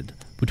alternated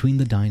between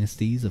the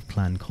dynasties of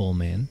Clan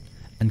Colmain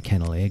and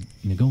Kenal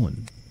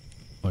Nagoan,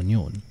 or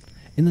Nyon,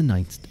 in the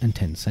 9th and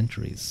 10th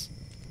centuries.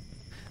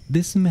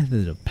 This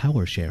method of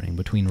power sharing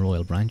between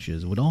royal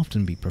branches would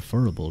often be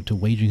preferable to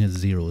waging a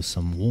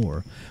zero-sum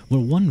war,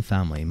 where one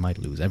family might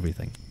lose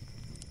everything.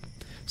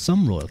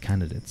 Some royal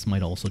candidates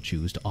might also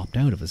choose to opt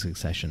out of a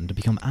succession to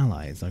become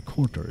allies or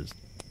courtiers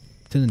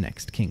to the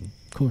next king.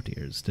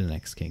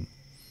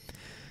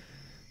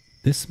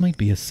 This might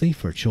be a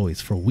safer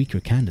choice for a weaker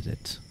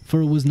candidate,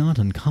 for it was not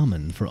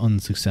uncommon for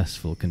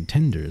unsuccessful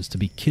contenders to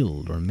be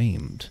killed or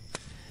maimed.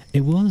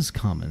 It was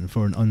common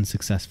for an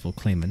unsuccessful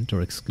claimant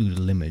or excluded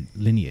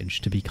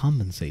lineage to be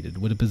compensated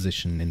with a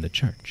position in the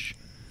church.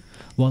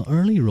 While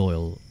early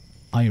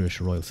Irish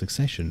royal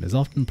succession is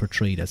often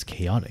portrayed as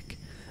chaotic,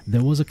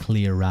 there was a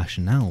clear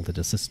rationale to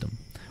the system,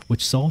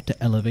 which sought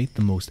to elevate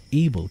the most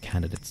able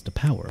candidates to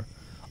power,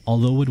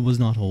 although it was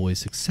not always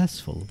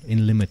successful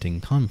in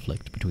limiting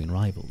conflict between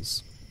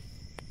rivals.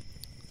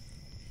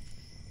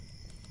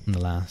 In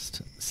the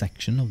last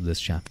section of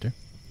this chapter,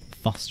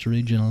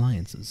 fosterage and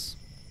alliances.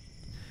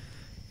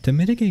 To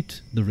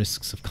mitigate the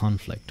risks of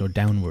conflict or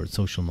downward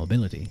social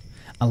mobility,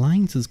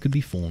 alliances could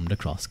be formed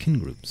across kin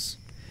groups.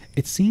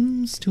 It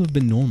seems to have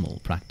been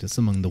normal practice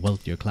among the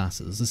wealthier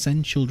classes to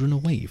send children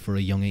away for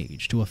a young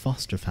age to a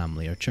foster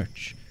family or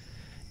church.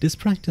 This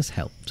practice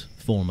helped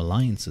form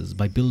alliances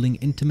by building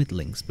intimate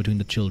links between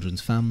the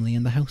children's family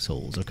and the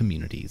households or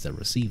communities that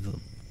received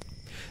them.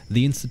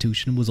 The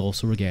institution was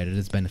also regarded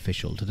as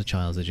beneficial to the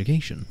child's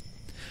education.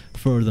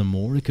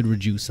 Furthermore, it could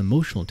reduce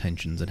emotional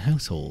tensions in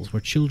households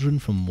where children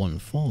from one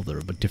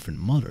father but different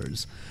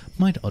mothers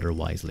might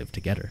otherwise live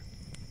together.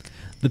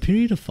 The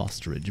period of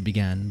fosterage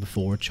began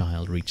before a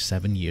child reached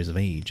 7 years of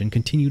age and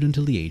continued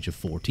until the age of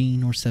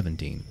 14 or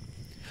 17,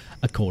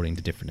 according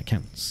to different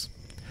accounts.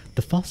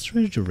 The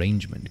fosterage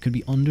arrangement could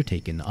be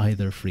undertaken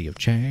either free of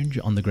charge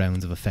on the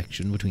grounds of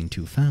affection between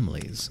two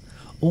families,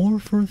 or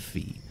for a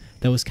fee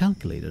that was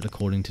calculated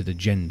according to the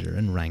gender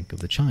and rank of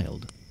the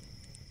child.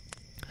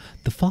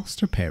 The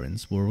foster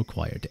parents were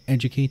required to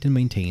educate and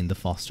maintain the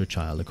foster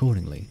child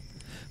accordingly.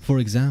 For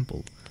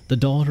example, the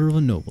daughter of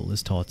a noble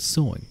is taught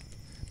sewing,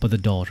 but the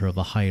daughter of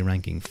a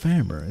high-ranking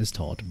farmer is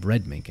taught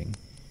bread making.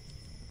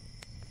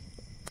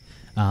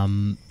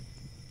 And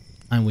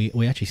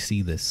we actually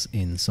see this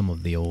in some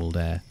of the old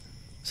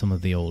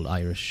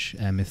Irish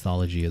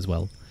mythology as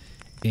well.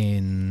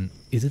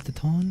 Is it the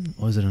Táin,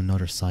 or is it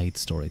another side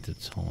story to the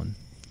Táin?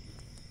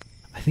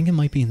 I think it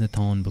might be in the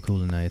Táin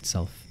Bacúlna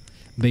itself.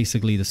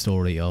 Basically, the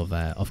story of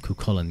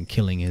Cuchulainn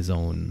killing his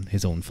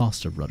own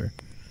foster brother,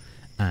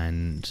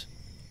 and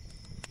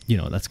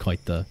that's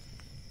quite the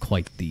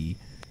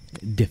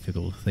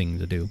difficult thing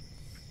to do.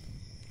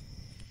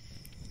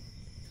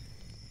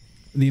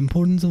 The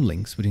importance of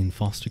links between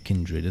foster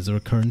kindred is a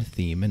recurrent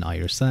theme in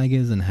Irish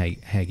sagas and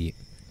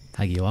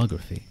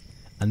hagiography,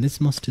 and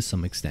this must to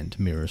some extent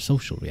mirror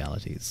social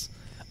realities.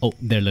 Oh,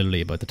 they're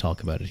literally about to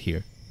talk about it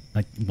here.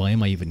 Why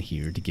am I even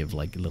here to give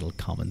little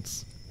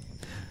comments?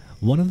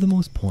 One of the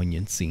most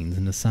poignant scenes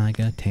in the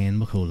saga Táin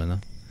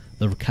Bacúlna,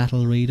 the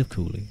cattle raid of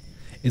Cooley,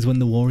 is when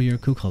the warrior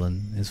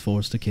Cuchulainn is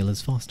forced to kill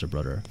his foster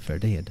brother,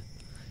 Ferdiad,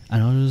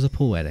 and utters a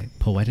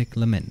poetic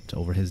lament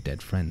over his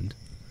dead friend.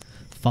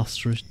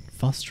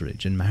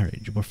 Fosterage and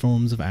marriage were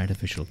forms of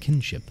artificial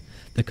kinship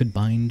that could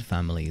bind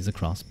families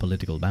across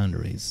political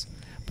boundaries,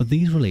 but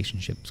these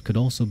relationships could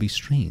also be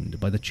strained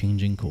by the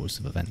changing course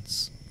of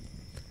events.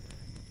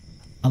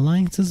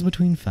 Alliances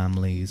between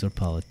families or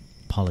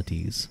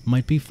polities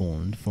might be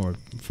formed for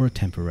a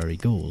temporary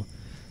goal,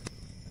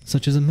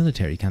 such as a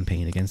military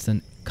campaign against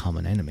a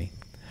common enemy.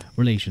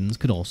 Relations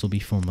could also be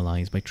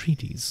formalized by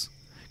treaties.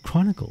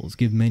 Chronicles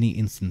give many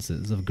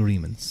instances of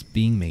agreements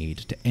being made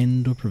to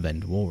end or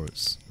prevent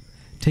wars.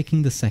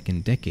 Taking the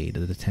second decade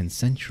of the 10th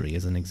century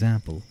as an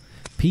example,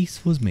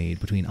 peace was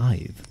made between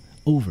Ive,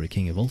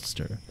 over-king of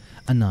Ulster,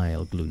 and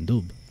Niall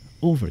Glundubh,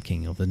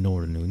 over-king of the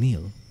Northern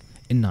O'Neill,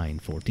 in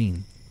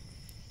 914.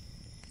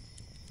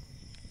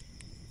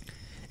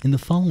 In the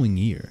following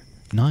year,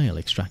 Niall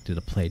extracted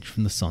a pledge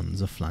from the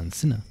sons of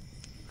Flansinna,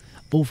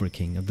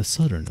 over-king of the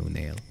Southern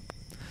O'Neill,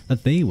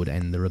 that they would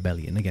end the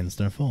rebellion against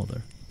their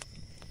father.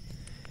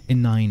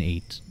 In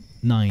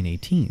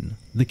 918,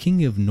 the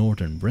king of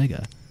Northern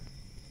Brega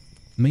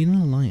made an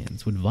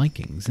alliance with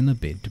Vikings in a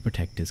bid to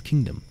protect his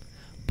kingdom,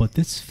 but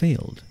this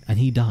failed and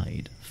he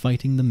died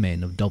fighting the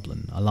men of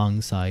Dublin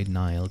alongside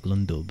Niall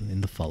Glundubh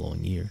in the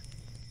following year.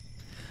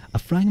 A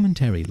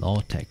fragmentary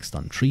law text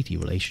on treaty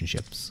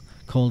relationships,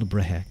 called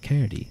Bretha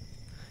Cairdy,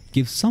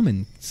 gives some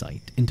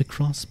insight into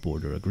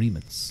cross-border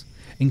agreements,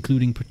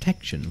 including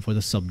protection for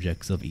the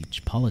subjects of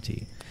each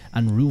polity,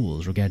 and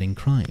rules regarding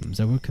crimes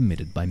that were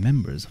committed by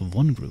members of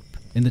one group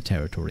in the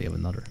territory of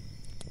another.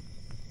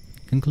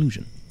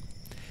 Conclusion.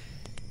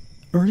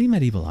 Early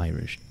medieval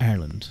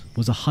Ireland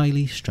was a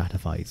highly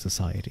stratified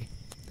society.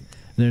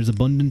 There is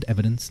abundant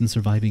evidence in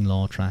surviving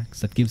law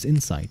tracts that gives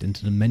insight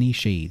into the many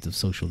shades of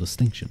social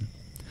distinction.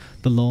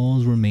 The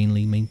laws were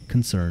mainly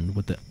concerned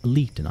with the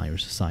elite in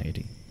Irish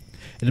society.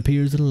 It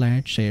appears that a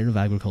large share of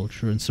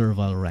agriculture and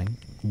servile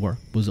work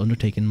was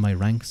undertaken by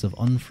ranks of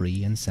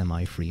unfree and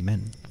semi-free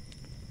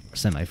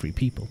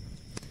people.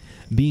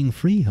 Being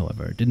free,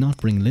 however, did not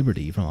bring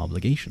liberty from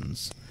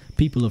obligations.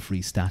 People of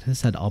free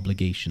status had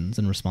obligations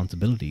and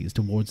responsibilities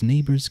towards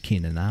neighbours,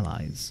 kin and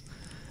allies.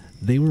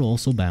 They were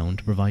also bound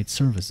to provide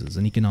services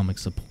and economic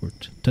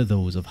support to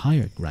those of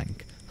higher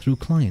rank through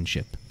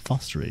clientship,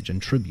 fosterage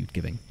and tribute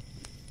giving.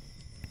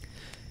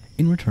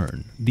 In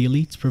return, the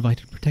elites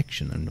provided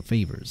protection and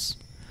favours.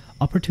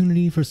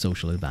 Opportunity for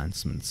social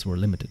advancements were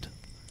limited.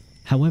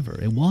 However,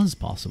 it was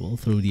possible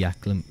through the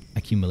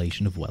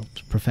accumulation of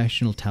wealth,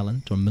 professional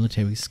talent or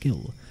military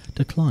skill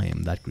to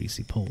climb that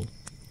greasy pole.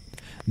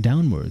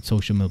 Downward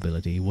social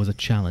mobility was a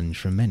challenge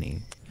for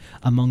many.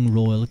 Among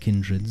royal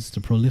kindreds,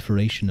 the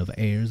proliferation of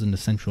heirs and the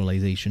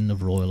centralization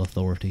of royal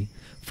authority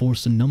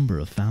forced a number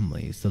of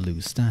families to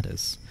lose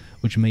status,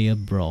 which may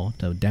have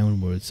brought a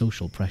downward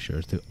social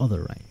pressure to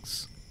other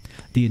ranks.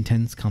 The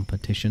intense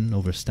competition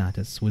over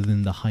status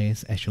within the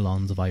highest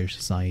echelons of Irish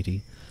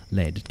society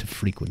led to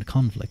frequent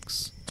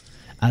conflicts.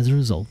 As a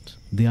result,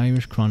 the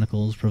Irish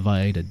chronicles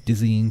provide a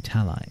dizzying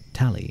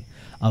tally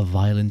of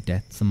violent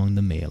deaths among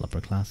the male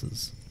upper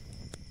classes.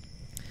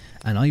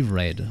 And I've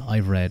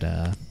read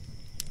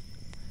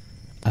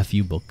a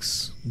few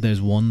books.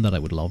 There's one that I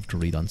would love to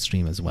read on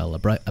stream as well,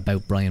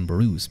 about Brian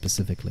Boru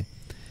specifically.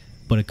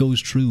 But it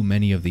goes through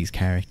many of these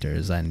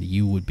characters, and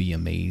you would be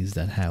amazed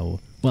at how...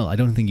 Well, I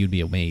don't think you'd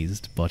be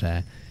amazed, but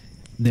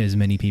there's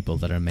many people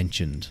that are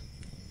mentioned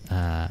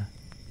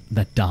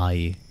that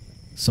die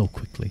so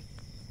quickly.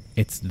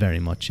 it's very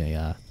much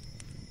a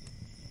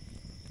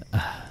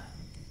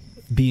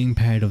being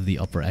part of the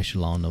upper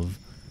echelon of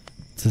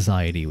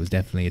society was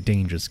definitely a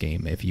dangerous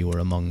game if you were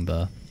among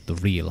the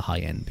real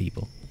high-end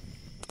people.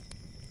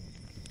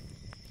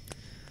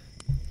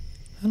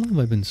 How long have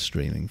I been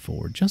streaming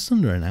for? Just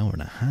under an hour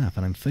and a half,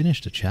 and I'm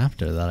finished a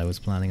chapter that I was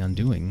planning on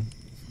doing.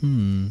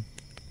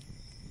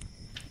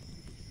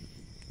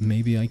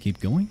 Maybe I keep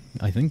going?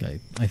 I think I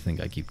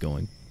keep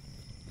going.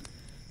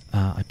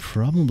 I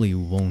probably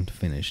won't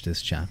finish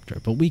this chapter,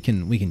 but we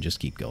can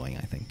just keep going,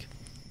 I think.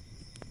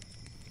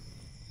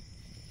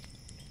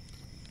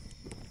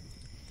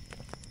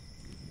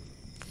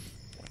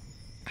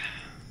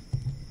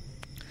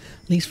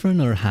 At least for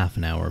another half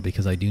an hour,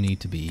 because I do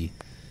need to be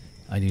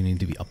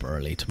up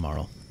early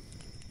tomorrow.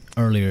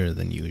 Earlier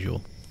than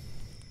usual.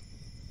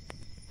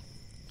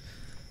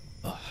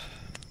 Ugh.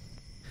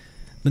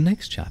 The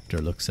next chapter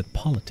looks at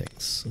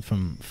politics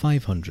from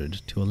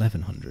 500 to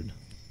 1100.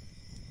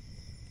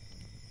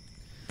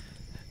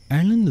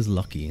 Ireland is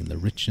lucky in the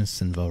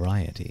richness and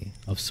variety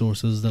of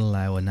sources that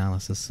allow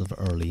analysis of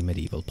early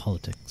medieval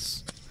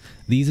politics.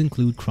 These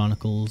include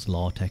chronicles,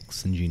 law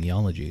texts, and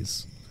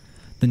genealogies.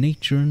 The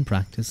nature and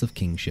practice of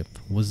kingship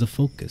was the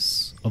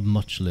focus of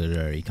much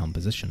literary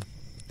composition.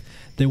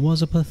 There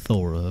was a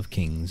plethora of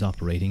kings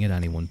operating at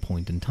any one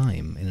point in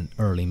time in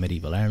early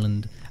medieval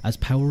Ireland, as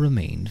power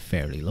remained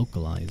fairly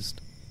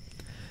localised.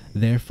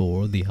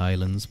 Therefore, the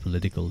island's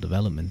political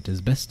development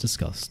is best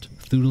discussed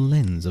through the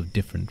lens of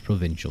different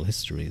provincial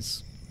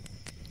histories.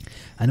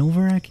 An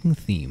overarching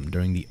theme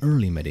during the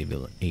early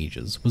medieval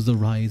ages was the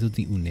rise of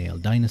the Unail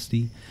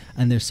dynasty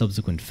and their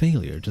subsequent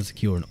failure to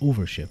secure an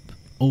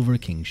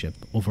kingship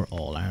over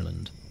all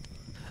Ireland.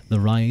 The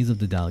rise of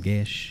the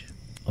Dalgaish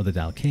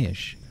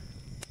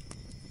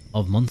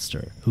of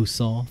Munster, who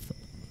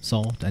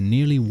sought and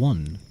nearly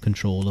won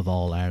control of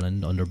all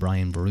Ireland under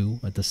Brian Boru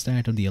at the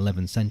start of the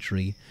 11th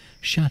century,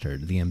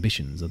 shattered the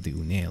ambitions of the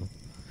Unail.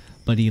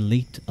 By the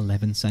late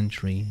 11th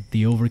century,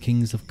 the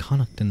overkings of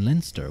Connacht and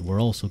Leinster were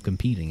also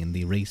competing in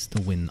the race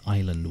to win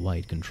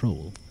island-wide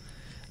control.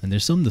 And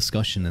there's some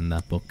discussion in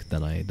that book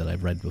that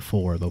I've read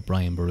before about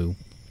Brian Boru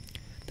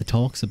that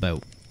talks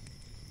about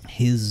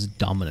his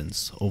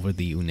dominance over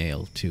the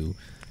Unail to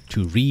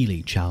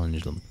really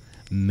challenge them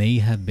may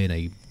have been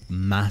a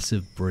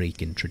massive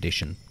break in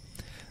tradition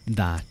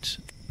that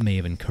may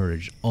have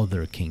encouraged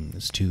other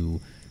kings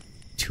to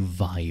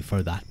vie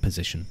for that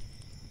position,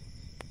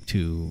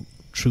 to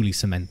truly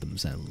cement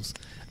themselves.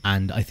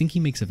 And I think he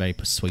makes a very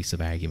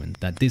persuasive argument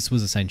that this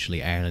was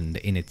essentially Ireland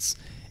in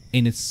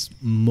its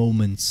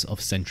moments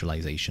of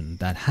centralisation,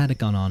 that had it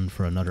gone on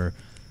for another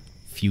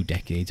few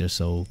decades or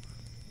so,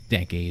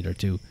 decade or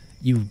two,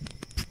 you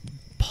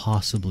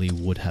possibly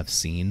would have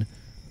seen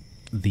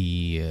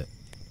the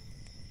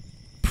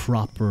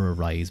proper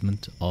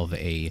arisement of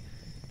a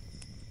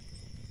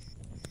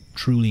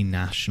truly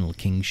national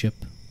kingship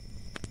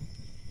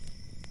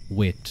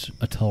with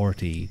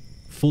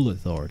full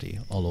authority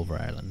all over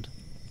Ireland.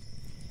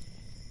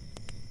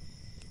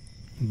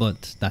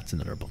 But that's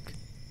another book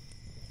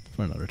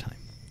for another time.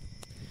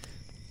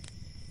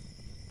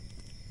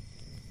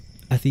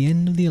 At the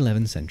end of the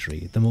 11th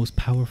century, the most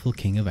powerful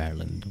king of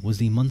Ireland was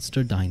the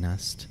Munster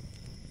dynast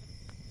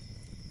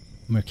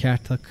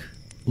Mercertach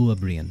Ua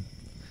Briain,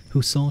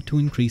 who sought to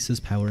increase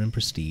his power and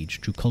prestige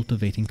through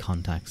cultivating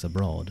contacts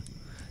abroad.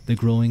 The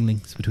growing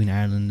links between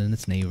Ireland and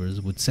its neighbours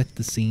would set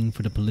the scene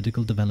for the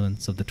political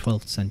developments of the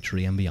 12th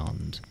century and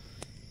beyond.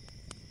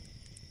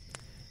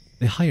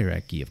 The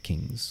hierarchy of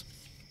kings.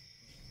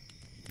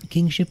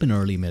 Kingship in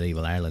early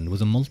medieval Ireland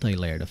was a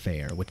multi-layered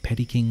affair, with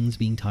petty kings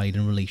being tied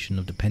in relation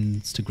of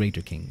dependence to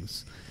greater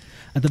kings.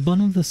 At the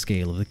bottom of the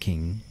scale of the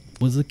king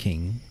were the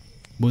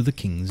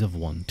kings of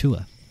one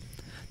tua.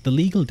 The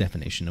legal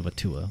definition of a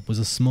tua was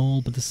a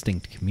small but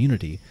distinct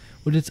community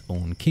with its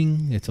own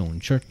king, its own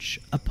church,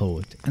 a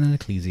poet, and an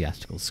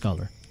ecclesiastical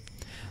scholar.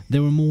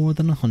 There were more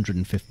than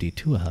 150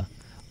 tuatha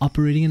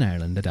operating in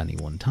Ireland at any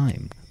one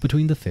time,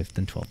 between the 5th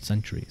and 12th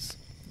centuries.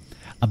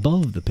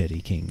 Above the petty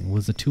kings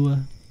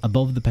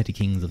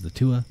of the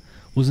tua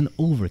was an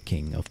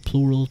over-king of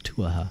plural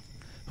tuatha,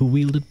 who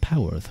wielded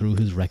power through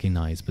his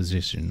recognised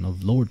position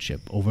of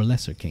lordship over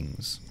lesser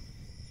kings.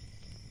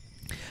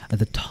 At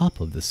the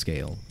top of the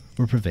scale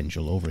were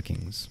provincial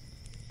overkings.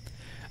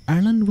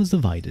 Ireland was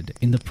divided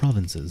into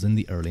provinces in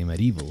the early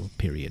medieval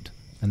period,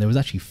 and there was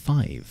actually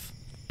 5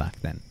 back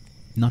then,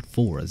 not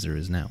 4 as there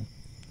is now.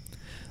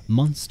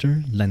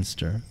 Munster,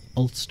 Leinster,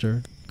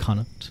 Ulster,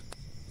 Connacht.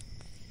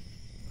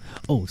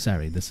 Oh,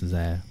 sorry, this is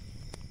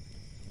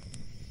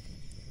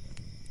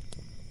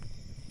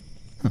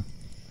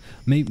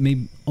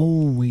Maybe.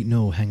 Oh wait,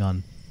 no, hang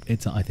on.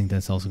 I think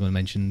that's also going to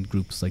mention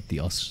groups like the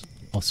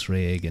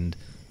Osraig and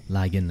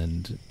Lagan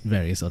and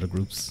various other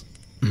groups.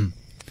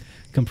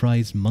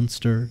 Comprised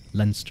Munster,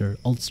 Leinster,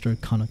 Ulster,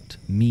 Connacht,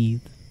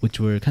 Meath, which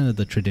were kind of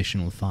the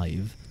traditional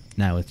 5.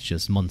 Now it's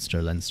just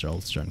Munster, Leinster,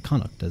 Ulster, and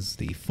Connacht as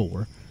the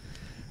 4.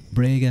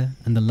 Brega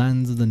and the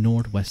lands of the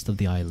northwest of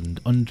the island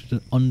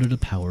under the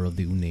power of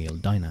the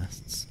Unail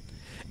dynasts.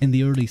 In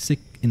the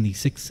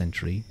 6th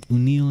century,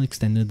 O'Neill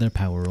extended their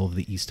power over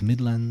the East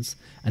Midlands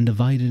and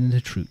divided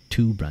into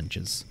two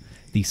branches,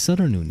 the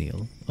Southern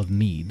O'Neill of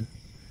Meath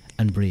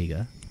and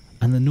Brega,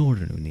 and the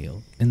Northern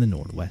O'Neill in the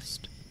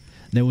northwest.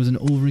 There was an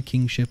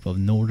over-kingship of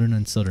Northern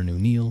and Southern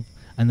O'Neill,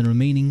 and the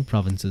remaining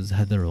provinces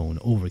had their own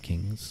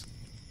over-kings.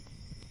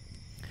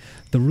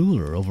 The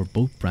ruler over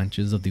both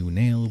branches of the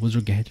O'Neill was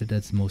regarded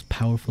as the most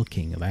powerful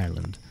king of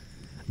Ireland.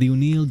 The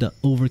O'Neill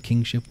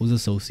over-kingship was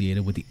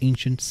associated with the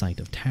ancient site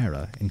of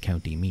Tara in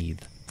County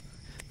Meath.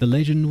 The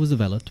legend was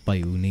developed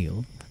by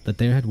O'Neill that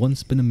there had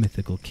once been a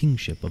mythical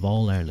kingship of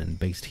all Ireland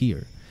based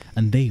here,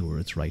 and they were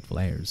its rightful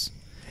heirs.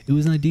 It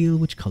was an ideal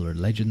which coloured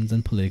legends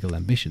and political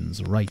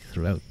ambitions right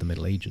throughout the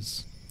Middle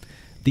Ages.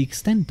 The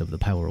extent of the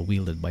power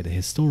wielded by the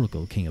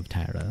historical king of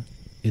Tara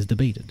is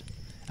debated.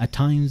 At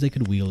times they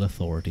could wield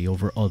authority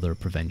over other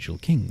provincial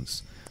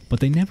kings,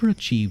 but they never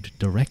achieved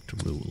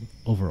direct rule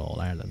over all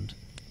Ireland.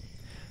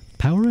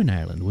 Power in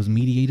Ireland was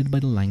mediated by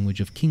the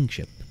language of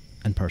kingship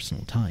and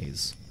personal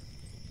ties.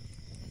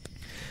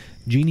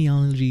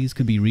 Genealogies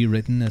could be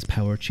rewritten as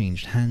power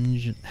changed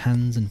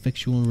hands and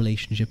fictional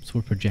relationships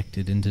were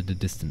projected into the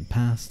distant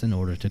past in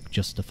order to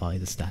justify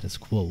the status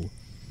quo.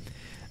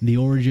 The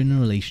origin and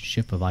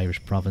relationship of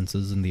Irish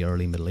provinces in the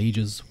early Middle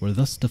Ages were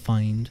thus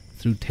defined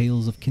through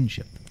tales of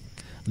kinship.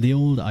 The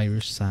old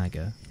Irish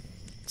saga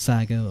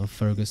of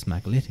Fergus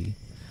MacLitty,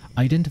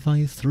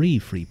 identifies 3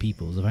 free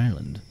peoples of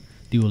Ireland: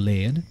 the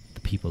Ulaid,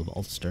 the people of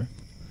Ulster;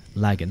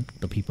 Lagan,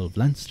 the people of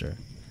Leinster;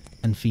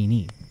 and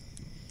Feeney.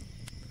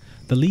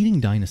 The leading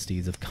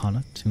dynasties of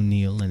Connacht,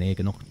 O'Neill, and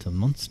Éigeannacht of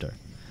Munster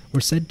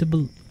were said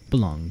to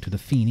belong to the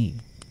Feeney.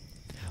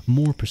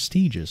 More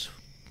prestige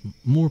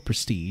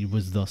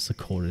was thus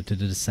accorded to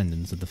the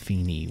descendants of the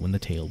Feeney when the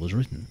tale was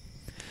written.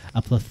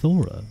 A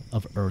plethora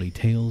of early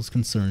tales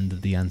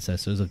concerned the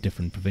ancestors of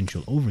different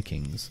provincial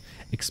overkings,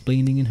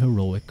 explaining in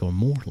heroic or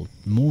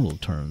moral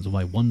terms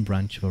why one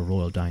branch of a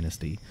royal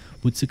dynasty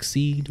would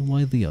succeed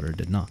while the other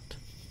did not.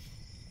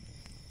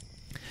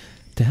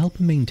 To help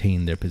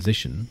maintain their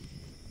position,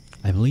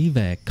 I believe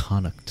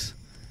Connacht,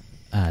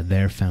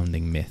 their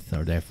founding myth,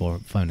 or their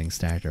founding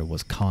starter,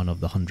 was Con of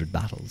the 100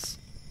 Battles.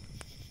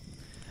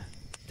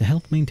 To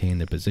help maintain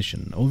their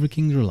position,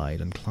 overkings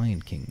relied on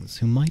client kings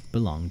who might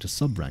belong to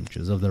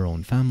sub-branches of their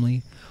own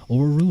family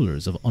or were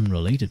rulers of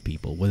unrelated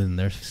people within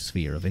their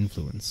sphere of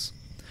influence.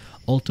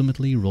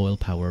 Ultimately, royal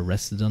power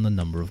rested on the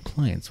number of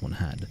clients one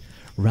had,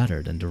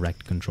 rather than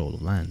direct control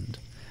of land,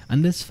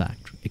 and this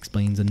fact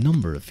explains a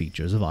number of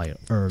features of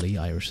early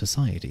Irish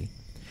society.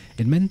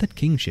 It meant that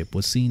kingship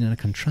was seen in a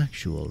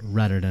contractual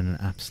rather than an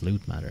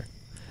absolute matter.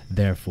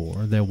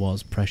 Therefore, there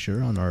was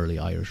pressure on early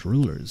Irish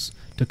rulers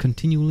to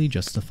continually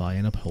justify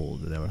and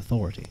uphold their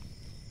authority.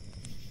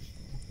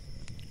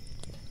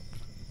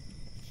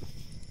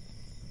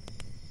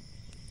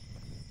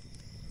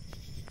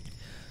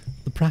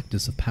 The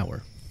practice of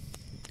power.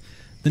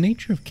 The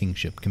nature of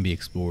kingship can be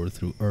explored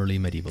through early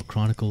medieval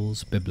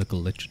chronicles, biblical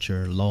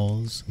literature,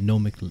 laws,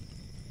 gnomic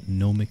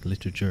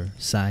literature,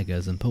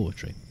 sagas, and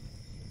poetry.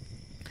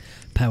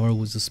 Power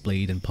was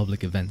displayed in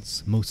public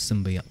events, most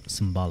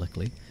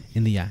symbolically,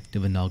 in the act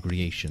of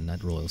inauguration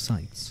at royal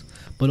sites,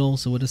 but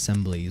also at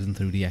assemblies and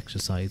through the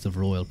exercise of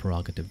royal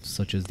prerogatives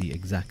such as the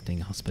exacting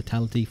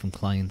hospitality from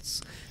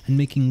clients and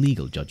making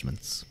legal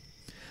judgments.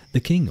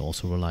 The king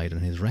also relied on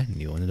his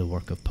retinue and the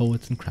work of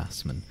poets and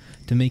craftsmen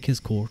to make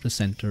his court a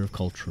centre of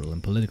cultural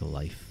and political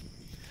life.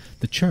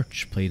 The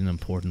church played an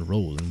important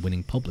role in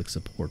winning public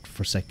support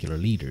for secular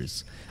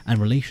leaders, and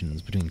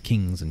relations between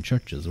kings and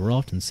churches were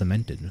often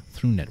cemented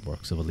through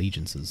networks of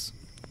allegiances.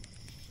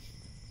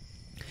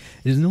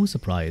 It is no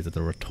surprise that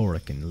the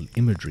rhetoric and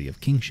imagery of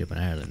kingship in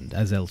Ireland,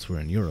 as elsewhere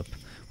in Europe,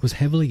 was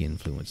heavily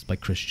influenced by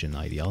Christian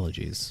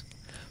ideologies.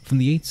 From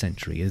the 8th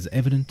century, it is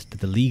evident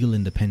that the legal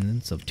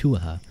independence of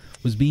Tuatha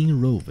was being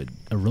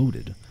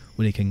eroded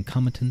with a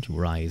concomitant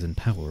rise in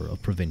power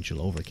of provincial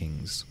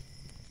overkings.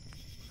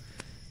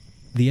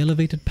 The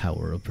elevated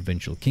power of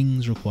provincial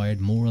kings required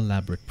more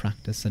elaborate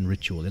practice and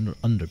ritual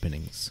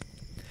underpinnings.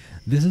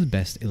 This is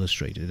best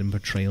illustrated in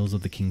portrayals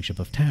of the kingship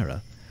of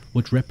Tara,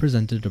 which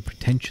represented the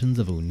pretensions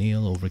of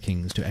O'Neill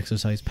overkings to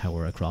exercise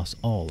power across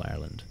all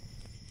Ireland.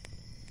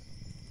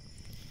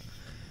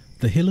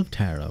 The Hill of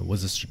Tara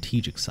was a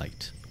strategic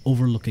site,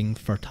 overlooking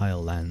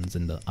fertile lands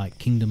in the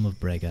Kingdom of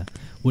Brega,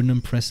 with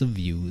impressive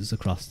views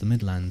across the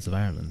Midlands of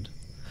Ireland.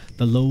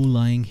 The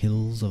low-lying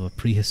hills of a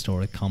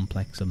prehistoric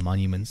complex of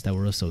monuments that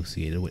were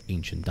associated with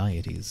ancient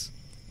deities.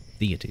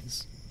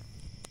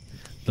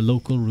 The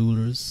local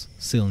rulers,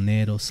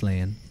 Silned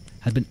O'Slain,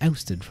 had been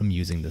ousted from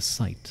using this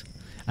site,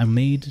 and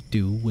made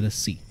do with a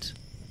seat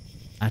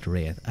at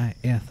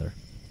Ruadh,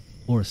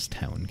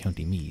 Orstown,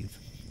 County Meath.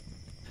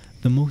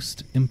 The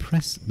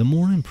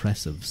more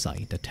impressive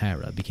site at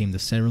Tara became the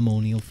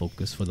ceremonial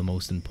focus for the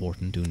most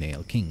important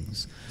O'Neill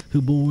kings,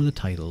 who bore the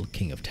title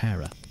King of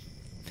Tara.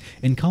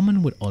 In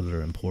common with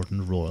other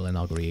important royal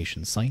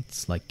inauguration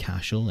sites like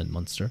Cashel in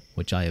Munster,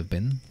 which I've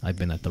been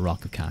at the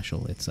Rock of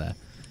Cashel. It's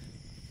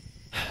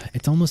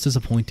almost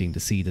disappointing to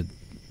see the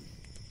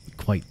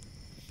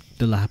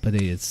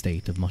dilapidated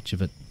state of much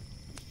of it.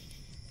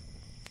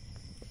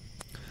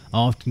 I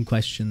often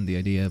question the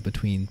idea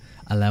between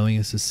allowing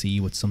us to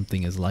see what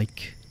something is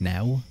like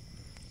now,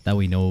 that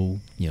we know,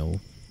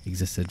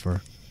 existed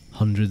for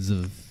hundreds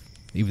of,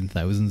 even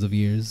thousands of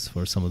years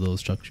for some of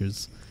those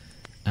structures,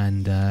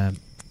 and what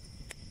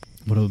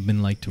it would have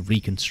been like to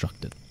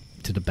reconstruct it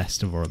to the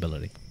best of our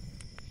ability.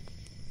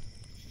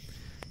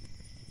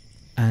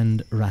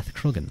 And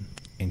Rathcrugan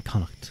in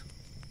Connacht.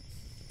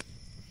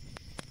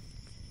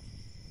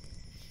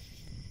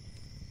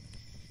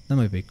 That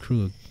might be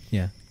Cruag.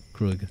 Yeah,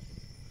 Cruag.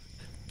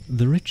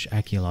 The rich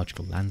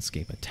archaeological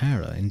landscape at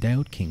Tara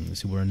endowed kings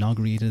who were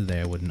inaugurated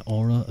there with an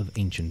aura of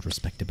ancient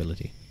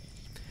respectability.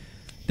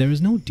 There is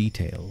no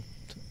detailed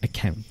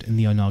account in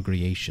the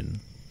inauguration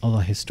of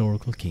a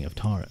historical king of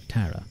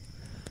Tara,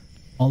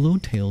 although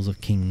tales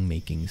of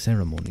king-making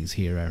ceremonies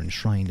here are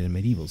enshrined in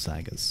medieval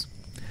sagas.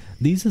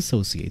 These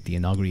associate the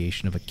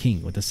inauguration of a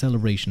king with the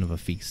celebration of a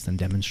feast and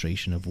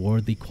demonstration of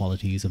worthy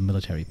qualities of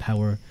military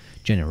power,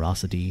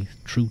 generosity,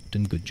 truth,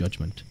 and good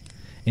judgment.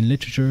 In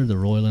literature, the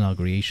royal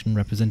inauguration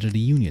represented a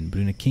union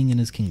between a king and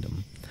his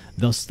kingdom.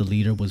 Thus, the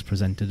leader was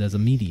presented as a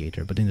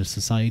mediator between the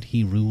society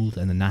he ruled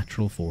and the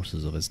natural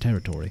forces of his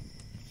territory.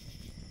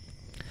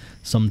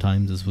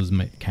 Sometimes this was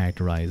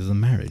characterized as a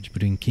marriage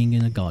between king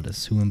and a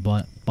goddess who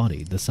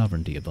embodied the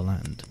sovereignty of the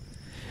land.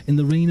 In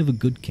the reign of a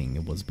good king,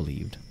 it was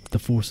believed, the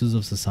forces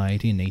of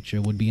society and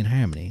nature would be in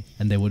harmony,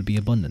 and there would be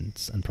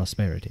abundance and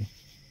prosperity.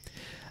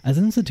 As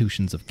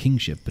institutions of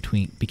kingship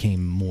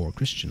became more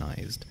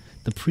Christianized,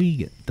 the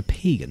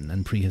pagan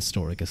and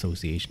prehistoric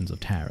associations of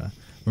Tara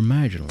were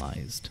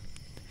marginalized.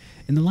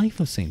 In the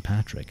life of St.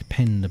 Patrick,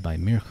 penned by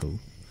Mirchu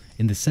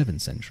in the 7th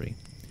century,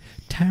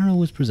 Tara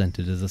was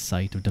presented as a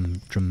site of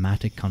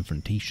dramatic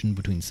confrontation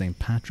between St.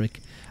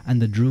 Patrick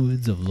and the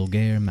Druids of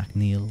Logair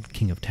MacNeil,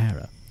 king of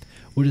Tara,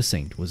 where the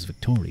saint was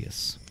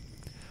victorious.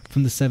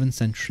 From the 7th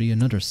century,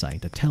 another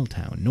site at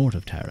Telltown, north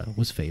of Tara,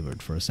 was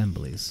favoured for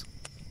assemblies.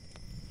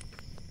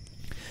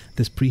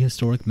 This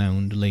prehistoric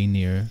mound lay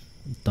near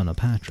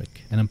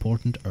Donapatrick, an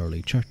important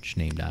early church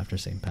named after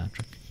St.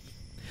 Patrick.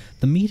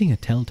 The meeting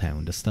at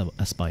Telltown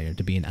aspired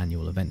to be an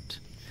annual event.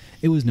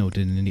 It was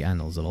noted in the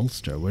Annals of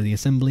Ulster, where the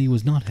assembly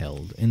was not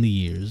held in the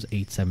years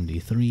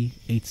 873,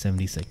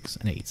 876,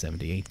 and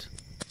 878.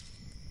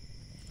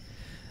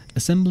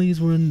 Assemblies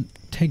were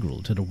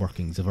integral to the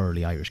workings of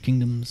early Irish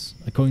kingdoms.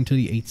 According to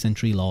the 8th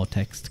century law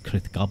text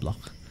Crith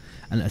Gablach,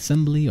 an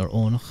assembly or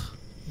onach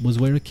was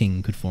where a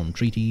king could form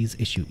treaties,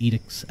 issue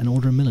edicts, and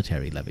order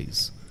military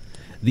levies.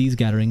 These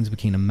gatherings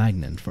became a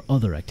magnet for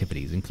other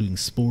activities, including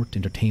sport,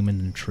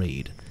 entertainment, and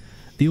trade.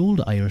 The Old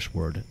Irish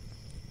word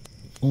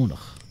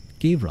onach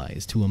gave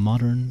rise to a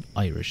modern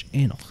Irish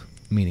éineach,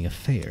 meaning a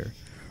fair,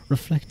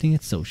 reflecting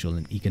its social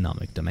and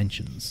economic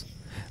dimensions.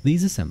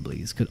 These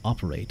assemblies could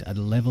operate at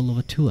a level of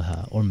a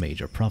tuatha or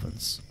major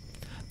province.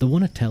 The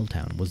one at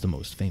Telltown was the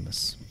most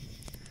famous.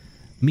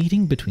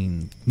 Meetings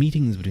between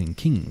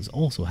kings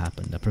also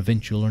happened at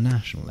provincial or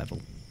national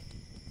level.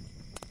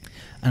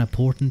 An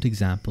important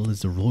example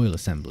is the Royal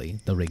Assembly,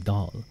 the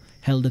Rigdal,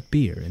 held at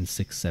Beer in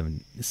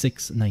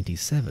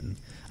 697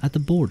 at the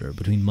border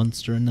between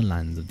Munster and the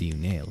lands of the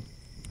Unail.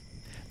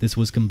 This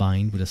was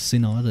combined with a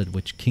synod at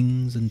which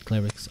kings and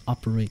clerics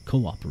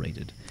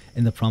cooperated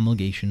in the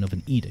promulgation of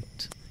an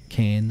edict,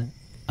 Cain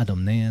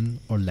Adomnean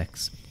or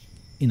Lex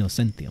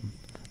Innocentium,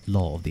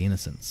 Law of the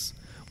Innocents,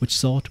 which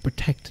sought to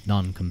protect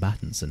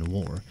non-combatants in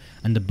war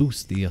and to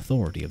boost the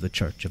authority of the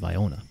Church of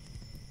Iona.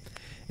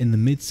 In the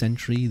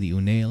mid-century, the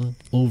Unail,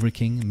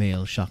 Overking,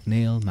 Mael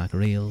Shocknail,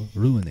 Macrail,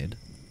 Ruanid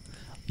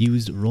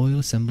used royal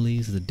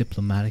assemblies as a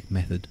diplomatic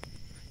method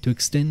to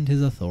extend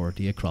his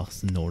authority across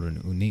the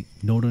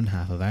northern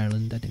half of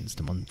Ireland and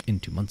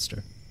into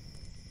Munster.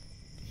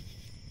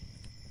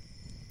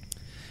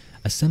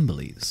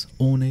 Assemblies,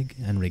 Onig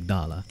and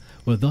Rigdala,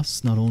 were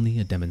thus not only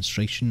a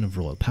demonstration of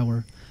royal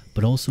power,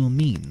 but also a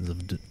means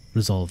of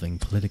resolving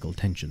political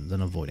tensions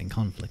and avoiding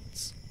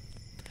conflicts.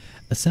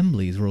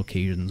 Assemblies were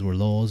occasions where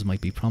laws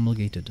might be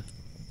promulgated.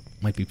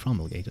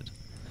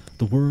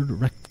 The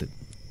word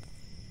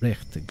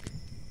rechtig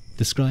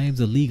describes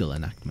a legal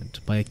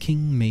enactment by a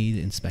king made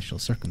in special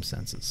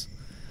circumstances.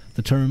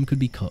 The term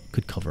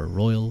could cover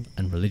royal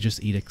and religious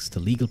edicts to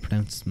legal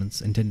pronouncements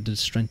intended to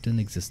strengthen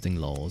existing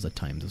laws at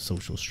times of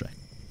social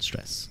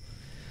stress.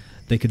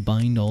 They could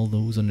bind all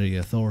those under the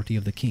authority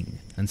of the king,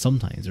 and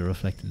sometimes it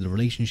reflected the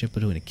relationship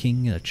between a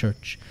king and a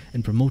church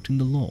in promoting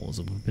the laws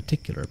of a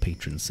particular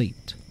patron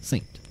saint.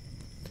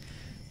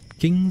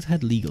 Kings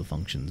had legal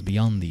functions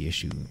beyond the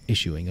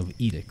issuing of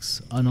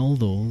edicts, and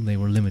although they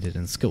were limited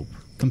in scope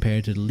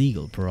compared to the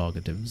legal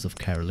prerogatives of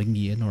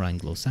Carolingian or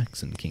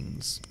Anglo-Saxon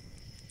kings.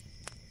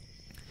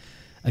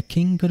 A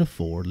king could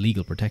afford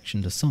legal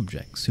protection to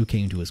subjects who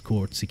came to his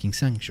court seeking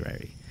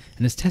sanctuary,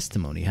 and his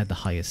testimony had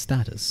the highest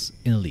status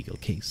in a legal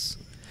case.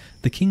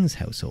 The king's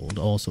household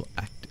also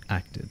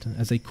acted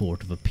as a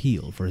court of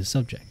appeal for his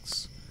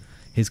subjects.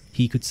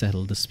 He could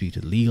settle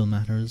disputed legal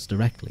matters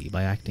directly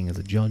by acting as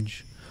a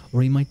judge,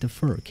 or he might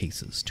defer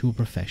cases to a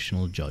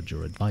professional judge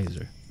or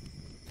advisor.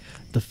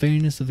 The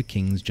fairness of a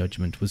king's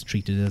judgment was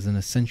treated as an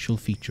essential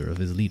feature of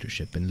his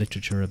leadership in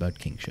literature about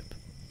kingship.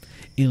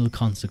 Ill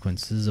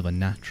consequences of a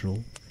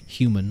natural,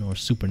 human, or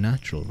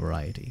supernatural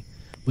variety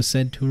was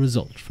said to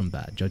result from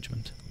bad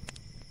judgment.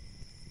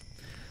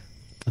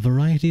 A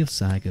variety of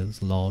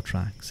sagas, law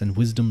tracts, and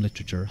wisdom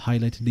literature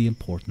highlighted the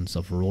importance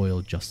of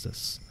royal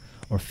justice,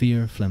 or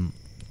fear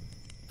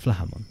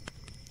flahamon,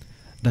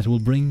 that will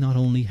bring not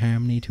only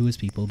harmony to his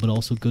people but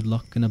also good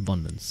luck and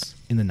abundance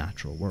in the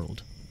natural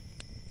world.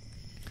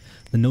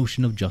 The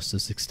notion of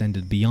justice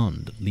extended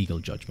beyond legal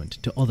judgment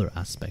to other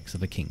aspects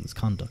of a king's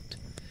conduct.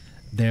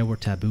 There were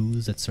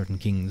taboos that certain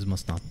kings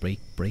must not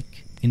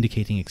break,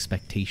 indicating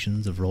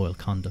expectations of royal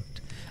conduct,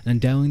 and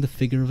endowing the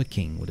figure of a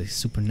king with a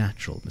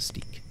supernatural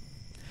mystique.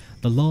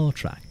 The law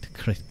tract,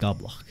 Crit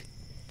Goblach,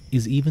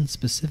 is even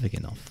specific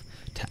enough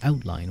to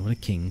outline what a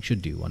king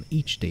should do on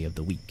each day of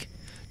the week,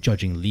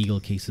 judging legal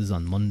cases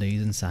on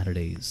Mondays and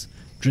Saturdays,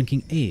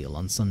 drinking ale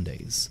on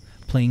Sundays,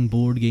 playing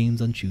board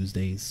games on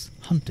Tuesdays,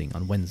 hunting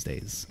on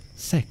Wednesdays,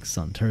 sex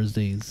on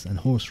Thursdays, and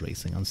horse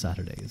racing on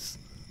Saturdays.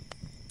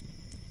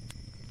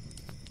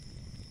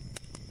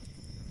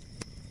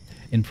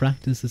 In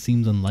practice, it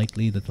seems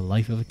unlikely that the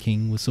life of a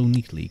king was so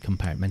neatly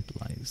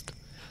compartmentalized.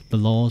 The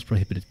laws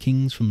prohibited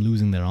kings from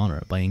losing their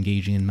honor by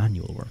engaging in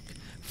manual work,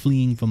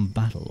 fleeing from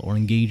battle, or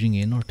engaging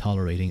in or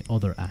tolerating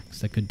other acts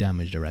that could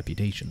damage their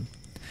reputation.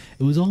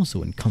 It was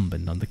also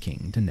incumbent on the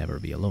king to never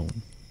be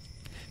alone.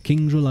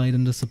 Kings relied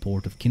on the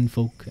support of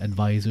kinfolk,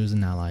 advisors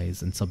and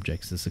allies, and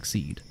subjects to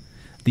succeed.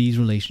 These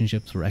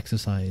relationships were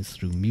exercised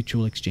through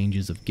mutual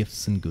exchanges of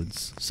gifts and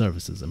goods,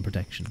 services and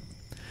protection.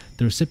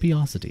 The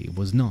reciprocity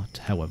was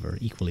not, however,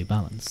 equally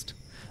balanced.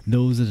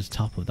 Those at the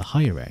top of the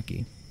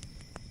hierarchy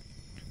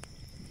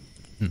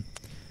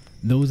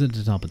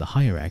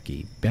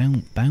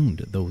bound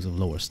those of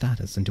lower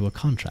status into a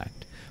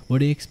contract where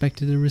they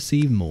expected to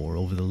receive more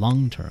over the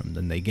long term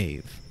than they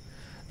gave.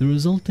 The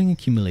resulting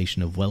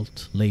accumulation of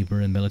wealth,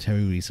 labour and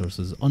military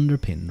resources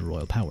underpinned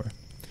royal power.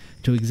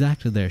 To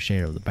exact their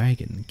share of the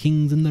bargain,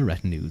 kings and their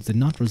retinues did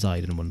not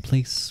reside in one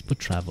place, but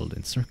travelled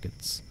in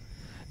circuits.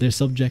 Their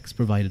subjects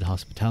provided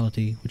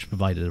hospitality, which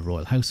provided the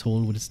royal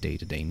household with its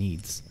day-to-day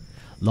needs.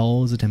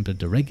 Laws attempted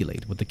to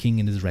regulate what the king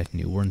and his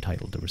retinue were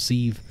entitled to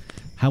receive.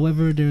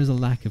 However, there is a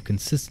lack of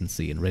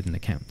consistency in written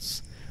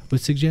accounts,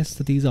 which suggests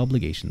that these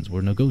obligations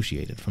were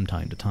negotiated from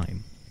time to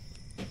time.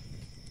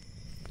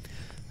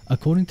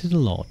 According to the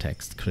law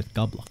text Crit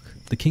Goblach,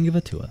 the king of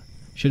Atua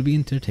should be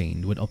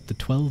entertained with up to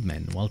 12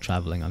 men while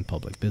travelling on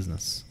public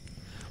business,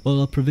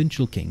 while a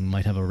provincial king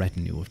might have a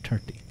retinue of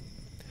 30.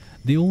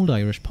 The old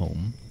Irish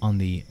poem on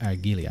the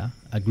Argilia,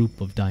 a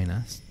group of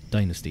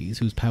dynasties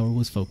whose power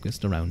was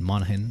focused around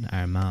Monaghan,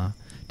 Armagh,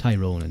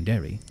 Tyrone and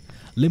Derry,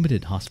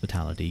 limited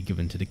hospitality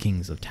given to the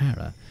kings of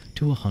Tara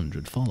to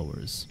 100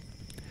 followers.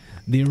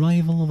 The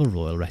arrival of a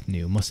royal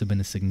retinue must have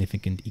been a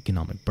significant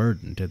economic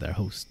burden to their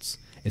hosts,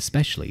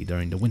 especially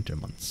during the winter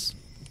months.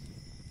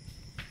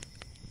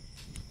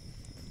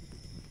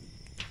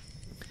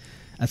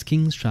 As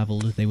kings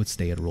travelled, they would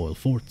stay at royal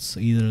forts,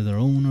 either their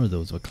own or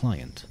those of a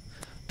client.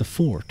 The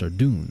fort, or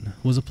dún,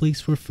 was a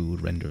place where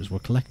food renders were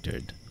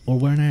collected, or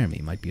where an army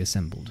might be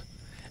assembled.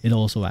 It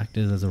also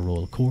acted as a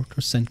royal court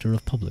or centre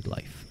of public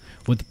life,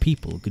 where the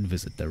people could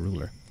visit their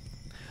ruler.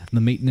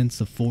 The maintenance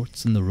of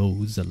forts and the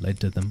roads that led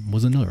to them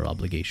was another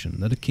obligation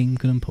that a king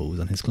could impose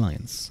on his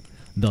clients,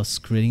 thus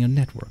creating a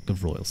network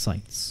of royal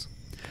sites.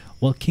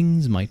 While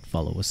kings might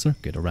follow a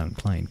circuit around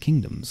client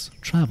kingdoms,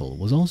 travel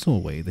was also a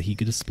way that he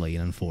could display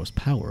and enforce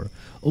power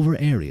over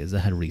areas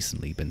that had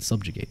recently been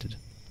subjugated.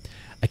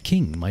 A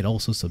king might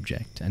also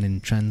subject an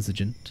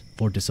intransigent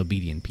or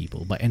disobedient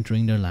people by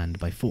entering their land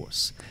by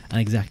force and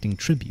exacting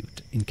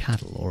tribute in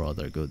cattle or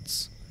other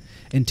goods.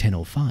 In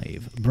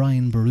 1005,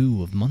 Brian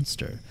Boru of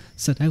Munster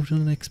set out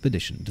on an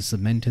expedition to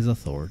cement his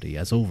authority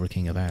as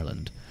Over-King of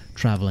Ireland,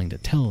 travelling to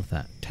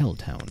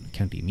Telltown,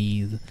 County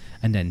Meath,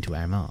 and then to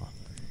Armagh.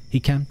 He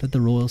camped at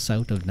the royal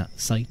site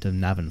of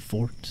Navan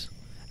Fort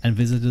and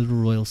visited the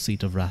royal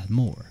seat of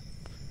Rathmore,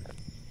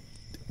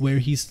 where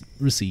he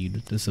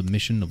received the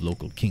submission of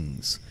local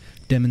kings,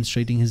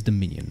 demonstrating his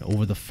dominion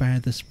over the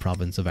farthest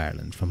province of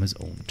Ireland from his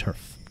own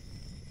turf.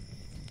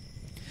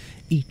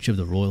 Each of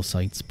the royal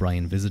sites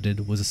Brian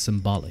visited was a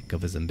symbolic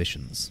of his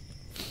ambitions.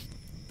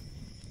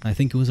 I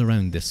think it was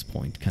around this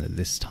point, kind of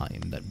this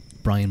time, that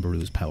Brian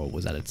Boru's power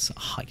was at its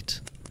height,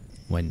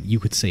 when you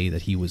could say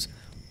that he was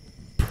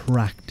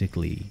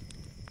practically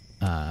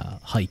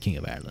High King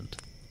of Ireland.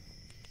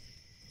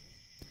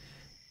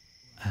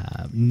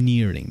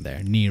 Nearing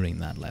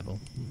that level.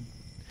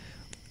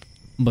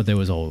 But there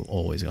was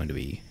always going to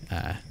be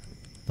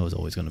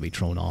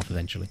thrown off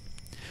eventually.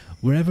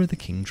 Wherever the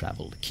king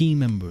travelled, key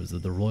members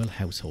of the royal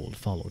household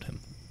followed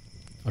him,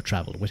 or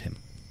travelled with him.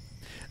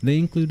 They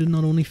included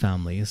not only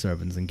family,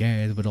 servants and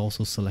guards, but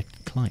also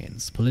selected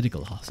clients,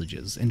 political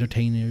hostages,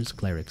 entertainers,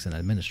 clerics and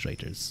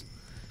administrators.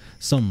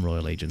 Some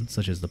royal agents,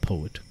 such as the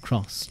poet,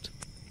 crossed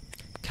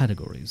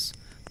categories.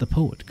 The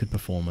poet could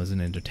perform as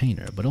an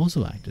entertainer, but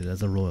also acted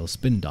as a royal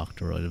spin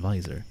doctor or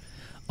advisor.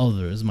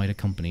 Others might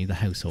accompany the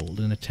household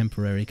in a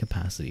temporary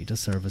capacity to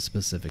serve a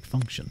specific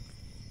function.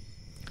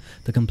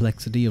 The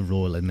complexity of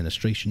royal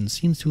administration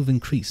seems to have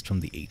increased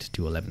from the 8th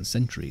to 11th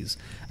centuries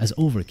as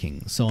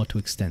overkings sought to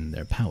extend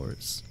their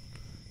powers.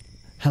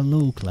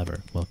 Hello,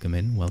 Clever. Welcome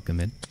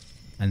in.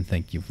 And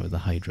thank you for the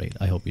hydrate.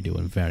 I hope you're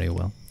doing very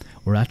well.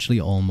 We're actually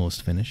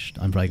almost finished.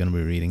 I'm probably going to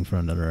be reading for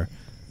another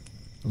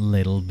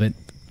little bit.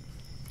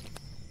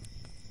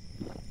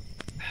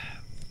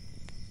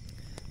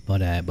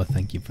 But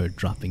thank you for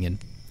dropping in.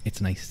 It's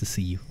nice to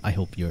see you. I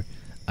hope you're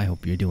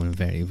doing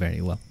very,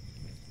 very well.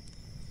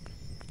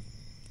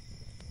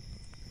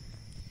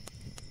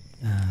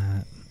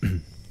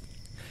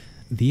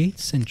 The 8th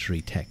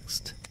century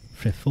text,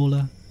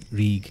 Frefola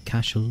Rig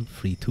Cashel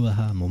Fri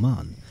Tuaha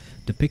Moman,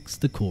 depicts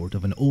the court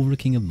of an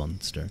overking of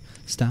Munster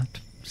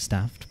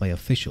staffed by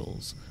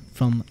officials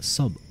from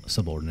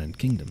subordinate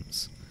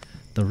kingdoms.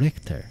 The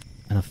Rechter,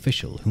 an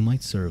official who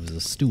might serve as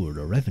a steward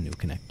or revenue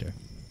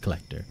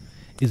collector,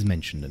 is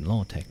mentioned in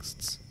law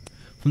texts.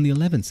 From the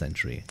 11th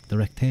century, the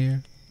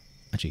Rechter,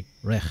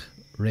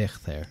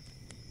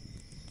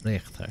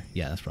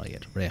 yeah, that's probably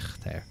it,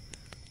 Rechter,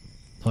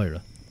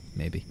 Teure,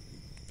 maybe.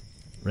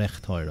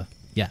 Rechtteure.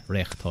 Yeah,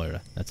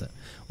 Rechtteure, that's it.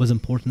 Was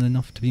important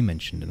enough to be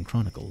mentioned in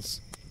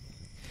chronicles.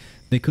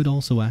 They could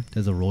also act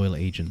as a royal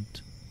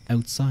agent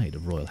outside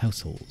of royal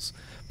households,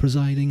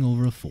 presiding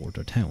over a fort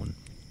or town.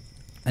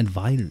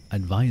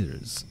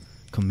 Advisors,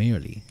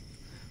 commerly,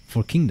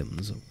 for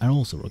kingdoms are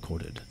also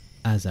recorded,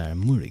 as are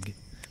murig,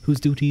 whose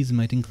duties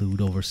might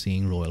include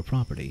overseeing royal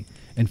property,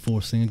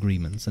 enforcing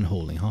agreements and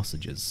holding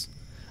hostages.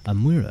 A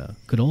muira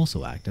could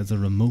also act as a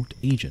remote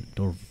agent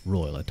or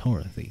royal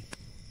authority,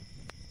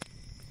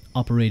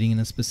 operating in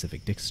a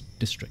specific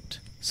district.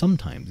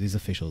 Sometimes these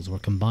officials were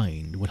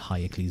combined with high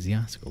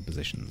ecclesiastical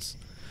positions.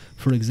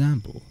 For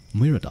example,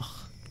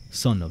 Muireadach,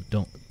 son of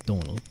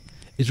Donal,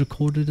 is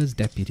recorded as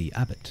deputy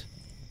abbot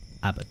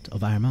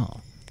of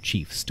Armagh,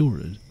 chief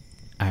steward,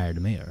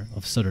 Ard Mayor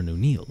of Southern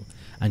O'Neill,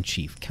 and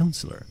chief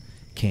councillor,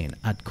 Cain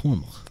Ad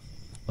Cormach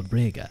of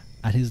Brega,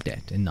 at his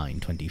death in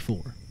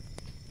 924.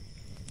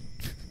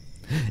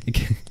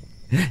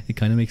 It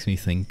kind of makes me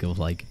think of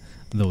like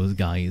those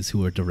guys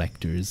who are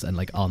directors and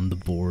like on the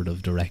board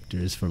of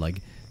directors for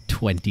like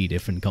 20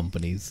 different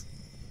companies,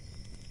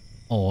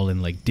 all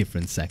in like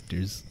different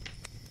sectors,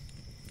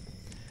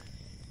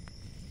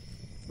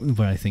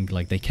 where I think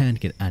like they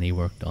can't get any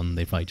work done.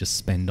 They probably just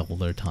spend all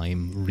their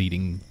time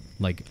reading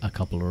like a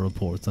couple of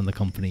reports on the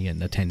company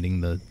and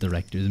attending the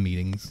directors'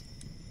 meetings.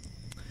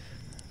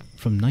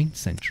 From 9th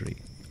century,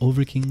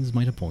 overkings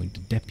might appoint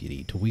a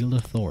deputy to wield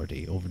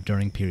authority over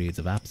during periods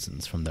of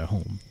absence from their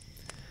home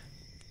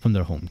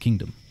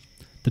kingdom.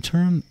 The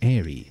term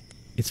Éire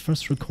is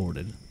first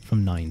recorded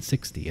from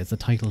 960 as the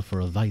title for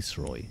a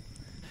viceroy.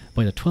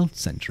 By the 12th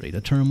century,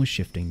 the term was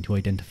shifting to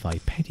identify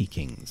petty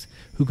kings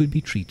who could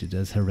be treated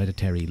as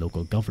hereditary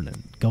local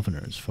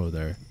governors for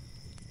their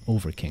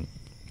overking.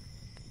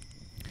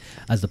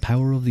 As the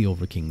power of the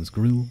overkings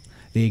grew,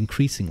 they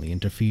increasingly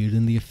interfered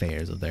in the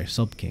affairs of their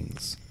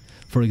subkings.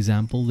 For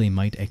example, they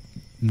might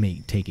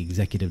take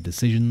executive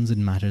decisions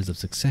in matters of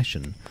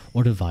succession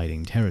or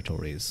dividing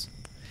territories.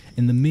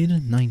 In the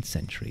mid-9th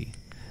century,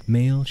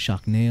 Mael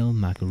Shachnail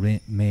Mac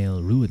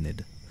Mael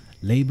Ruadh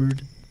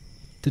laboured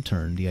to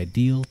turn the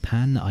ideal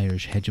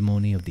pan-Irish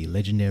hegemony of the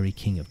legendary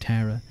King of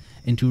Tara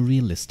into a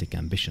realistic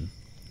ambition.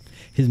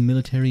 His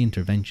military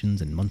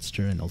interventions in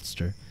Munster and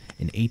Ulster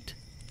in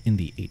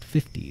the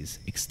 850s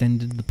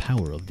extended the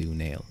power of the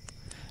Unail.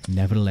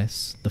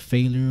 Nevertheless, the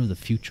failure of the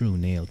future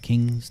Unail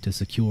kings to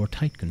secure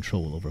tight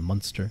control over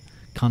Munster,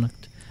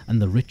 Connacht, and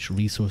the rich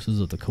resources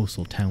of the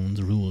coastal towns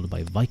ruled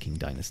by Viking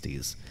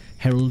dynasties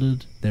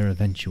heralded their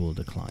eventual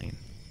decline.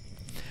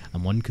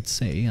 And one could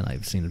say, and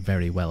I've seen it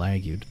very well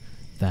argued,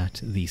 that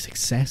the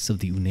success of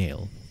the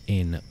Unail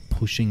in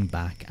pushing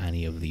back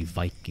any of the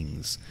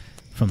Vikings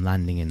from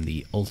landing in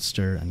the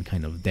Ulster and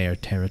kind of their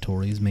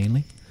territories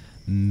mainly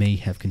may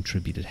have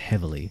contributed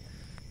heavily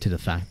to the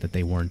fact that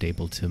they weren't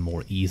able to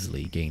more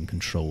easily gain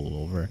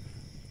control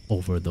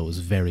over those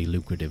very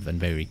lucrative and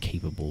very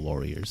capable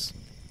warriors.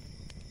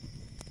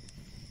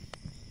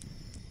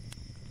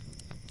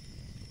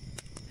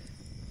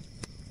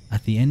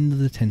 At the end of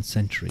the 10th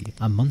century,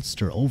 a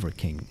Munster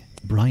overking,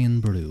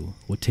 Brian Boru,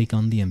 would take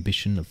on the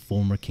ambition of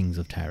former kings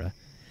of Tara,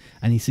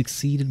 and he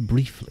succeeded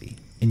briefly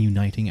in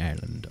uniting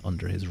Ireland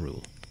under his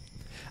rule.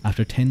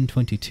 After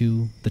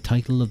 1022, the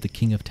title of the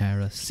King of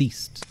Tara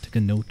ceased to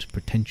connote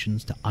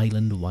pretensions to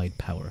island-wide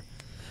power,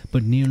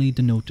 but nearly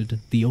denoted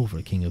the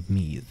overking of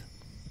Meath.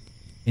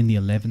 In the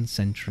 11th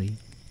and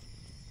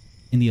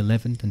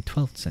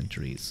 12th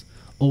centuries,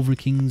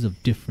 overkings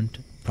of different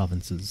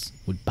provinces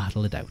would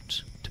battle it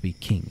out to be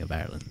King of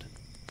Ireland.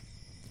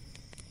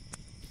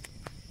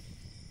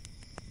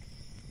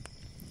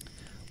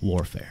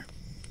 Warfare.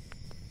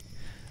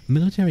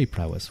 Military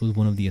prowess was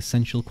one of the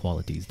essential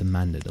qualities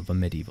demanded of a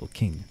medieval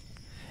king.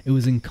 It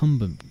was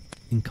incumbent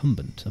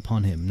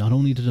upon him not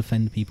only to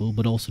defend people,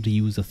 but also to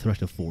use the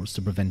threat of force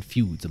to prevent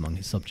feuds among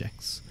his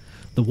subjects.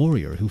 The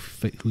warrior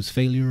whose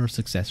failure or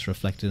success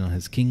reflected on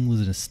his king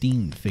was an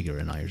esteemed figure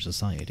in Irish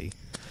society.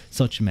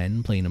 Such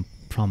men played a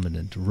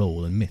prominent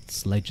role in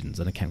myths, legends,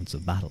 and accounts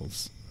of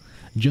battles.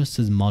 Just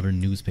as modern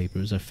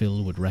newspapers are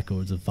filled with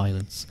records of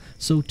violence,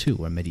 so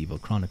too are medieval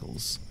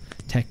chronicles.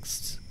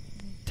 Texts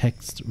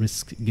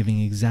risk giving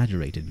an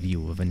exaggerated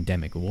view of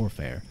endemic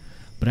warfare,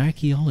 but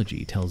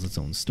archaeology tells its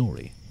own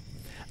story.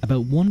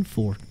 About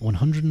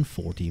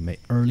 140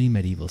 early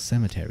medieval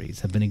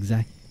cemeteries have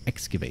been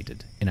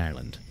excavated in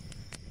Ireland,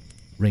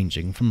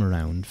 ranging from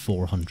around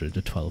 400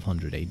 to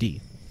 1200 AD.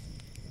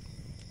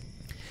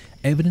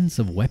 Evidence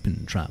of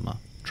weapon trauma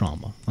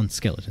on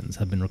skeletons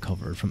have been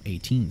recovered from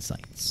 18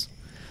 sites.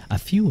 A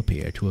few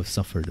appear to have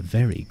suffered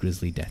very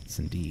grisly deaths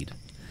indeed.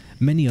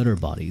 Many other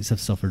bodies have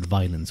suffered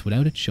violence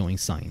without it showing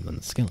signs on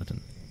the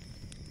skeleton.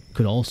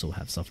 Could also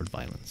have suffered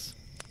violence.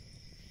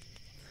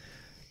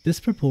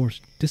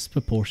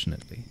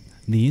 Disproportionately,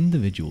 the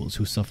individuals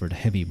who suffered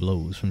heavy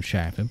blows from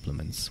sharp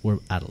implements were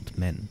adult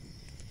men.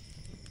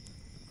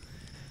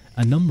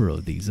 A number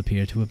of these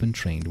appear to have been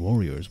trained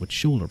warriors with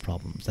shoulder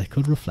problems that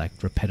could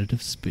reflect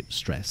repetitive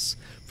stress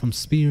from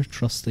spear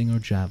thrusting or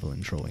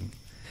javelin throwing.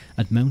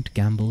 At Mount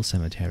Gamble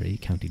Cemetery,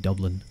 County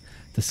Dublin,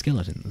 the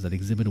skeletons that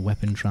exhibit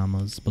weapon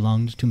traumas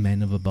belonged to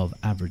men of above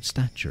average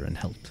stature and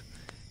health.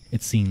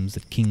 It seems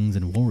that kings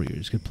and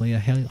warriors could pay a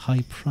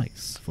high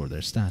price for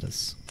their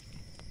status.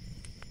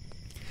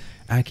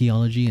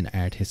 Archaeology and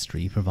art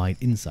history provide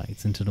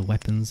insights into the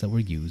weapons that were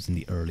used in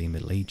the early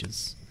Middle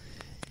Ages.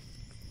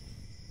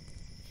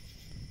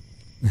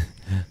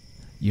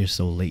 You're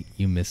so late,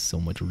 you missed so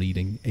much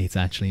reading. It's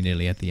actually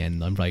nearly at the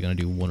end. I'm probably going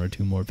to do 1 or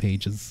 2 more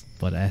pages.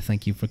 But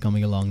thank you for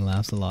coming along,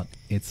 laughs a lot.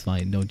 It's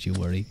fine, don't you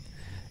worry.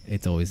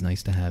 It's always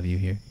nice to have you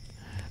here.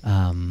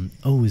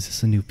 Oh, is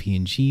this a new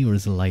PNG or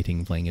is the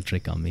lighting playing a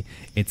trick on me?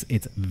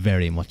 It's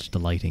very much the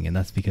lighting, and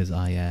that's because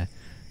to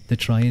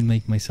try and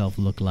make myself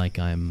look like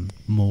I'm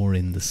more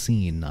in the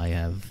scene, I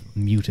have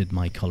muted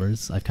my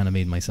colors. I've kind of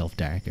made myself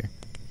darker.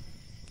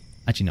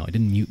 Actually, no, I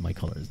didn't mute my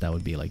colors. That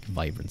would be like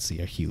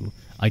vibrancy or hue.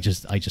 I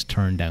just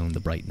turned down the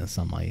brightness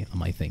on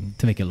my thing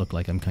to make it look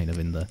like I'm kind of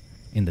in the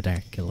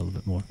dark a little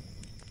bit more.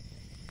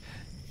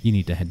 You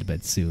need to head to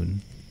bed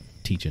soon.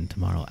 Teaching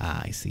tomorrow.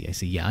 Ah, I see.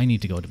 Yeah, I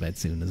need to go to bed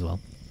soon as well.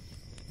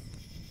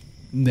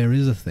 There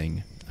is a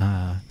thing,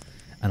 and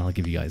I'll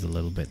give you guys a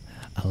little bit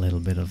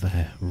of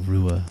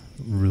Rua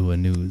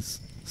news.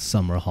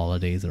 Summer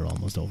holidays are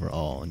almost over.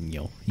 Oh, and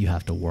you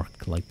have to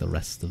work like the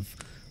rest of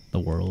the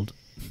world.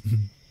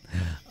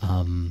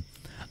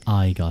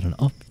 I got an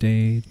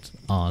update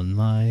on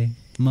my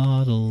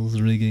models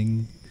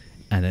rigging,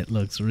 and it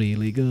looks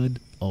really good.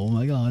 Oh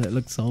my god, it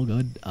looks so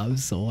good. I'm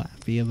so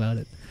happy about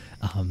it.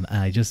 And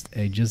I just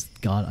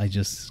got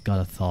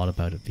a thought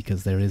about it,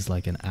 because there is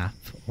like an app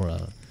or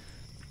a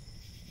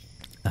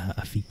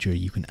feature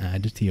you can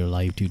add to your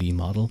live 2D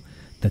model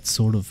that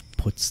sort of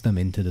puts them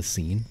into the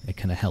scene. It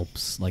kind of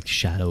helps, like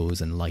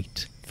shadows and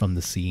light from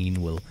the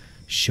scene will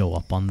show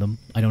up on them.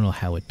 I don't know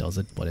how it does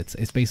it, but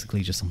it's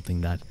basically just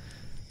something that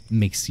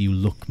makes you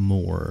look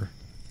more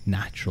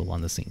natural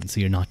on the scene.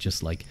 So you're not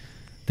just like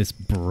this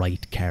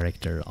bright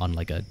character on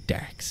like a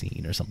dark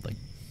scene or something.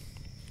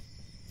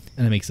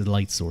 And it makes the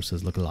light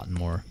sources look a lot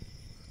more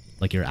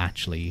like you're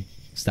actually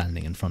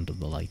standing in front of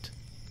the light.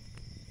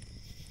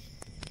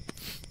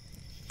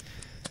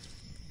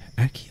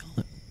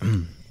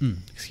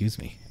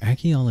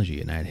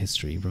 Archaeology and art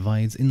history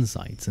provides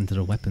insights into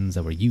the weapons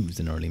that were used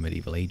in early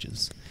medieval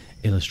ages.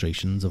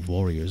 Illustrations of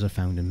warriors are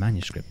found in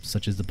manuscripts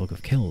such as the Book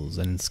of Kells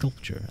and in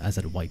sculpture, as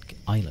at White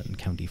Island,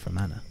 County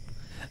Fermanagh.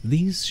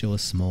 These show a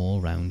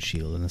small round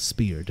shield and a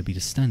spear to be the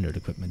standard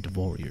equipment of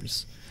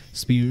warriors.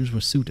 Spears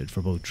were suited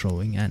for both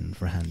throwing and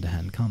for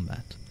hand-to-hand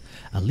combat.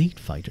 Elite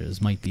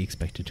fighters might be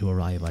expected to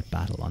arrive at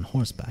battle on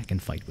horseback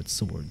and fight with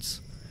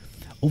swords.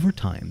 Over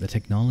time, the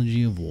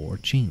technology of war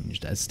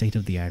changed as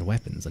state-of-the-art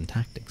weapons and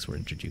tactics were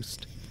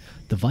introduced.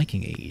 The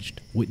Viking Age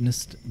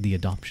witnessed the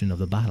adoption of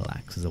the battle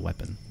axe as a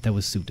weapon that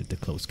was suited to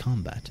close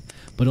combat,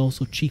 but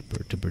also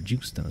cheaper to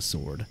produce than a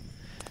sword.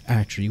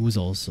 Archery was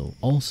also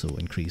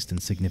increased in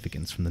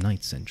significance from the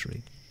 9th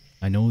century.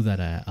 I know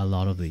that a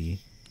lot of the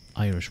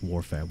Irish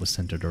warfare was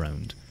centered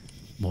around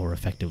more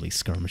effectively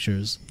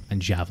skirmishers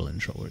and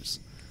javelin throwers,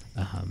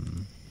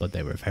 but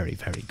they were very,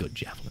 very good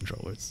javelin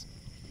throwers.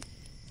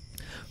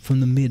 From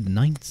the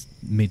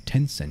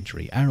mid-10th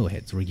century,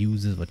 arrowheads were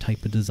used as a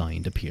type of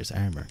design to pierce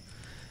armour.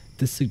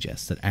 This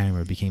suggests that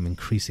armour became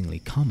increasingly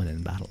common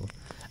in battle,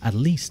 at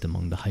least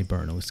among the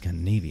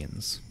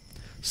Hiberno-Scandinavians.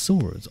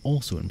 Swords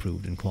also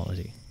improved in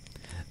quality.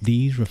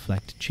 These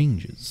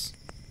changes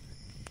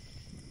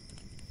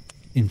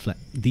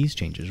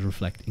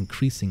reflect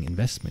increasing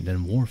investment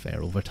in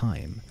warfare over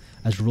time,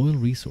 as royal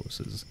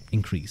resources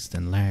increased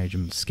and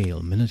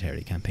large-scale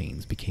military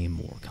campaigns became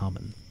more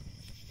common.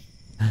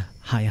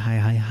 Hi.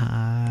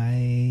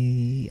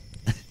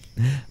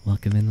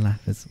 Welcome in,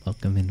 Lapis.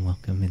 Welcome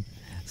in.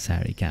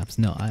 Sorry, Caps.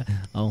 No, I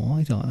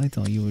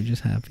thought you were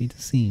just happy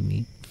to see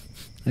me.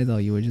 I thought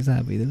you were just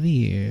happy to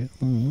be here.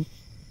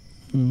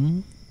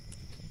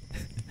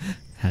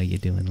 How you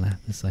doing,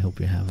 Lapis? I hope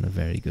you're having a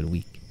very good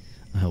week.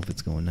 I hope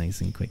it's going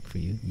nice and quick for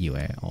you. You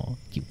are all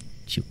cute.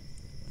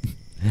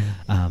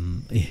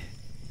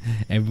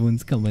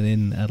 Everyone's coming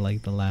in at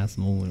like the last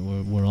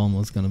moment. We're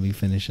almost gonna be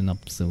finishing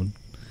up soon.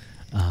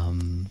 I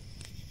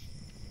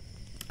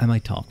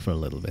might talk for a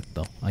little bit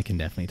though. I can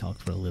definitely talk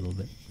for a little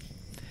bit.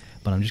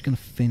 But I'm just gonna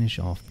finish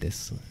off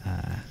this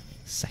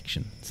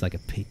section. It's like a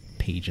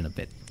page and a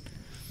bit.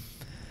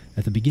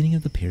 At the beginning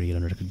of the period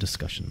under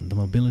discussion, the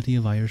mobility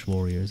of Irish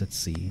warriors at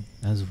sea,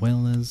 as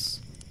well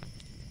as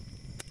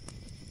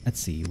at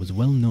sea, was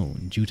well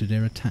known due to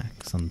their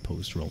attacks on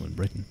post-Roman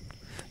Britain.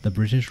 The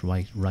British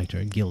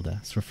writer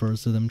Gildas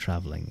refers to them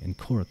travelling in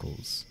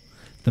coracles.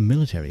 The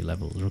military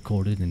levels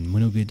recorded in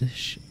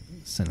Munugidish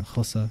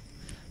Senchosa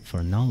for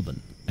Nalban,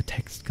 a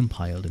text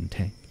compiled in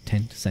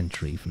 10th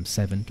century from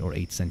 7th or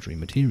 8th century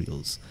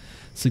materials,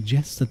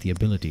 suggests that the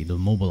ability to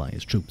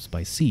mobilize troops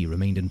by sea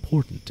remained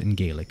important in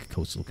Gaelic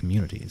coastal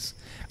communities,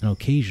 and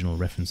occasional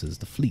references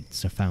to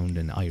fleets are found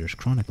in Irish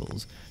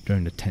chronicles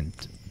during the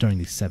 7th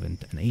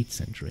and 8th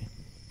century.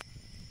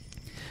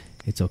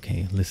 It's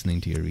okay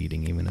listening to your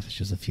reading, even if it's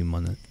just a few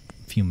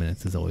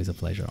minutes is always a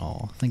pleasure.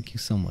 Oh, thank you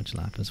so much,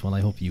 Lapis. Well,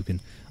 I hope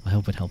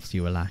it helps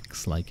you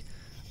relax like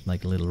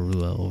little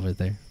Ruadh over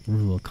there.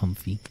 Ruadh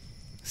comfy,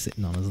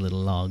 sitting on his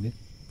little log,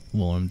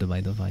 warmed by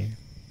the fire.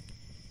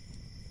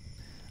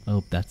 I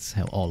hope that's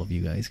how all of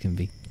you guys can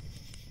be.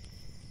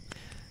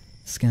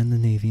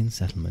 Scandinavian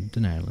settlement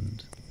in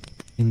Ireland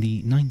in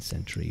the 9th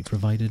century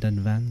provided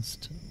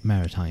advanced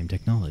maritime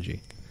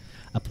technology.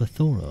 A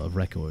plethora of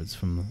records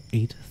from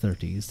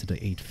 830s to the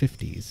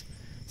 850s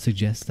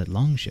suggest that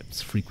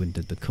longships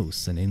frequented the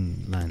coasts and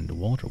inland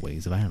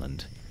waterways of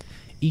Ireland.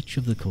 Each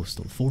of the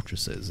coastal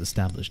fortresses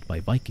established by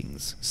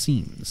Vikings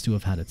seems to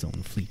have had its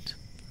own fleet.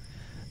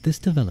 This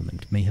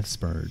development may have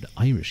spurred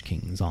Irish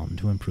kings on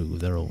to improve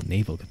their own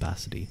naval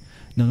capacity,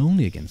 not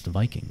only against the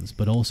Vikings,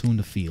 but also in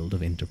the field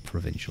of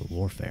interprovincial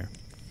warfare.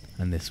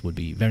 And this would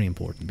be very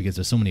important because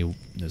there's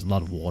a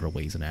lot of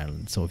waterways in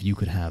Ireland, so if you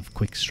could have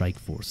quick strike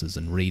forces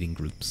and raiding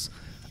groups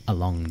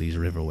along these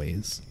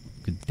riverways,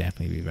 it could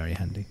definitely be very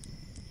handy.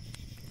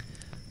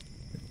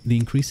 The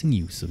increasing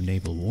use of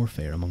naval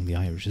warfare among the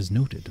Irish is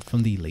noted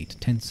from the late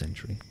 10th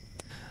century.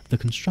 The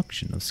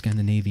construction of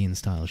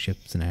Scandinavian-style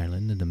ships in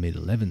Ireland in the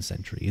mid-11th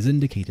century is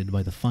indicated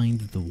by the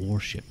find of the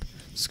warship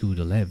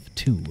Scudalev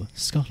II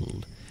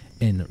scuttled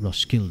in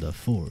Roskilde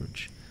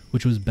Forge,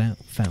 which was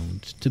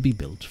found to be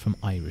built from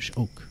Irish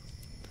oak.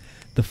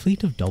 The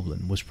fleet of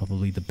Dublin was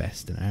probably the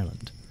best in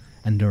Ireland,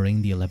 and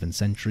during the 11th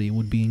century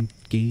would be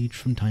engaged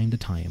from time to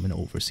time in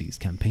overseas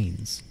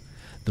campaigns.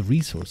 The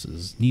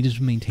resources needed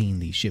to maintain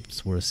these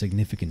ships were a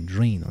significant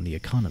drain on the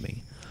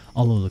economy,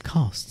 although the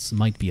costs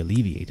might be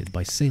alleviated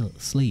by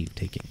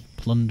slave-taking,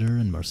 plunder,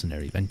 and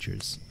mercenary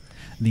ventures.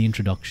 The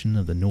introduction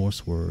of the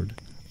Norse word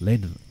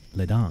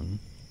ledang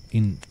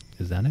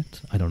is that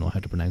it? I don't know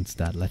how to pronounce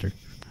that letter.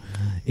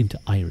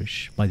 Into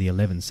Irish by the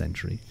 11th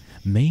century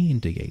may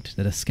indicate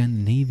that a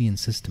Scandinavian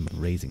system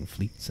of raising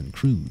fleets and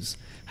crews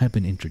had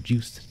been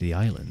introduced to the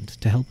island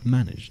to help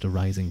manage the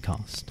rising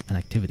cost and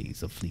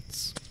activities of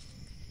fleets.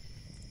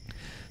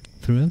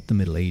 Throughout the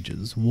Middle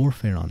Ages,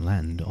 warfare on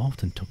land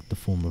often took the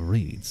form of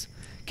raids,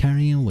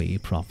 carrying away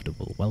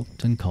profitable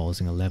wealth and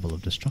causing a level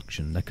of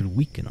destruction that could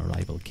weaken a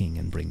rival king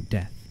and bring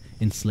death,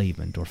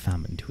 enslavement, or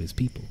famine to his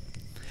people.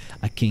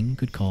 A king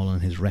could call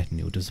on his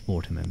retinue to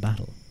support him in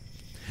battle.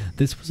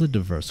 This was a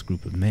diverse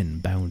group of men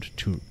bound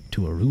to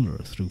a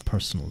ruler through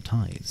personal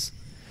ties.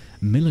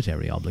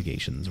 Military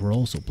obligations were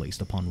also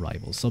placed upon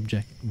royal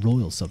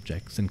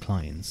subjects and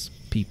clients,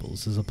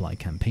 peoples to supply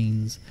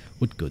campaigns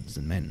with goods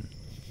and men.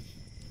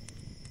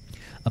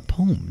 A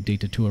poem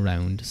dated to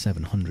around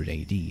 700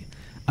 AD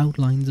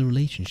outlines a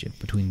relationship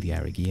between the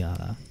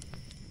Arigiala,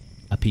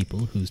 a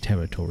people whose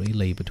territory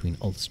lay between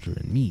Ulster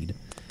and Meath,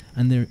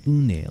 and their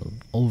Unail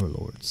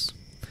overlords.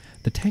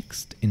 The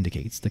text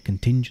indicates that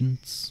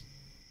contingents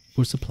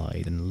were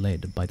supplied and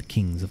led by the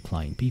kings of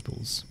client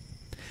peoples.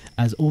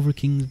 As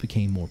overkings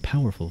became more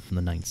powerful from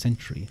the 9th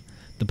century,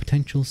 the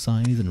potential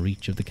size and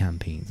reach of the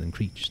campaigns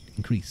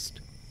increased.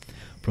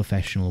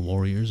 Professional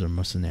warriors or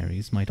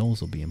mercenaries might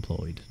also be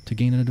employed to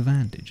gain an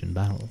advantage in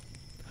battle.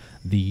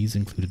 These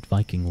included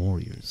Viking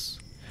warriors.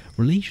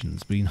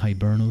 Relations between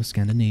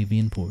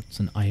Hiberno-Scandinavian ports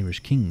and Irish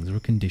kings were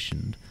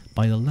conditioned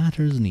by the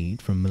latter's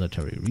need for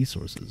military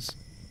resources.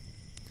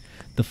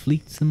 The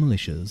fleets and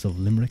militias of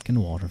Limerick and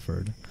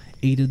Waterford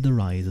aided the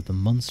rise of the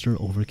Munster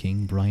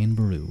overking Brian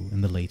Boru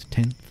in the late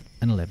 10th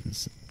and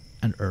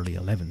early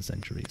 11th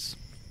centuries.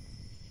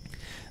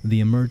 The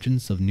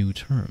emergence of new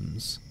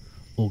terms,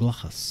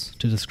 Oglachas,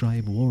 to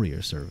describe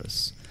warrior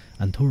service,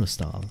 and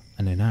Torastal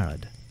and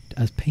Enarad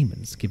as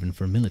payments given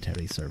for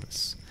military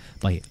service,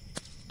 by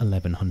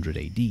 1100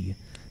 AD,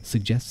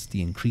 suggests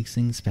the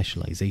increasing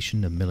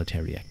specialization of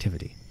military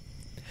activity.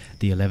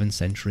 The 11th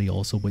century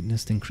also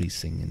witnessed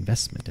increasing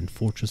investment in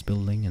fortress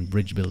building and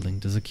bridge building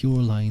to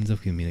secure lines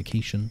of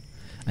communication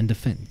and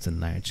defense in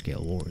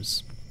large-scale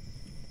wars.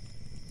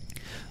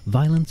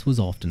 Violence was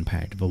often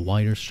part of a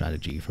wider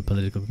strategy for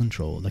political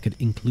control that could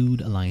include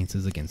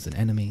alliances against an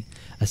enemy,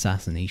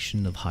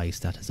 assassination of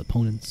high-status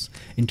opponents,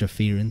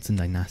 interference in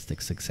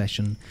dynastic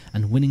succession,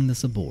 and winning the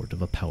support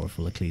of a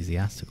powerful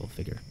ecclesiastical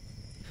figure.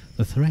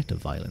 The threat of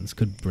violence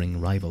could bring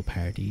rival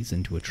parties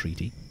into a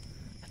treaty,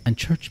 and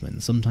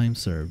churchmen sometimes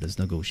served as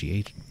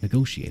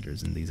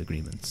negotiators in these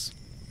agreements.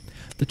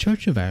 The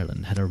Church of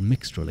Ireland had a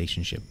mixed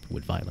relationship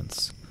with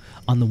violence.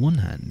 On the one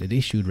hand, it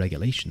issued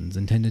regulations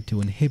intended to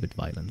inhibit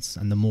violence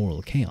and the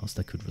moral chaos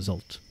that could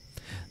result.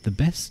 The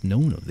best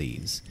known of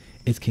these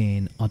is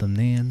Cain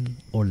Adamnaean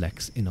or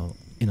Lex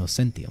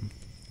Innocentium,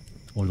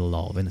 or the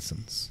Law of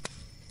Innocence,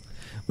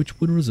 which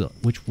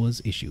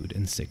was issued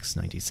in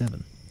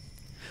 697.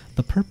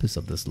 The purpose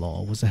of this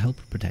law was to help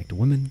protect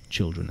women,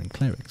 children, and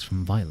clerics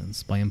from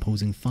violence by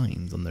imposing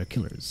fines on their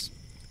killers.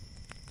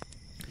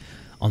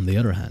 On the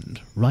other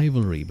hand,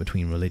 rivalry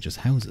between religious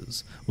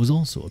houses was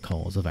also a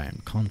cause of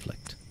armed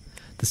conflict.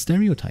 The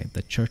stereotype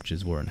that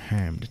churches were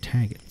unarmed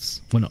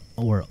targets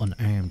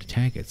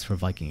for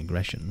Viking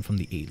aggression from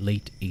the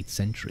late 8th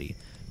century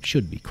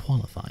should be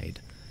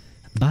qualified.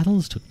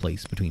 Battles took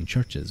place between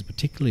churches,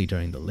 particularly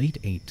during the late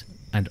 8th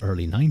and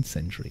early 9th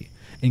century,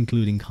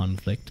 including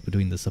conflict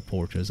between the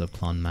supporters of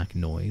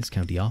Clonmacnoise,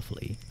 County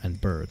Offaly,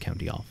 and Birr,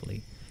 County Offaly,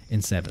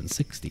 in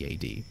 760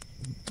 AD.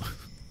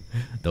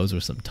 Those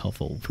were some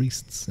tough old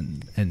priests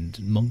and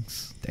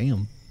monks.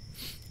 Damn.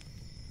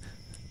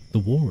 The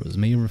wars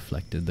may have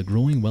reflected the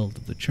growing wealth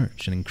of the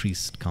church and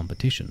increased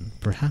competition,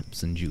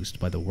 perhaps induced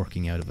by the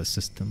working out of a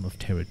system of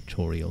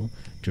territorial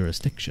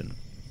jurisdiction.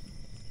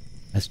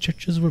 As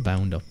churches were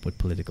bound up with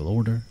political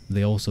order,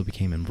 they also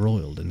became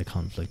embroiled in the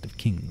conflict of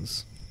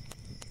kings.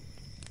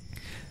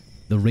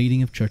 The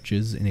raiding of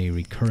churches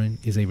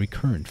is a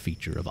recurrent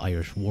feature of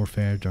Irish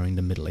warfare during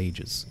the Middle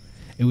Ages.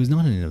 It was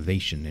not an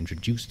innovation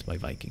introduced by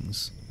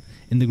Vikings.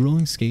 In the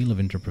growing scale of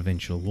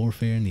interprovincial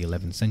warfare in the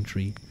 11th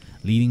century,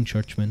 leading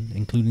churchmen,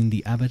 including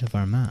the Abbot of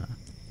Armagh,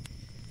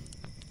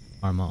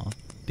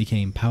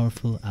 became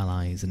powerful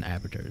allies and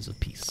arbiters of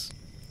peace.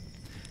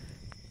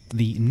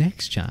 The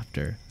next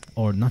chapter,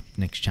 or not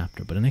next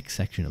chapter, but the next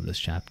section of this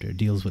chapter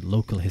deals with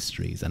local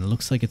histories, and it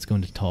looks like it's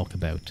going to talk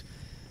about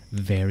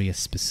various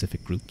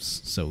specific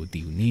groups. So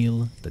the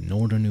O'Neill, the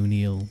Northern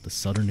O'Neill, the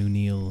Southern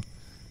O'Neill,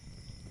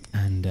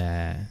 and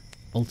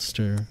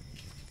Ulster.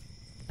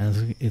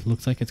 And it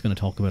looks like it's going to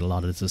talk about a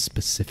lot of the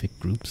specific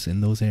groups in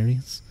those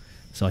areas.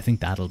 So I think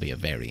that'll be a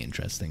very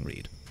interesting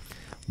read.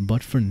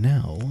 But for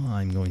now,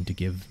 I'm going to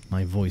give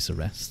my voice a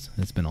rest.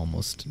 It's been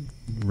almost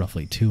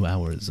roughly 2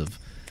 hours of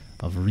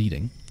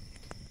reading.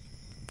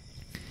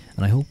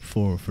 And I hope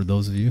for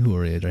those of you who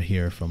are either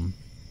here from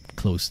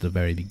close to the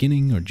very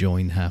beginning or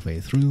joined halfway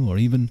through, or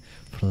even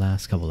for the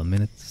last couple of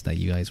minutes, that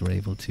you guys were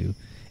able to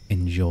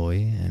enjoy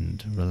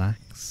and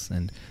relax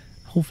and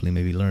hopefully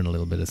maybe learn a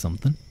little bit of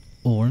something.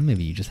 Or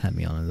maybe you just had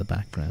me on in the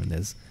background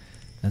as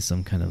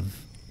some kind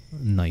of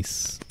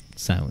nice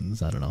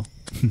sounds, I don't know.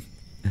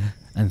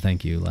 And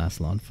thank you,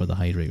 Lastlon, for the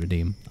Hydrate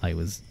Redeem. I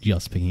was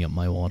just picking up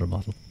my water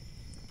bottle.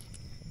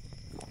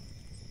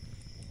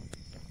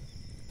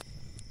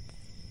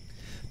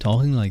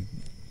 Talking like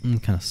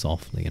kind of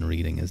softly and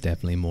reading is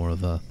definitely more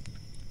of a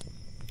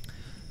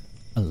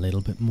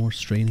little bit more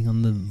straining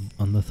on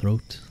the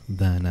throat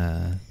than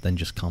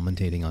just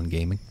commentating on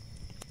gaming.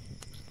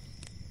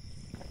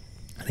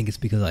 I think it's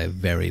because I have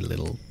very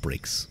little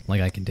breaks.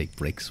 Like I can take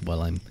breaks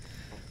while I'm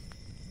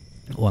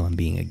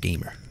being a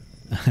gamer.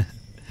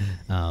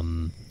 Or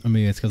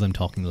maybe it's because I'm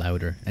talking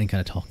louder and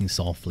kind of talking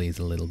softly is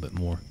a little bit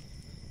more.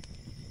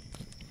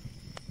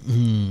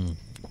 You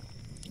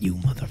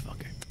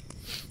motherfucker.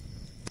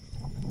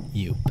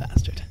 You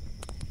bastard.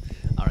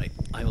 Alright,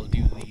 I will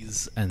do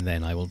these and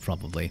then I will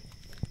do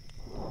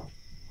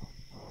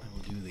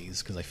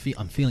these because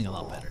I'm feeling a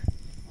lot better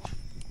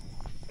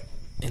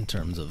in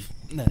terms of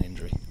that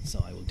injury.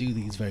 So I will do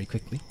these very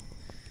quickly.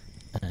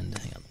 And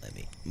hang on, let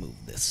me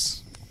move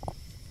this.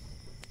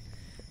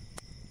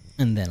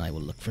 And then I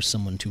will look for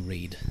someone to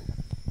raid.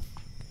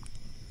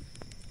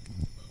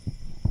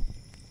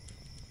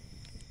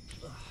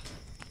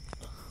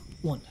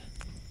 One,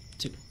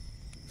 2,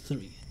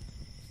 3,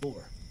 4,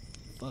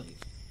 5,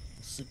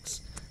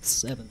 6,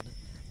 7,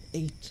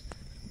 8,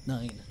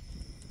 9,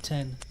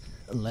 10,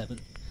 11,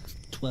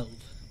 12,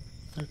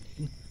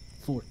 13,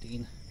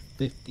 14,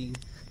 15,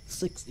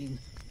 16,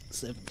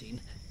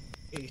 17,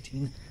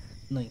 18,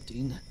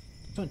 19,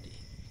 20.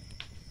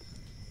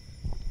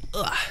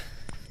 Ugh.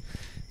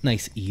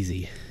 Nice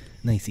easy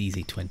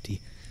 20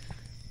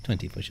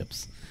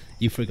 push-ups.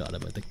 You forgot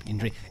about the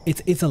injury.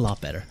 It's a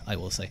lot better, I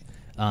will say.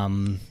 I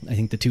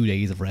think the 2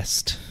 days of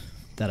rest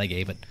that I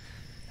gave it,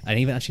 I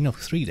didn't even actually know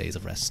 3 days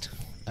of rest,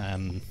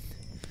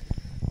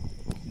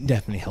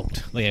 definitely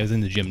helped. Like I was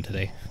in the gym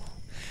today,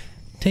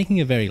 taking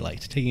it very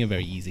light, taking it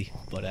very easy,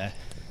 but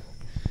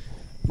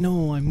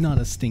no, I'm not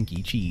a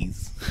stinky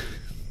cheese.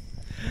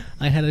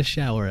 I had a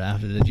shower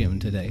after the gym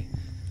today.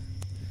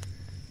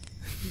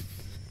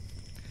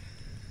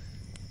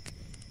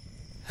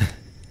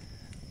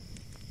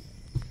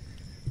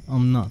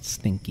 I'm not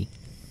stinky.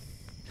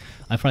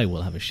 I probably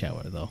will have a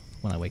shower though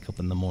when I wake up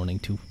in the morning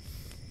too.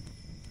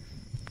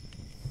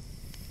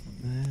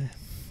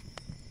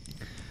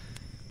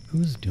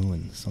 Who's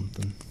doing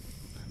something?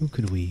 Who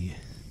could we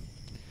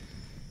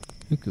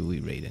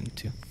raid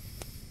into?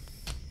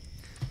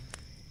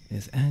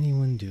 Is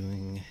anyone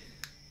doing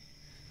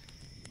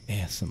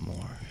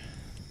ASMR?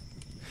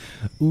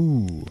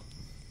 Ooh.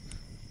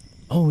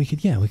 Oh, we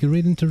could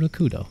raid into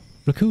Rakudo.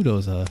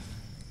 Rakudo's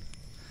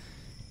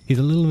he's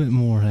a little bit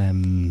more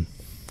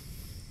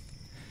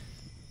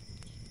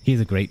he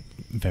has a great,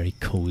 very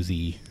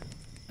cozy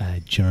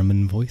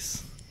German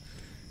voice.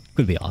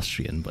 Could be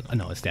Austrian, but I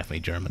know it's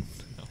definitely German.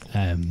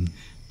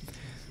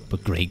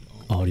 But great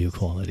audio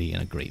quality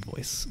and a great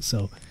voice.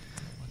 So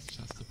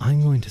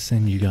I'm going to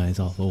send you guys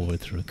off over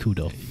to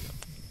Rakudo.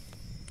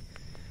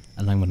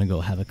 And I'm going to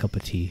go have a cup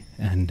of tea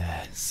and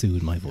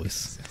soothe my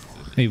voice.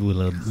 Maybe with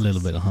a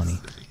little bit of honey.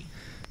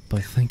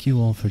 But thank you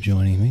all for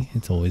joining me.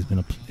 It's always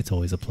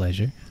a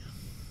pleasure.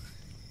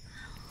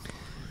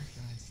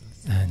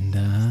 And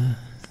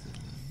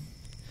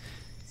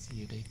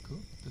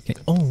okay.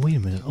 Oh, wait a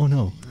minute. Oh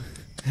no.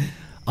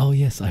 Oh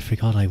yes, I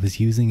forgot I was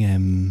using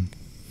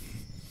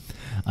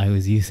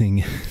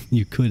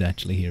you could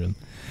actually hear him,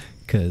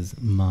 because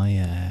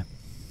my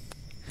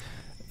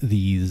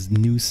these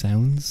new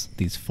sounds,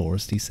 these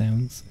foresty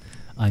sounds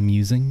I'm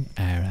using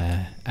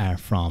are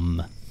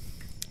from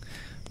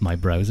my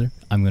browser.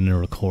 I'm going to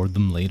record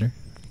them later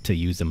to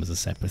use them as a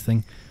separate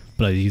thing,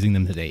 but I was using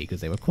them today because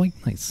they were quite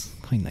nice.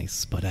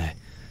 But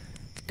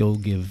go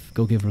give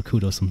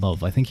Rakudo some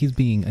love. I think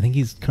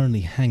he's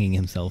currently hanging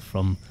himself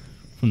from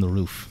the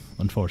roof.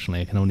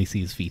 Unfortunately, I can only see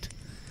his feet.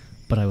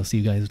 But I will see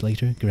you guys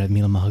later. Grab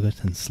Mila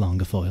Mahagat and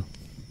Slonga Foil.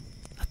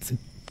 That's it.